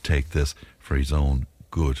needs to take this for his own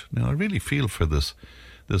good? Now, I really feel for this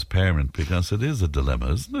this parent, because it is a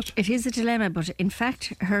dilemma, isn't it? It is a dilemma, but in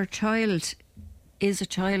fact, her child is a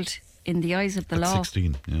child in the eyes of the law.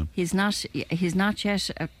 16, yeah. He's not yet,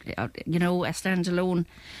 a standalone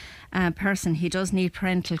person. He does need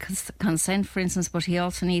parental consent, for instance, but he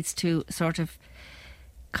also needs to sort of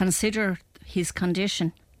consider his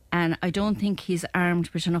condition. And I don't think he's armed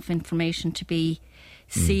with enough information to be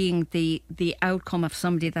seeing the outcome of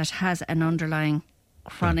somebody that has an underlying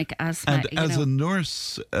chronic asthma. And as a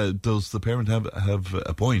nurse, does the parent have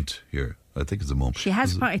a point here? I think it's a moment. She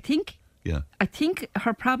has, I think. Yeah. I think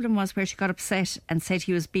her problem was where she got upset and said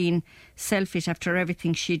he was being selfish after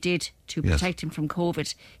everything she did to protect him from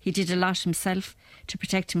COVID. He did a lot himself to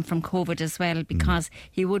protect him from COVID as well, because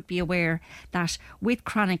he would be aware that with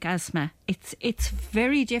chronic asthma, it's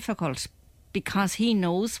very difficult, because he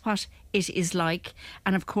knows what it is like.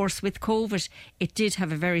 And of course, with COVID, it did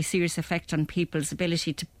have a very serious effect on people's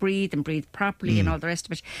ability to breathe and breathe properly and all the rest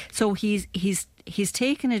of it. So he's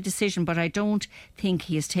taken a decision, but I don't think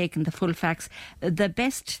he has taken the full facts. The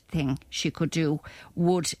best thing she could do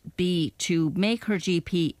would be to make her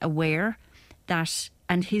GP aware that,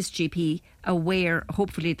 and his GP aware,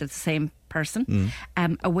 hopefully they're the same person,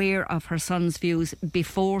 aware of her son's views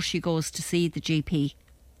before she goes to see the GP.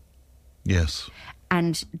 Yes.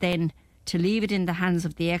 And then to leave it in the hands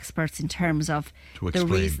of the experts in terms of the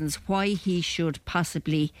reasons why he should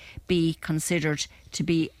possibly be considered to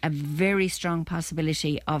be a very strong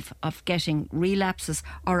possibility of getting relapses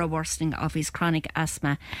or a worsening of his chronic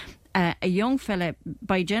asthma. A young fella,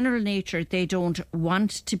 by general nature, they don't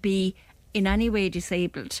want to be in any way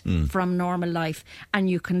disabled from normal life, and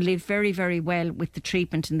you can live very, very well with the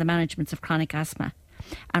treatment and the management of chronic asthma.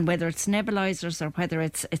 And whether it's nebulizers or whether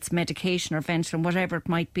it's medication or Ventolin, whatever it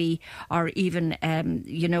might be, or even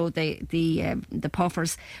the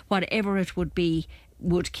puffers, whatever it would be,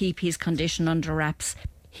 would keep his condition under wraps.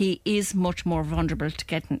 He is much more vulnerable to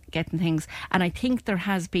getting things. And I think there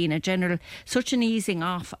has been such an easing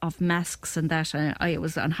off of masks and that. I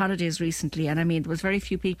was on holidays recently, and I mean, there was very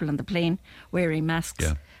few people on the plane wearing masks.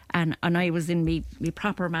 Yeah. And I was in me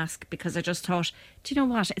proper mask, because I just thought, do you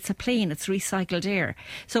know what? It's a plane, it's recycled air.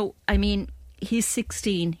 So, I mean, he's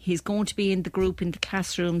 16, he's going to be in the group in the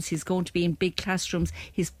classrooms, he's going to be in big classrooms,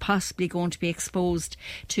 he's possibly going to be exposed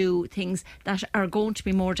to things that are going to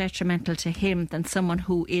be more detrimental to him than someone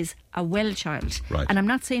who is a well child. Right. And I'm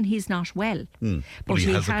not saying he's not well, but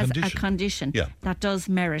he has a condition that does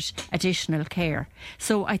merit additional care.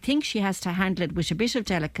 So I think she has to handle it with a bit of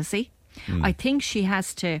delicacy. I think she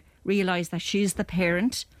has to realise that she's the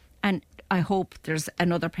parent, and I hope there's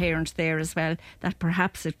another parent there as well, that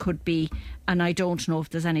perhaps it could be, and I don't know if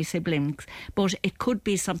there's any siblings, but it could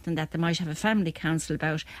be something that they might have a family council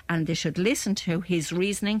about, and they should listen to his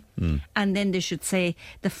reasoning, and then they should say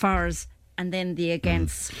the fors and then the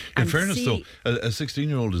against. In fairness, though, a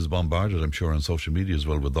 16-year-old is bombarded, I'm sure, on social media as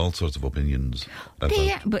well with all sorts of opinions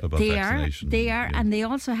about vaccination. They are, and they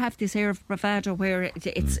also have this air of bravado where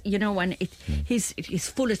it's and he's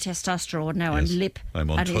full of testosterone now and lip, I'm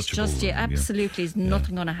untouchable, and it's just absolutely is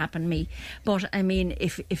nothing going to happen to me. But I mean,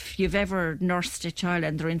 if you've ever nursed a child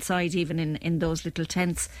and they're inside, even in those little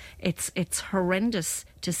tents, it's horrendous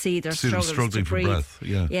to see their struggling to breathe. For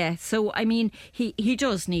breath, yeah. So I mean, he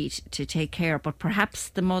does need to take care, but perhaps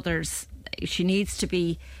the mother's, she needs to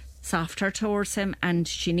be softer towards him, and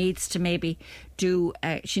she needs to maybe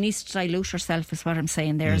she needs to dilute herself, is what I'm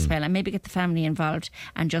saying there as well, and maybe get the family involved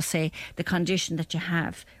and just say the condition that you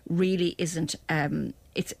have really isn't.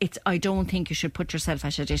 It's. I don't think you should put yourself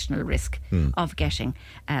at additional risk of getting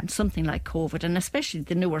something like COVID, and especially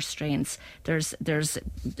the newer strains. There's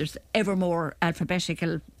ever more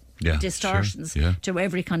alphabetical distortions to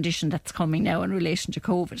every condition that's coming now in relation to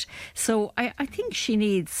COVID. So I think she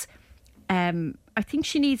needs. I think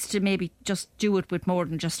she needs to maybe just do it with more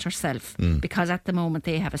than just herself, because at the moment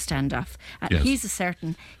they have a standoff. He's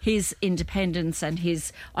asserting his independence and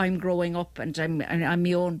his I'm growing up and I'm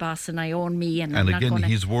my own boss and I own me, and again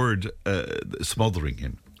his word smothering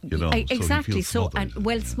him. Exactly.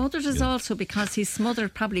 Smothered is also because he's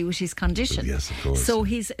smothered probably with his condition. Yes, of course. So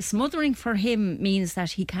he's smothering for him means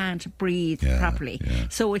that he can't breathe properly. Yeah.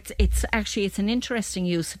 So it's an interesting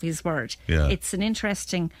use of his word. Yeah. It's an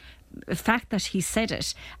interesting fact that he said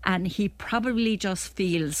it, and he probably just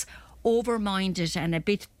feels over-minded and a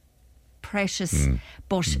bit precious,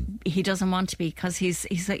 but he doesn't want to be, because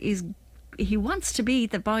he wants to be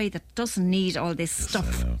the boy that doesn't need all this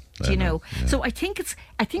stuff. I know. So I think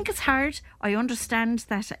it's hard. I understand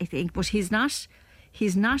that. I think, but he's not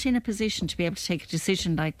he's not in a position to be able to take a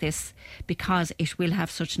decision like this because it will have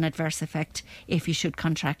such an adverse effect if he should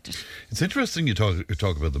contract it. It's interesting you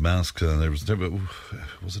talk about the mask.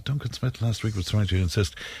 Was it Duncan Smith last week was trying to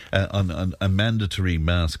insist on a mandatory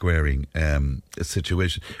mask wearing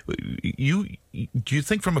situation. Do you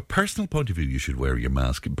think from a personal point of view you should wear your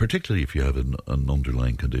mask, particularly if you have an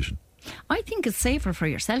underlying condition? I think it's safer for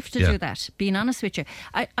yourself to do that, being honest with you.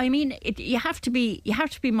 I mean, you have to be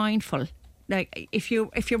mindful. Like, if you're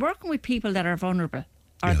working with people that are vulnerable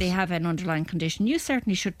or they have an underlying condition, you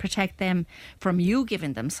certainly should protect them from you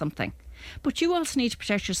giving them something. But you also need to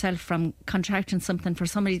protect yourself from contracting something for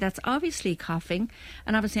somebody that's obviously coughing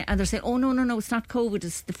and they're saying, oh, no, it's not COVID,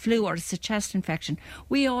 it's the flu or it's a chest infection.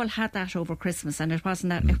 We all had that over Christmas and it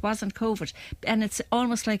wasn't that, it wasn't COVID. And it's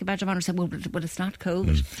almost like a badge of honour saying, well, it's not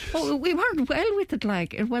COVID. Oh, we weren't well with it,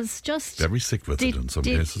 like, it was just... Very sick with it in some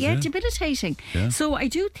cases. Yeah, debilitating. Yeah. So I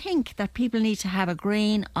do think that people need to have a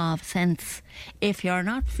grain of sense. If you're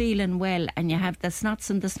not feeling well and you have the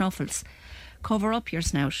snots and the snuffles, cover up your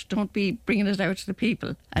snout. Don't be bringing it out to the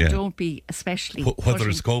people, and don't be especially whether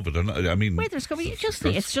it's COVID or not. I mean, whether it's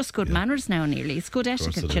COVID, it's just good manners now. Nearly, it's good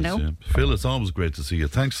etiquette, you know. Yeah. Phil, it's always great to see you.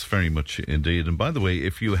 Thanks very much indeed. And by the way,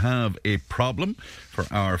 if you have a problem for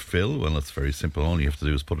our Phil, well, it's very simple. All you have to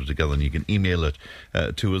do is put it together, and you can email it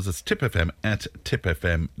to us. It's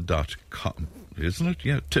tipfm@tipfm.com. Isn't it?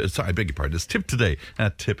 Yeah. Sorry, I beg your pardon. It's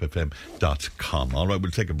tiptoday@tipfm.com. All right,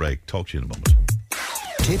 we'll take a break. Talk to you in a moment.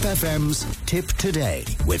 Tip FM's Tip Today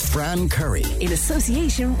with Fran Curry. In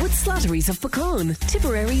association with Slattery's of Puckane,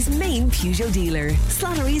 Tipperary's main Peugeot dealer.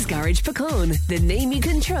 Slattery's Garage Puckane, the name you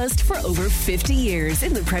can trust for over 50 years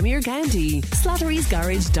in the Premier County.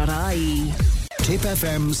 Slattery'sGarage.ie. Tip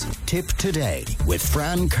FM's Tip Today with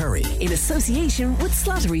Fran Curry. In association with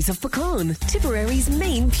Slattery's of Puckane, Tipperary's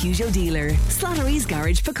main Peugeot dealer. Slattery's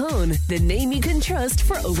Garage Puckane, the name you can trust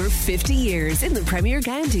for over 50 years in the Premier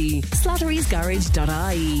County.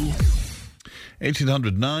 Slattery'sGarage.ie.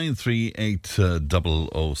 1800 938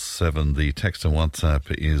 007. The text and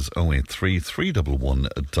WhatsApp is 083 311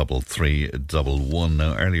 3311.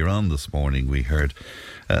 Now, earlier on this morning, we heard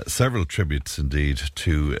several tributes indeed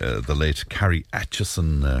to the late Carrie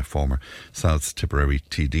Aitchison, former South Tipperary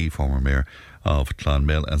TD, former mayor of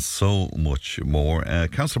Clonmel, and so much more.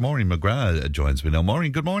 Councillor Maureen McGrath joins me now.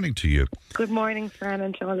 Maureen, good morning to you. Good morning, Fran,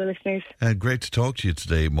 and to all the listeners. Great to talk to you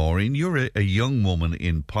today, Maureen. You're a young woman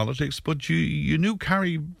in politics, but you knew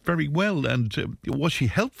Carrie very well, and was she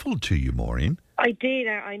helpful to you, Maureen? I did.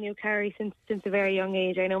 I knew Carrie since a very young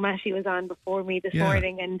age. I know Matty was on before me this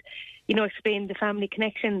morning and, you know, explained the family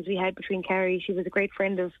connections we had between Carrie. She was a great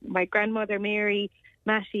friend of my grandmother, Mary,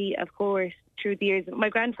 Matty, of course, through the years. My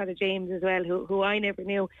grandfather, James, as well, who I never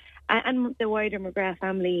knew. And the wider McGrath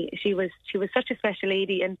family. She was such a special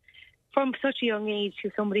lady. And from such a young age, she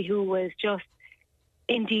was somebody who was just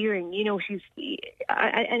endearing. You know, she's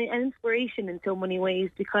an inspiration in so many ways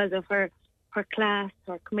because of her class,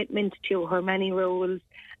 her commitment to her many roles,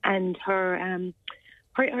 and her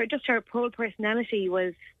whole personality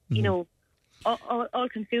was, you know, all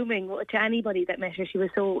consuming to anybody that met her. She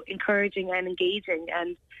was so encouraging and engaging.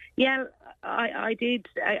 And yeah, I did,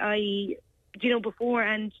 you know, before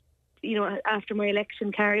and, you know, after my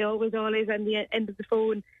election, Carrie always on the end of the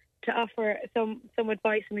phone to offer some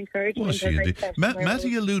advice and encouragement. Was she indeed?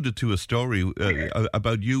 Matty alluded to a story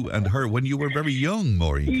about you and her when you were very young,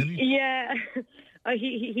 Maureen. Yeah,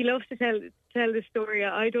 he loves to tell the story.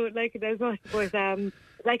 I don't like it as much, but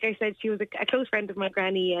like I said, she was a close friend of my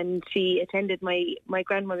granny, and she attended my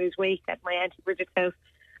grandmother's wake at my Auntie Bridget's house.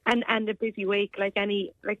 And a busy wake, like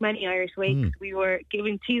many Irish wakes. We were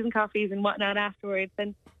giving teas and coffees and whatnot afterwards,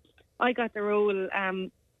 and I got the role,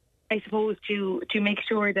 I suppose, to make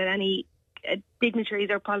sure that any dignitaries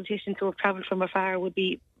or politicians who have travelled from afar would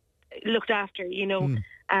be looked after, you know,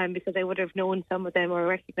 because I would have known some of them or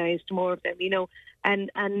recognised more of them, you know.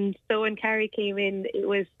 And so when Carrie came in, it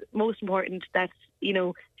was most important that, you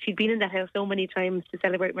know, she'd been in that house so many times to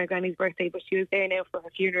celebrate my granny's birthday, but she was there now for her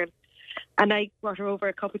funeral. And I brought her over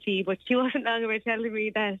a cup of tea, but she wasn't long about telling me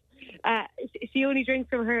that she only drinks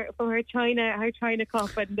from her china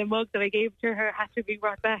cup, and the mug that I gave to her had to be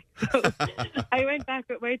brought back. So I went back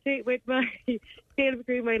with my tail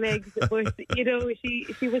between my legs. But you know,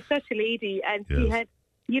 she was such a lady, and she had,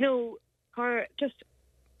 you know, her just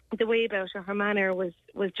the way about her manner was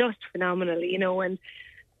just phenomenal, you know. And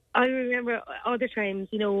I remember other times,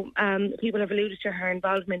 you know, people have alluded to her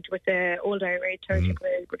involvement with the Old Irish Church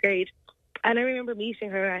Brigade. And I remember meeting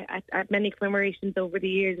her at many commemorations over the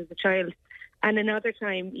years as a child. And another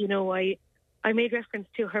time, you know, I I made reference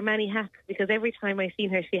to her many hats because every time I seen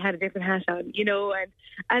her, she had a different hat on, you know. And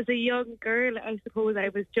as a young girl, I suppose I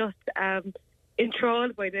was just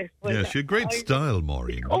enthralled by this. Yeah, she had great style,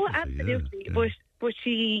 Maureen. Oh, absolutely. Yeah.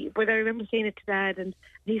 But I remember saying it to Dad, and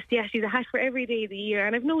he said, yeah, she's a hat for every day of the year.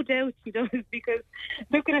 And I've no doubt she does, because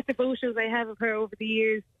looking at the photos I have of her over the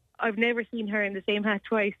years, I've never seen her in the same hat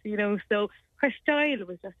twice, you know. So her style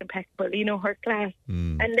was just impeccable, you know, her class,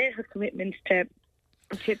 and then her commitment to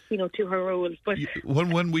her roles. But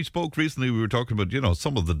when we spoke recently, we were talking about,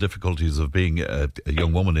 some of the difficulties of being a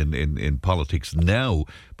young woman in politics now.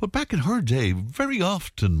 But back in her day, very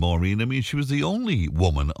often, Maureen, I mean, she was the only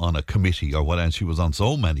woman on a committee or what, and she was on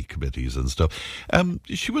so many committees and stuff.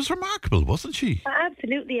 She was remarkable, wasn't she?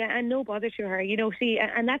 Absolutely, and no bother to her. See,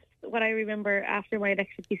 and that's what I remember after my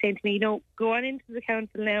election. She saying to me, go on into the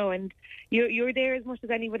council now, and you're there as much as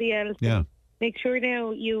anybody else. Yeah. Make sure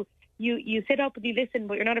now you sit up and you listen,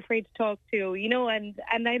 but you're not afraid to talk to,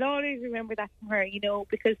 and I'd always remember that from her,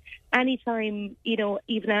 because any time,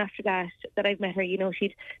 even after that I've met her,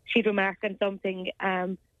 she'd remark on something,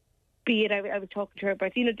 be it I was talking to her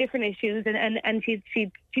about, different issues, and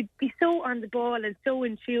she'd be so on the ball and so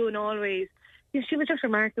in tune always. She was just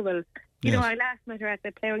remarkable. Yes. I last met her at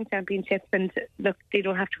the ploughing championships, and look, they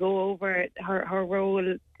don't have to go over her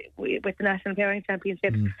role with the national ploughing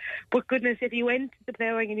championships. But goodness, if you went to the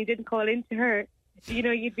ploughing and you didn't call into her,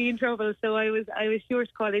 you'd be in trouble. So I was sure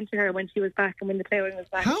to call into her when she was back and when the ploughing was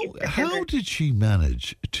back. How did she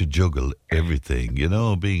manage to juggle everything?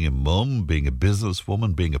 Being a mum, being a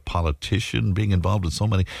businesswoman, being a politician, being involved in so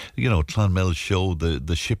many, Clonmel Show,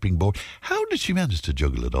 the shipping board. How did she manage to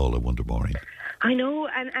juggle it all, I wonder, Maureen? I know,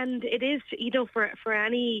 and it is, for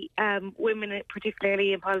any women,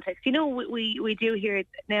 particularly in politics, we do hear it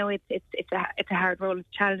now. It's a hard role, it's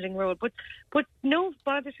a challenging role, but no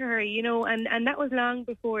bother to her, and that was long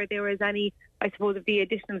before there was any, I suppose, of the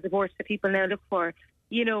additional support that people now look for,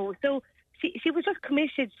 So she was just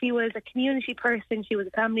committed. She was a community person. She was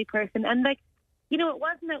a family person, and it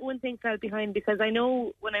wasn't that one thing fell behind, because I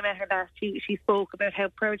know when I met her last, she spoke about how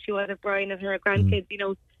proud she was of Brian and her grandkids,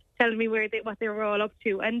 telling me what they were all up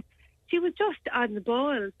to, and she was just on the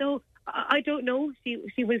ball. So I don't know,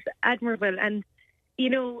 she was admirable, and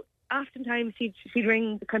oftentimes she'd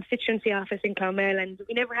ring the constituency office in Clonmel, and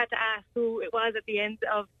we never had to ask who it was at the end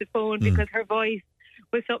of the phone, because her voice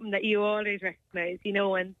was something that you always recognise,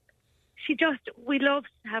 and we loved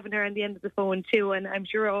having her on the end of the phone too, and I'm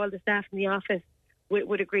sure all the staff in the office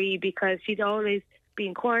would agree, because she'd always be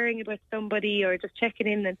inquiring about somebody or just checking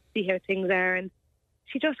in and see how things are, and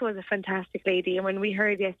she just was a fantastic lady. And when we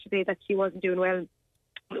heard yesterday that she wasn't doing well,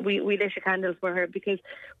 we lit a candle for her, because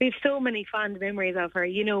we have so many fond memories of her,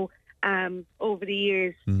 over the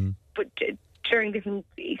years, but during different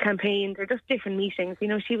campaigns or just different meetings,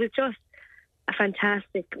 she was just a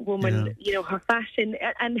fantastic woman. Her fashion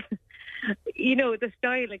and the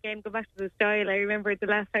style, again, go back to the style. I remember the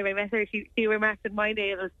last time I met her, she remarked on my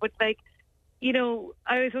nails, but I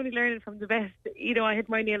was only learning from the best. I had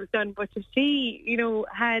my nails done, but she,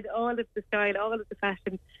 had all of the style, all of the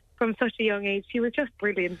fashion from such a young age. She was just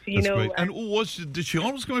brilliant, That's great. And did she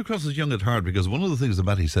always come across as young at heart? Because one of the things that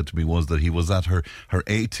Matty said to me was that he was at her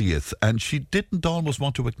 80th, and she didn't almost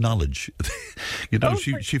want to acknowledge.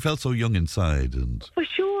 She felt so young inside. And for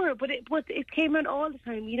sure, but it came out all the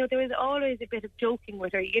time. There was always a bit of joking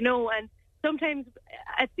with her, and sometimes,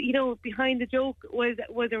 behind the joke was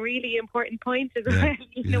a really important point as well.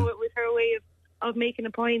 It was her way of making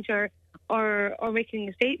a point or making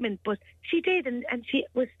a statement. But she did, and she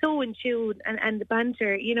was so in tune, and the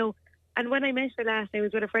banter, And when I met her last, I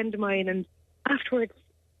was with a friend of mine, and afterwards,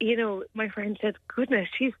 my friend said, "Goodness,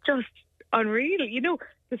 she's just unreal."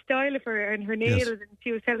 The style of her and her nails, yes. And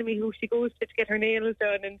she was telling me who she goes to get her nails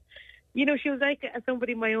done, and she was like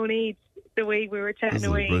somebody my own age, the way we were chatting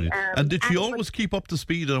away. And did she always keep up to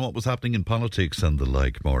speed on what was happening in politics and the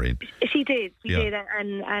like, Maureen? She did. She did.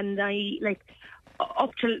 And I,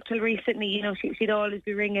 up till recently, she'd always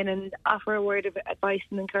be ringing and offer a word of advice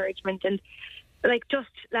and encouragement. And, just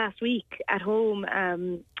last week at home,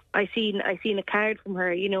 I seen a card from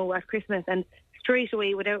her, at Christmas, and straight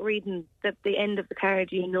away, without reading the end of the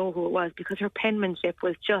card, you know who it was, because her penmanship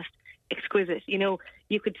was just exquisite.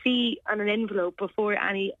 You could see on an envelope before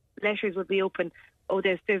any letters would be open,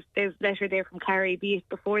 there's letter there from Carrie, be it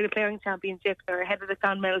before the ploughing championships or ahead of the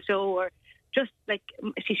Clonmel Show, or just like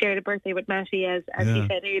she shared a birthday with Matty, as she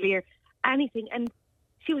said earlier, anything. And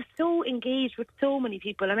she was so engaged with so many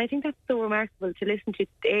people, and I think that's so remarkable to listen to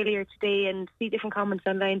earlier today and see different comments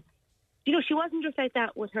online. She wasn't just like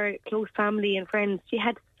that with her close family and friends. She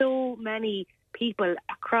had so many people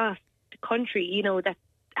across the country, that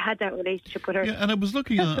had that relationship with her. Yeah, and I was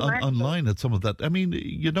looking online at some of that. I mean,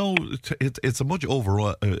 it's a much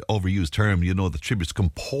overused term, the tributes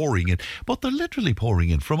come pouring in, but they're literally pouring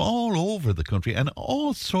in from all over the country and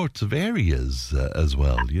all sorts of areas as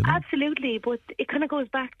well, Absolutely, but it kind of goes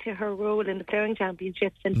back to her role in the Ploughing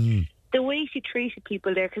Championships and the way she treated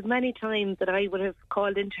people there, because many times that I would have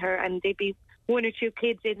called into her and there'd be one or two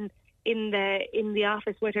kids in the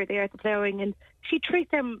office with her there at the ploughing, and she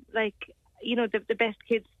treat them like the best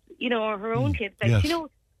kids, or her own kids, like yes.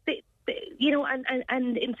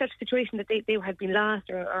 and in such a situation that they had been lost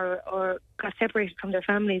or got separated from their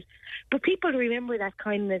families, but people remember that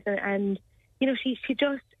kindness, and she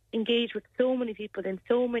just engaged with so many people in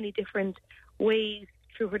so many different ways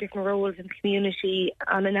through her different roles in the community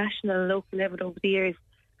on a national and local level over the years.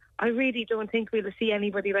 I really don't think we'll see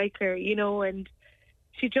anybody like her, and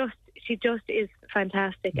she just is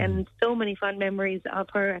fantastic, and so many fond memories of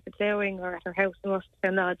her at the ploughing or at her house in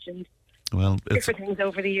Russellstown Lodge, and different things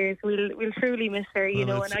over the years. We'll truly miss her,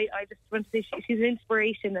 and I just want to say she's an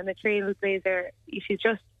inspiration and a trailblazer. She's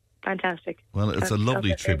just fantastic. Well, it's a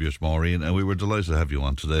lovely tribute, Maureen, and we were delighted to have you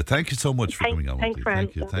on today. Thank you so much for coming on. Thank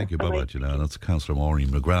you. Bye-bye. That's Councillor Maureen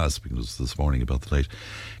McGrath speaking to us this morning about the late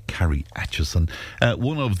Carrie Aitchison.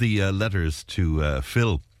 One of the letters to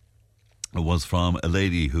Phil was from a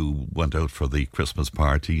lady who went out for the Christmas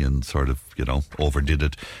party and sort of, overdid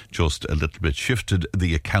it just a little bit, shifted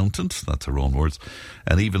the accountant, that's her own words,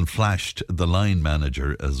 and even flashed the line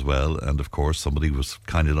manager as well. And of course, somebody was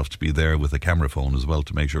kind enough to be there with a camera phone as well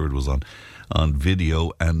to make sure it was on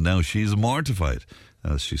video. And now she's mortified,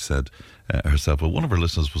 as she said herself. Well, one of her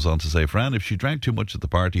listeners was on to say, Fran, if she drank too much at the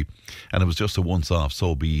party and it was just a once-off,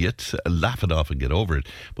 so be it. Laugh it off and get over it.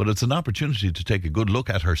 But it's an opportunity to take a good look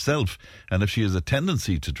at herself. And if she has a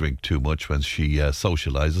tendency to drink too much when she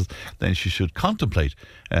socialises, then she should contemplate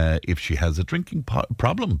if she has a drinking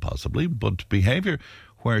problem, possibly. But behaviour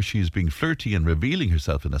where she's being flirty and revealing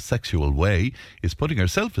herself in a sexual way is putting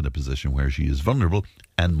herself in a position where she is vulnerable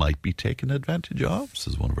and might be taken advantage of,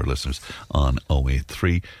 says one of our listeners on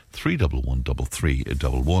 083 311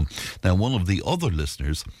 3311. Now, one of the other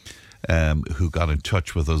listeners who got in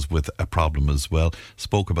touch with us with a problem as well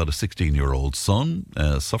spoke about a 16-year-old son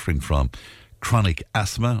suffering from chronic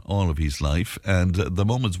asthma all of his life, and the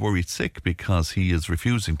moment's worried sick because he is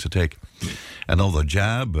refusing to take another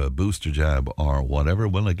jab, a booster jab or whatever.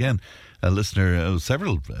 Well, again, a listener,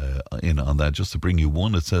 several in on that, just to bring you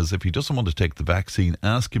one. It says, if he doesn't want to take the vaccine,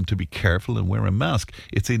 ask him to be careful and wear a mask.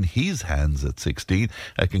 It's in his hands at 16.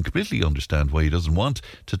 I can completely understand why he doesn't want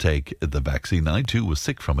to take the vaccine. I too was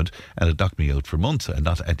sick from it and it knocked me out for months. I'm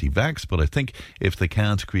not anti-vax, but I think if they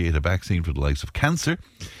can't create a vaccine for the likes of cancer,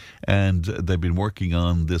 and they've been working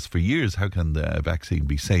on this for years, how can the vaccine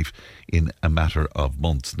be safe in a matter of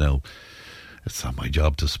months? Now, it's not my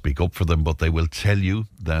job to speak up for them, but they will tell you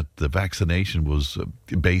that the vaccination was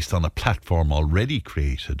based on a platform already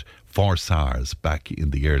created for SARS back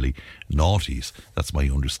in the early noughties. That's my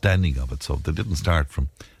understanding of it. So they didn't start from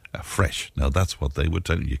fresh. Now, that's what they would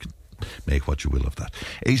tell you. You can make what you will of that.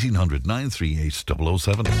 1800 938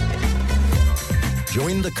 007.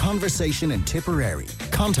 Join the conversation in Tipperary.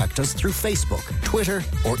 Contact us through Facebook, Twitter,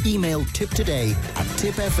 or email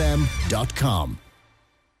tiptoday@tipfm.com.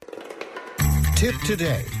 Tip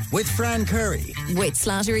Today with Fran Curry. With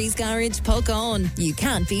Slattery's Garage, Puckane. You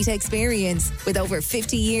can't beat experience. With over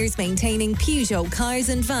 50 years maintaining Peugeot cars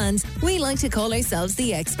and vans, we like to call ourselves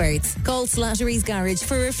the experts. Call Slattery's Garage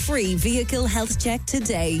for a free vehicle health check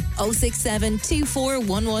today. 067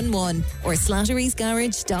 24111 or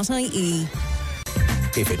slatterysgarage.ie.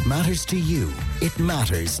 If it matters to you, it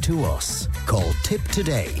matters to us. Call Tip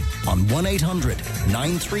Today on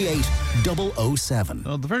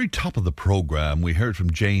 1-800-938-007. At the very top of the programme, we heard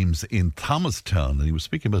from James in Thomastown, and he was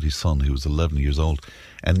speaking about his son who was 11 years old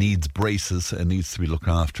and needs braces and needs to be looked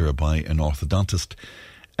after by an orthodontist.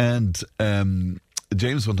 And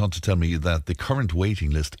James went on to tell me that the current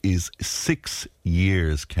waiting list is 6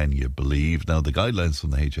 years, can you believe? Now, the guidelines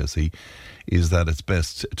from the HSE is that it's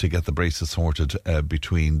best to get the braces sorted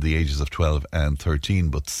between the ages of 12 and 13,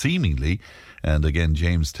 but seemingly, and again,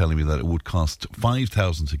 James telling me that it would cost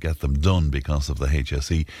 $5,000 to get them done because of the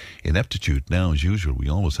HSE ineptitude. Now, as usual, we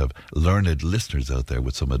always have learned listeners out there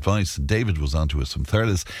with some advice. David was on to us from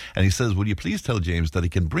Thurles, and he says, will you please tell James that he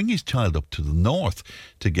can bring his child up to the north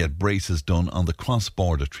to get braces done on the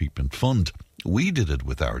Cross-Border Treatment Fund. We did it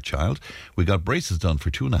with our child. We got braces done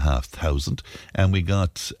for $2,500 and we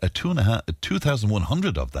got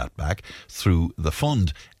 2,100 of that back through the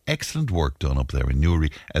fund. Excellent work done up there in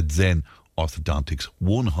Newry at Zen Orthodontics,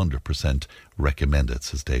 100% recommend it,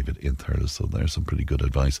 says David in Thurles. So there's some pretty good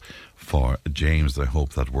advice for James. I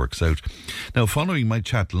hope that works out. Now, following my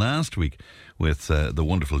chat last week with the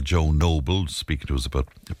wonderful Joe Noble, speaking to us about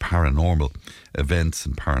paranormal events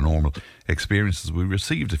and paranormal experiences, we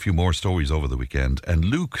received a few more stories over the weekend, and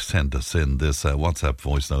Luke sent us in this WhatsApp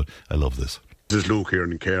voice note. I love this. This is Luke here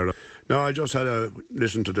in Cara. No, I just had a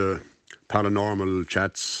listen to the paranormal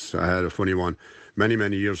chats. I had a funny one.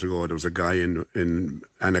 Many years ago, there was a guy in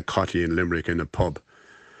Annacotty in Limerick in a pub,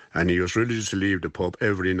 and he was religious to leave the pub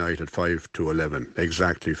every night at 5 to 11,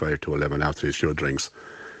 exactly 5 to 11 after his few drinks.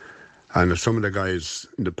 And some of the guys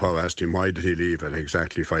in the pub asked him, why did he leave at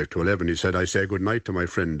exactly 5 to 11? He said, I say good night to my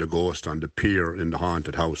friend, the ghost, on the pier in the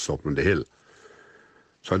haunted house up on the hill.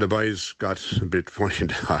 So the boys got a bit funny,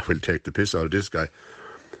 and I will take the piss out of this guy.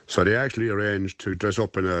 So they actually arranged to dress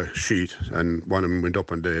up in a sheet, and one of them went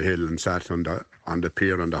up on the hill and sat on the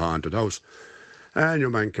pier on the haunted house. And your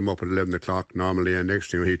man came up at 11 o'clock normally, and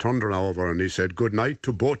next thing he turned around over and he said, good night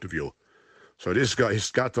to both of you. So this guy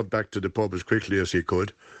scattered back to the pub as quickly as he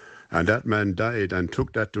could, and that man died and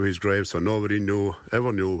took that to his grave, so nobody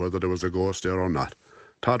ever knew whether there was a ghost there or not.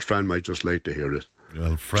 Todd Fran might just like to hear it.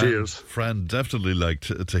 Well, Cheers. Fran definitely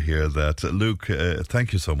liked to hear that. Luke,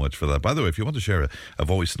 thank you so much for that. By the way, if you want to share a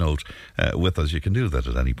voice note with us, you can do that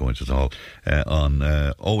at any point at all on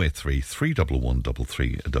 083 311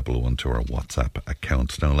 3311 to our WhatsApp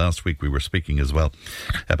account. Now, last week we were speaking as well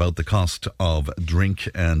about the cost of drink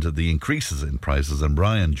and the increases in prices, and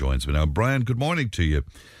Brian joins me now. Brian, good morning to you.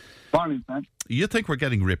 Morning, man. You think we're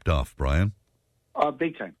getting ripped off, Brian? Oh,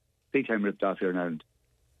 big time. Big time ripped off here in Ireland.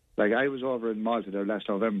 Like, I was over in Malta there last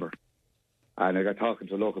November, and I got talking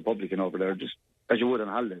to a local publican over there, just as you would on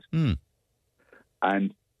holidays.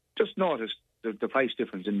 And just noticed the price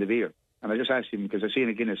difference in the beer. And I just asked him, because I seen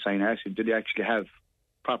a Guinness sign, I asked him, did he actually have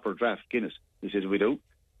proper draft Guinness? He said, we do.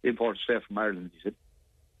 Imported straight from Ireland, he said.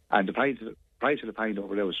 And the price of the pint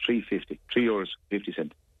over there was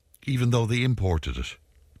 €3.50. Even though they imported it?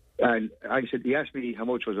 And I said, he asked me how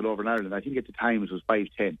much was it over in Ireland. I think at the time it was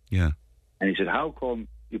 $5.10. Yeah. And he said, how come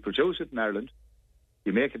you produce it in Ireland,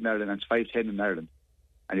 you make it in Ireland, and it's $5.10 in Ireland,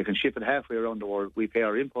 and you can ship it halfway around the world. We pay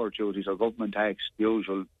our import duties, our government tax, the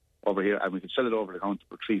usual over here, and we can sell it over the counter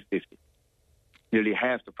for $3.50. Nearly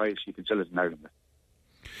half the price you can sell it in Ireland.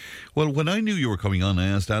 Well, when I knew you were coming on, I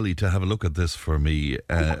asked Ali to have a look at this for me,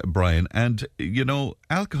 Brian. And, you know,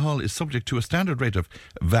 alcohol is subject to a standard rate of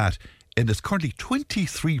VAT, and it's currently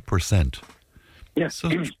 23%. Yes. So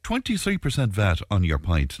 23% VAT on your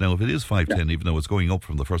pint. Now, if it is $5.10, even though it's going up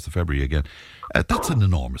from the 1st of February again, that's an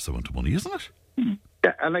enormous amount of money, isn't it?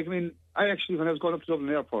 Yeah, and like, I mean, I actually, when I was going up to Dublin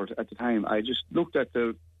Airport at the time, I just looked at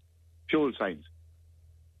the fuel signs.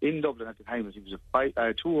 In Dublin at the time, it was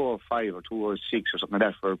a 205 or 206 or something like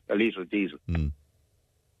that for a litre of diesel.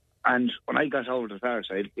 And when I got over to the far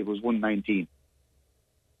side, it was 119.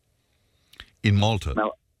 In Malta?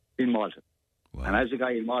 Now, in Malta. Wow. And as the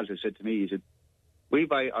guy in Malta said to me, he said, we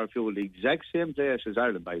buy our fuel the exact same place as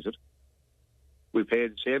Ireland buys it. We pay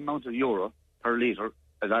the same amount of euro per litre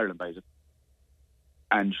as Ireland buys it.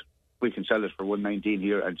 And we can sell it for 119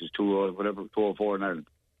 here and just 204 in Ireland.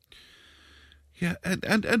 Yeah,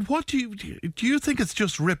 and what do you think it's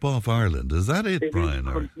just rip off Ireland? Is that it,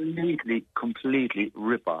 Brian? Completely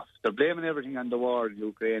rip off. They're blaming everything on the war in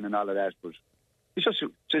Ukraine and all of that, but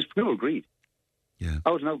it's pure greed. Yeah.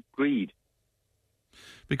 Out and out greed.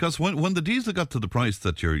 Because when the diesel got to the price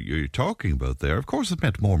that you're talking about there, of course it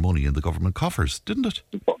meant more money in the government coffers, didn't it?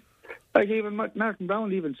 Like even Martin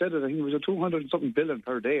Brown even said it. I think it was a 200 and something billion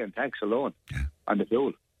per day in tax alone on the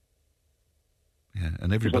fuel. Yeah,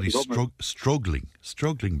 and everybody's struggling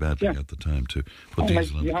badly at the time to put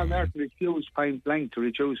diesel in the car. Martin refused point blank to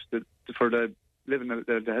reduce for the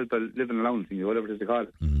help of living allowance thing, whatever it is they call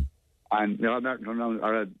it. And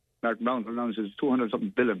Martin Brown announces 200 something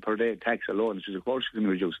billion per day tax alone, which is of course going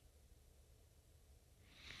to reduce.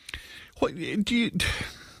 What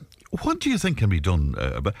do you think can be done?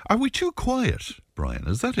 Are we too quiet, Brian?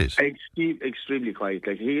 Is that it? Extremely quiet.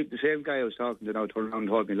 Like the same guy I was talking to now turned around and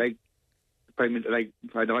told me, like Prime Minister, like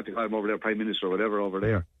I don't have to call him over there, Prime Minister or whatever over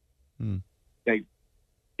there. Like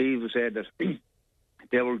he was saying that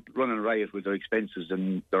they were running a riot with their expenses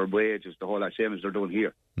and their wages, the whole lot, same as they're doing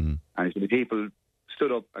here. And he said the people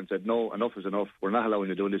stood up and said, no, enough is enough. We're not allowing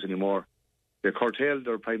you to do this anymore. They curtailed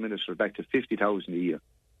their Prime Minister back to 50,000 a year,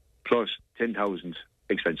 plus 10,000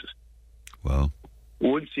 expenses. Wow.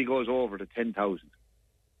 Once he goes over to 10,000,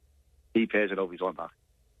 he pays it out of his own pocket.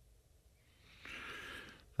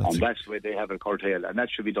 And that's the way they have it curtailed, and that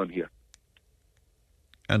should be done here.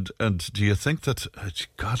 And do you think that,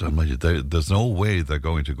 God Almighty, there's no way they're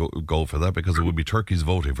going to go for that, because it would be turkeys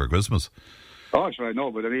voting for Christmas? Oh, sure, I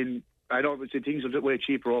know, but I mean, I don't see things are way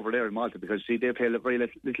cheaper over there in Malta, because see, they pay very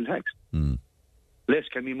little tax. Less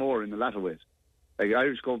can be more in a lot of ways. Like the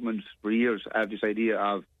Irish government for years have this idea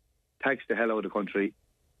of tax the hell out of the country,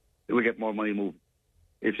 we get more money moving.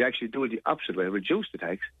 If you actually do it the opposite way, reduce the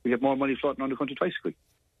tax, we get more money floating around the country twice as quick.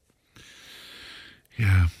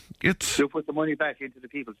 Yeah, you put the money back into the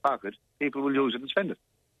people's pocket, people will use it and spend it.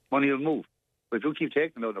 Money will move. But if you keep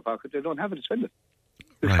taking it out of their pocket, they don't have it to spend it.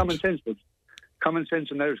 It's common sense, but common sense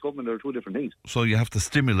and Irish government are two different things. So you have to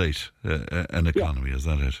stimulate an economy, is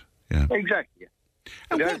that it? Yeah. Exactly, yeah.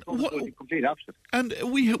 And the complete opposite. And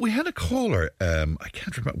we had a caller, I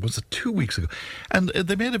can't remember, was it 2 weeks ago? And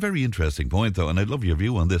they made a very interesting point, though, and I'd love your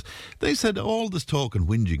view on this. They said all this talk and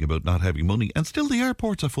whinging about not having money, and still the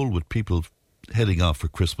airports are full with people heading off for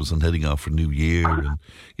Christmas and heading off for New Year, and,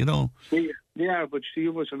 you know. They are, but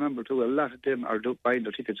you must remember, too, a lot of them are buying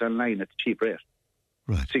their tickets online at a cheap rate.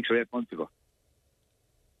 Right. 6 or 8 months ago.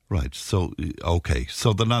 Right, so, okay,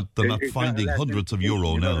 so they're not finding hundreds of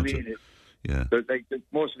euro now. Yeah.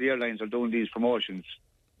 Most of the airlines are doing these promotions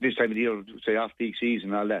this time of the year, say off-peak season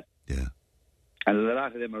and all that. Yeah. And a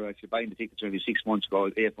lot of them are actually buying the tickets maybe 6 months ago,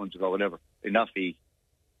 8 months ago, whatever, in off-peak.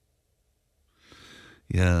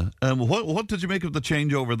 Yeah. What did you make of the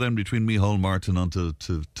changeover then between Micheál Martin onto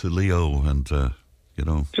to Leo and, you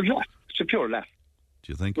know? It's a pure laugh.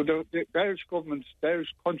 Do you think? But the Irish government, the Irish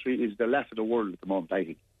country is the laugh of the world at the moment, I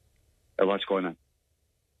think, of what's going on.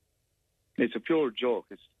 It's a pure joke.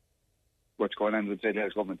 It's what's going on with the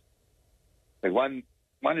Irish government. Like one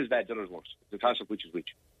is bad, the other is worse. It's a toss-up which is which.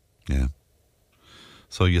 Yeah.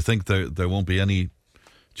 So you think there won't be any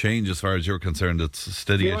change as far as you're concerned? It's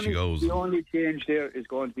steady as she goes. The only change there is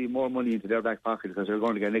going to be more money into their back pocket because they're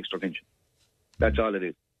going to get an extra pension. That's all it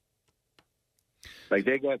is. Like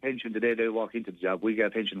they get a pension the day they walk into the job. We get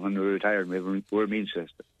a pension when we retire and we're means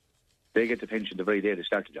tested. They get the pension the very day they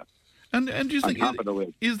start the job. And do you think,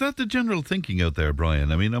 is that the general thinking out there,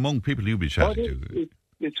 Brian? I mean, among people you'll be chatting to.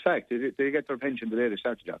 It's fact. They get their pension the day they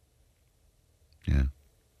start the job. Yeah.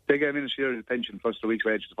 They get a ministerial pension plus the week's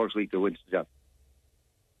wage the first week they went to the job.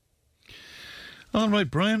 All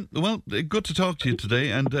right, Brian. Well, good to talk to you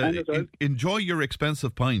today, and enjoy your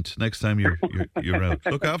expensive pint next time you're out.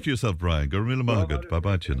 Look after yourself, Brian. Go real good.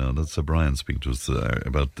 Bye-bye to you now. That's Brian speaking to us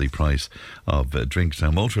about the price of drinks.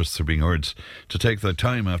 Now, motorists are being urged to take their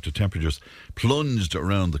time after temperatures plunged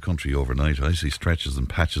around the country overnight. Icy stretches and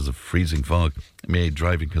patches of freezing fog made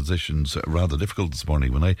driving conditions rather difficult this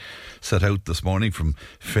morning. When I set out this morning from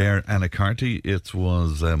Fair Anacarty, it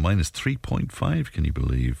was minus 3.5, can you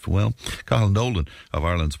believe? Well, Cathal Nolan of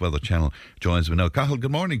Ireland's Weather Channel joins me now. Cathal,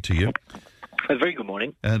 good morning to you. A very good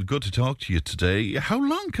morning. And good to talk to you today. How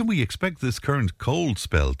long can we expect this current cold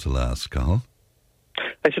spell to last, Cathal?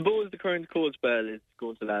 I suppose the current cold spell is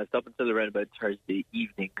going to last up until around about Thursday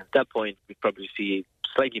evening. At that point, we probably see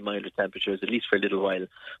slightly milder temperatures, at least for a little while.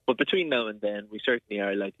 But between now and then, we certainly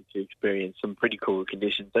are likely to experience some pretty cold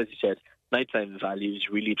conditions. As you said, nighttime values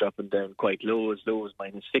really dropping down quite low, as low as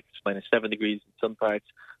 -6, -7 degrees in some parts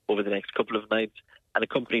over the next couple of nights. And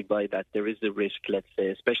accompanied by that, there is the risk, let's say,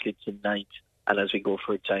 especially tonight and as we go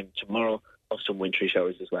for a time tomorrow, of some wintry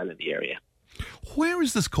showers as well in the area. Where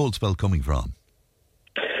is this cold spell coming from?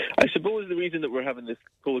 I suppose the reason that we're having this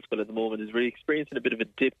cold spell at the moment is we're experiencing a bit of a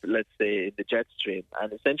dip, let's say, in the jet stream.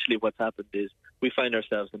 And essentially what's happened is we find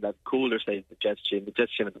ourselves in that colder side of the jet stream. The jet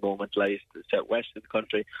stream at the moment lies to the southwest of the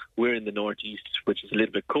country. We're in the northeast, which is a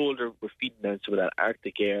little bit colder. We're feeding down some of that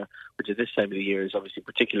Arctic air, which at this time of the year is obviously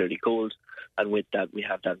particularly cold. And with that, we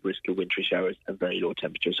have that risk of wintry showers and very low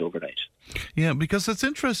temperatures overnight. Yeah, because it's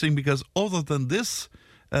interesting, because other than this,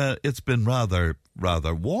 it's been rather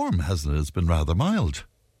warm, hasn't it? It's been rather mild.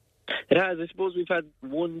 It has. I suppose we've had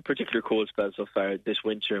one particular cold spell so far this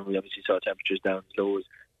winter, and we obviously saw temperatures down as low as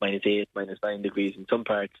 -8, -9 degrees in some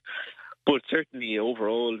parts. But certainly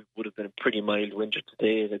overall it would have been a pretty mild winter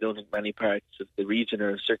today. I don't think many parts of the region,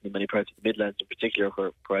 or certainly many parts of the Midlands in particular,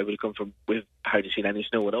 where I would have come from, we've hardly seen any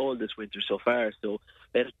snow at all this winter so far. So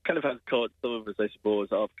it kind of has caught some of us, I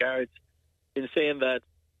suppose, off guard. In saying that,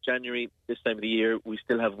 January, this time of the year, we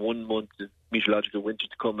still have 1 month of meteorological winter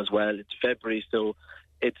to come as well into February. So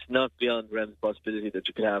it's not beyond the realm of possibility that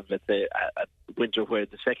you could have, let's say, a winter where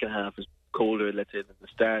the second half is colder, let's say, than the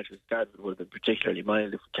start. The start of it would have been particularly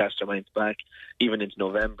mild. If we cast our minds back, even into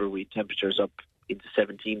November, we had temperatures up into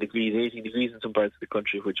 17 degrees, 18 degrees in some parts of the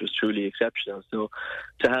country, which was truly exceptional. So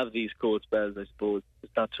to have these cold spells, I suppose, is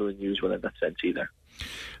not so unusual in that sense either.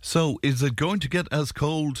 So is it going to get as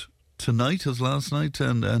cold tonight as last night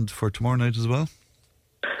and for tomorrow night as well?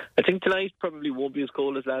 I think tonight probably won't be as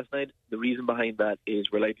cold as last night. The reason behind that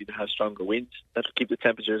is we're likely to have stronger winds. That will keep the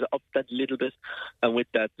temperatures up that little bit. And with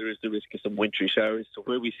that, there is the risk of some wintry showers. So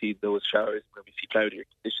where we see those showers, where we see cloudier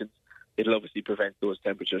conditions, it'll obviously prevent those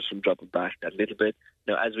temperatures from dropping back that little bit.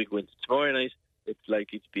 Now, as we go into tomorrow night, it's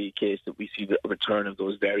likely to be a case that we see the return of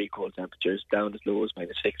those very cold temperatures down as low as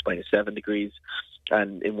 -6, -7 degrees,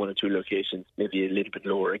 and in one or two locations, maybe a little bit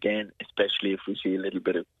lower again, especially if we see a little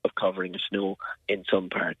bit of covering of snow in some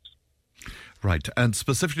parts. Right, and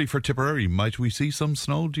specifically for Tipperary, might we see some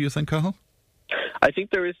snow, do you think, Cathal? I think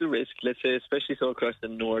there is a risk, let's say, especially so across the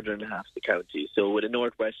northern half of the county. So with a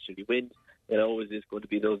northwesterly wind, it always is going to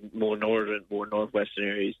be those more northern, more northwestern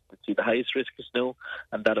areas that see the highest risk of snow,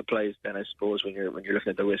 and that applies then, I suppose, when you're looking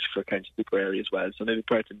at the risk for County Tipperary as well. So maybe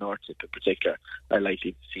parts of North Tip in particular are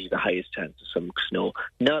likely to see the highest chance of some snow.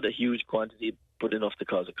 Not a huge quantity, but enough to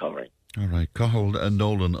cause a covering. All right, Cathal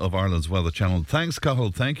Nolan of Ireland's Weather Channel. Thanks,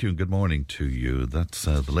 Cathal. Thank you, and good morning to you. That's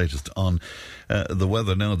the latest on the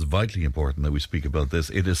weather. Now, it's vitally important that we speak about this.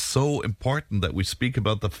 It is so important that we speak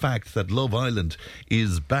about the fact that Love Island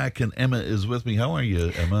is back, and Emma is with me. How are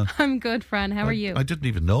you, Emma? I'm good, Fran. How are you? I didn't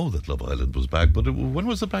even know that Love Island was back, but when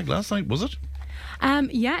was it back? Last night, was it?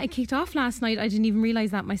 Yeah, it kicked off last night. I didn't even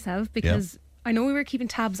realise that myself because... Yeah. I know we were keeping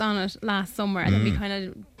tabs on it last summer and then we kind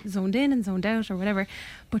of zoned in and zoned out or whatever.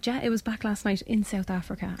 But yeah, it was back last night in South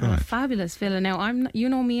Africa. Right. A fabulous villa. Now, you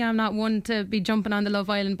know me, I'm not one to be jumping on the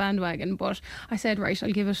Love Island bandwagon, but I said, right,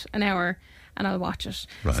 I'll give it an hour and I'll watch it.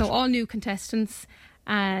 Right. So all new contestants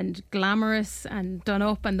and glamorous and done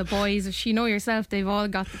up, and the boys, as you know yourself, they've all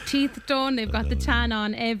got the teeth done, they've got the tan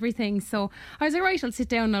on, everything. So I was like, right, I'll sit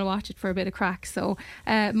down and I'll watch it for a bit of crack. So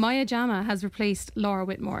Maya Jama has replaced Laura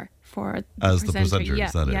Whitmore as the presenter. Yeah,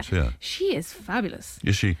 is that it? Yeah. She is fabulous.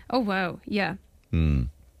 Is she? Oh wow, yeah.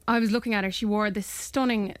 I was looking at her. She wore this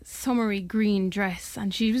stunning summery green dress,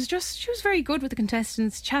 and she was very good with the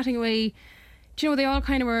contestants, chatting away. Do you know, they all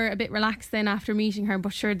kind of were a bit relaxed then after meeting her,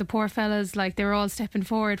 but sure, the poor fellas, like, they were all stepping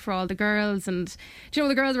forward for all the girls, and do you know,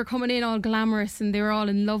 the girls were coming in all glamorous and they were all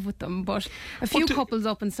in love with them, but a few couples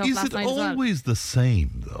up and stuff last night as well. Is it always the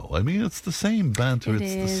same, though? I mean, it's the same banter,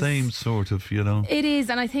 it's the same sort of, you know. It is,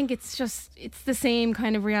 and I think it's the same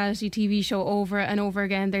kind of reality TV show over and over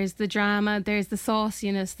again. There's the drama, there's the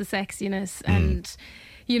sauciness, the sexiness, and...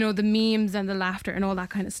 you know, the memes and the laughter and all that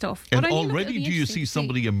kind of stuff. And already do you see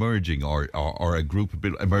somebody emerging or a group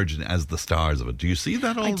emerging as the stars of it? Do you see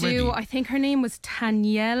that already? I do. I think her name was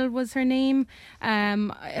Tanielle was her name. If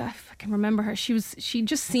I can remember her, she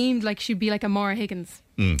just seemed like she'd be like a Maura Higgins.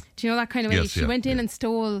 Do you know that kind of way? She went in and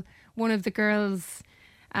stole one of the girls'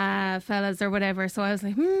 fellas or whatever. So I was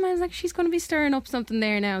like, she's going to be stirring up something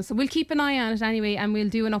there now. So we'll keep an eye on it anyway, and we'll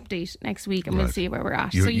do an update next week, and we'll see where we're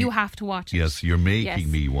at. You have to watch it. Yes, you're making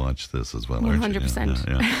me watch this as well. 100%.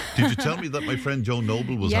 Yeah. Did you tell me that my friend Joe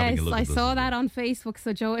Noble was having a look at this? Yes, I saw that on Facebook.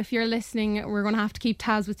 So Joe, if you're listening, we're going to have to keep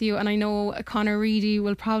tabs with you, and I know Conor Reedy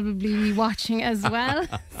will probably be watching as well.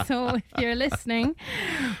 So if you're listening,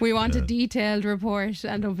 we want a detailed report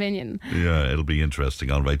and opinion. Yeah, it'll be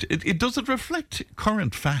interesting. All right. It doesn't reflect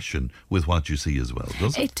current fashion with what you see as well,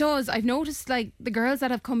 does it? It does. I've noticed, like, the girls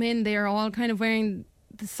that have come in, they are all kind of wearing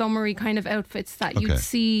the summery kind of outfits that you'd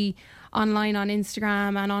see online on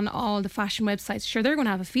Instagram and on all the fashion websites. Sure, they're going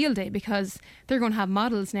to have a field day because they're going to have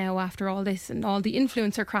models now after all this, and all the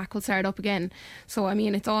influencer crack will start up again. So, I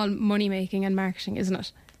mean, it's all money making and marketing, isn't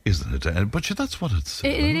it? Isn't it? But that's what it's...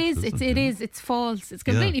 It is. It's false. It's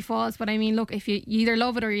completely false. But I mean, look, if you either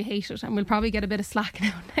love it or you hate it, and we'll probably get a bit of slack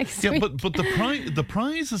now next week. Yeah, but the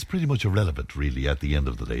prize is pretty much irrelevant, really, at the end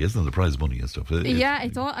of the day, isn't it? The prize money and stuff.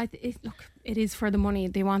 It's all... Look, it is for the money.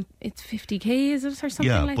 They want... It's 50k, is it, or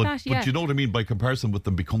something like that? Yeah, but you know what I mean? By comparison with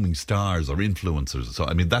them becoming stars or influencers. So,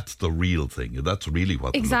 I mean, that's the real thing. That's really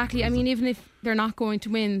what... Exactly. I mean, even if they're not going to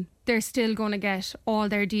win, they're still going to get all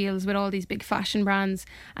their deals with all these big fashion brands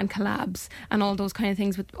and collabs and all those kind of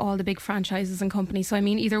things with all the big franchises and companies. So I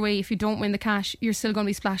mean, either way, if you don't win the cash, you're still going to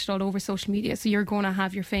be splashed all over social media, so you're going to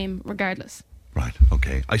have your fame regardless. Right,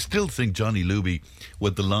 okay. I still think Johnny Luby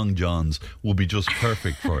with the long johns will be just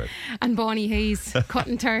perfect for it. And Bonnie Hayes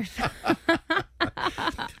cutting turf.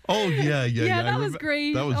 Oh yeah. Yeah, that was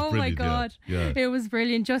great. That was brilliant. My God. Yeah. It was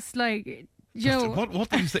brilliant. Just like... Joe, what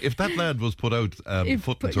did you say? If that lad was put out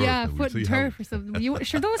foot and turf, foot and turf or something.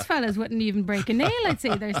 Sure, those fellas wouldn't even break a nail. I'd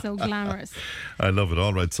say they're so glamorous. I love it.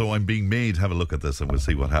 All right, so I'm being made have a look at this, and we'll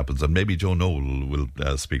see what happens. And maybe Joe Noel will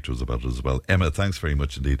speak to us about it as well. Emma, thanks very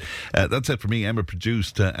much indeed. That's it for me. Emma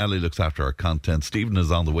produced. Ali looks after our content. Stephen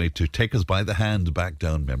is on the way to take us by the hand back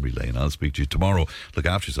down memory lane. I'll speak to you tomorrow. Look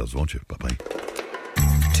after yourselves, won't you? Bye bye.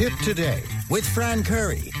 Tip Today with Fran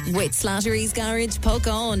Curry. With Slattery's Garage,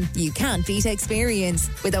 Puckane. You can't beat experience.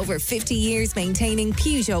 With over 50 years maintaining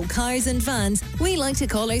Peugeot cars and vans, we like to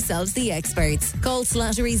call ourselves the experts. Call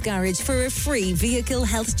Slattery's Garage for a free vehicle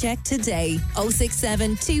health check today.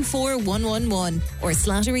 067 24111 or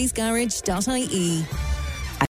slatterysgarage.ie.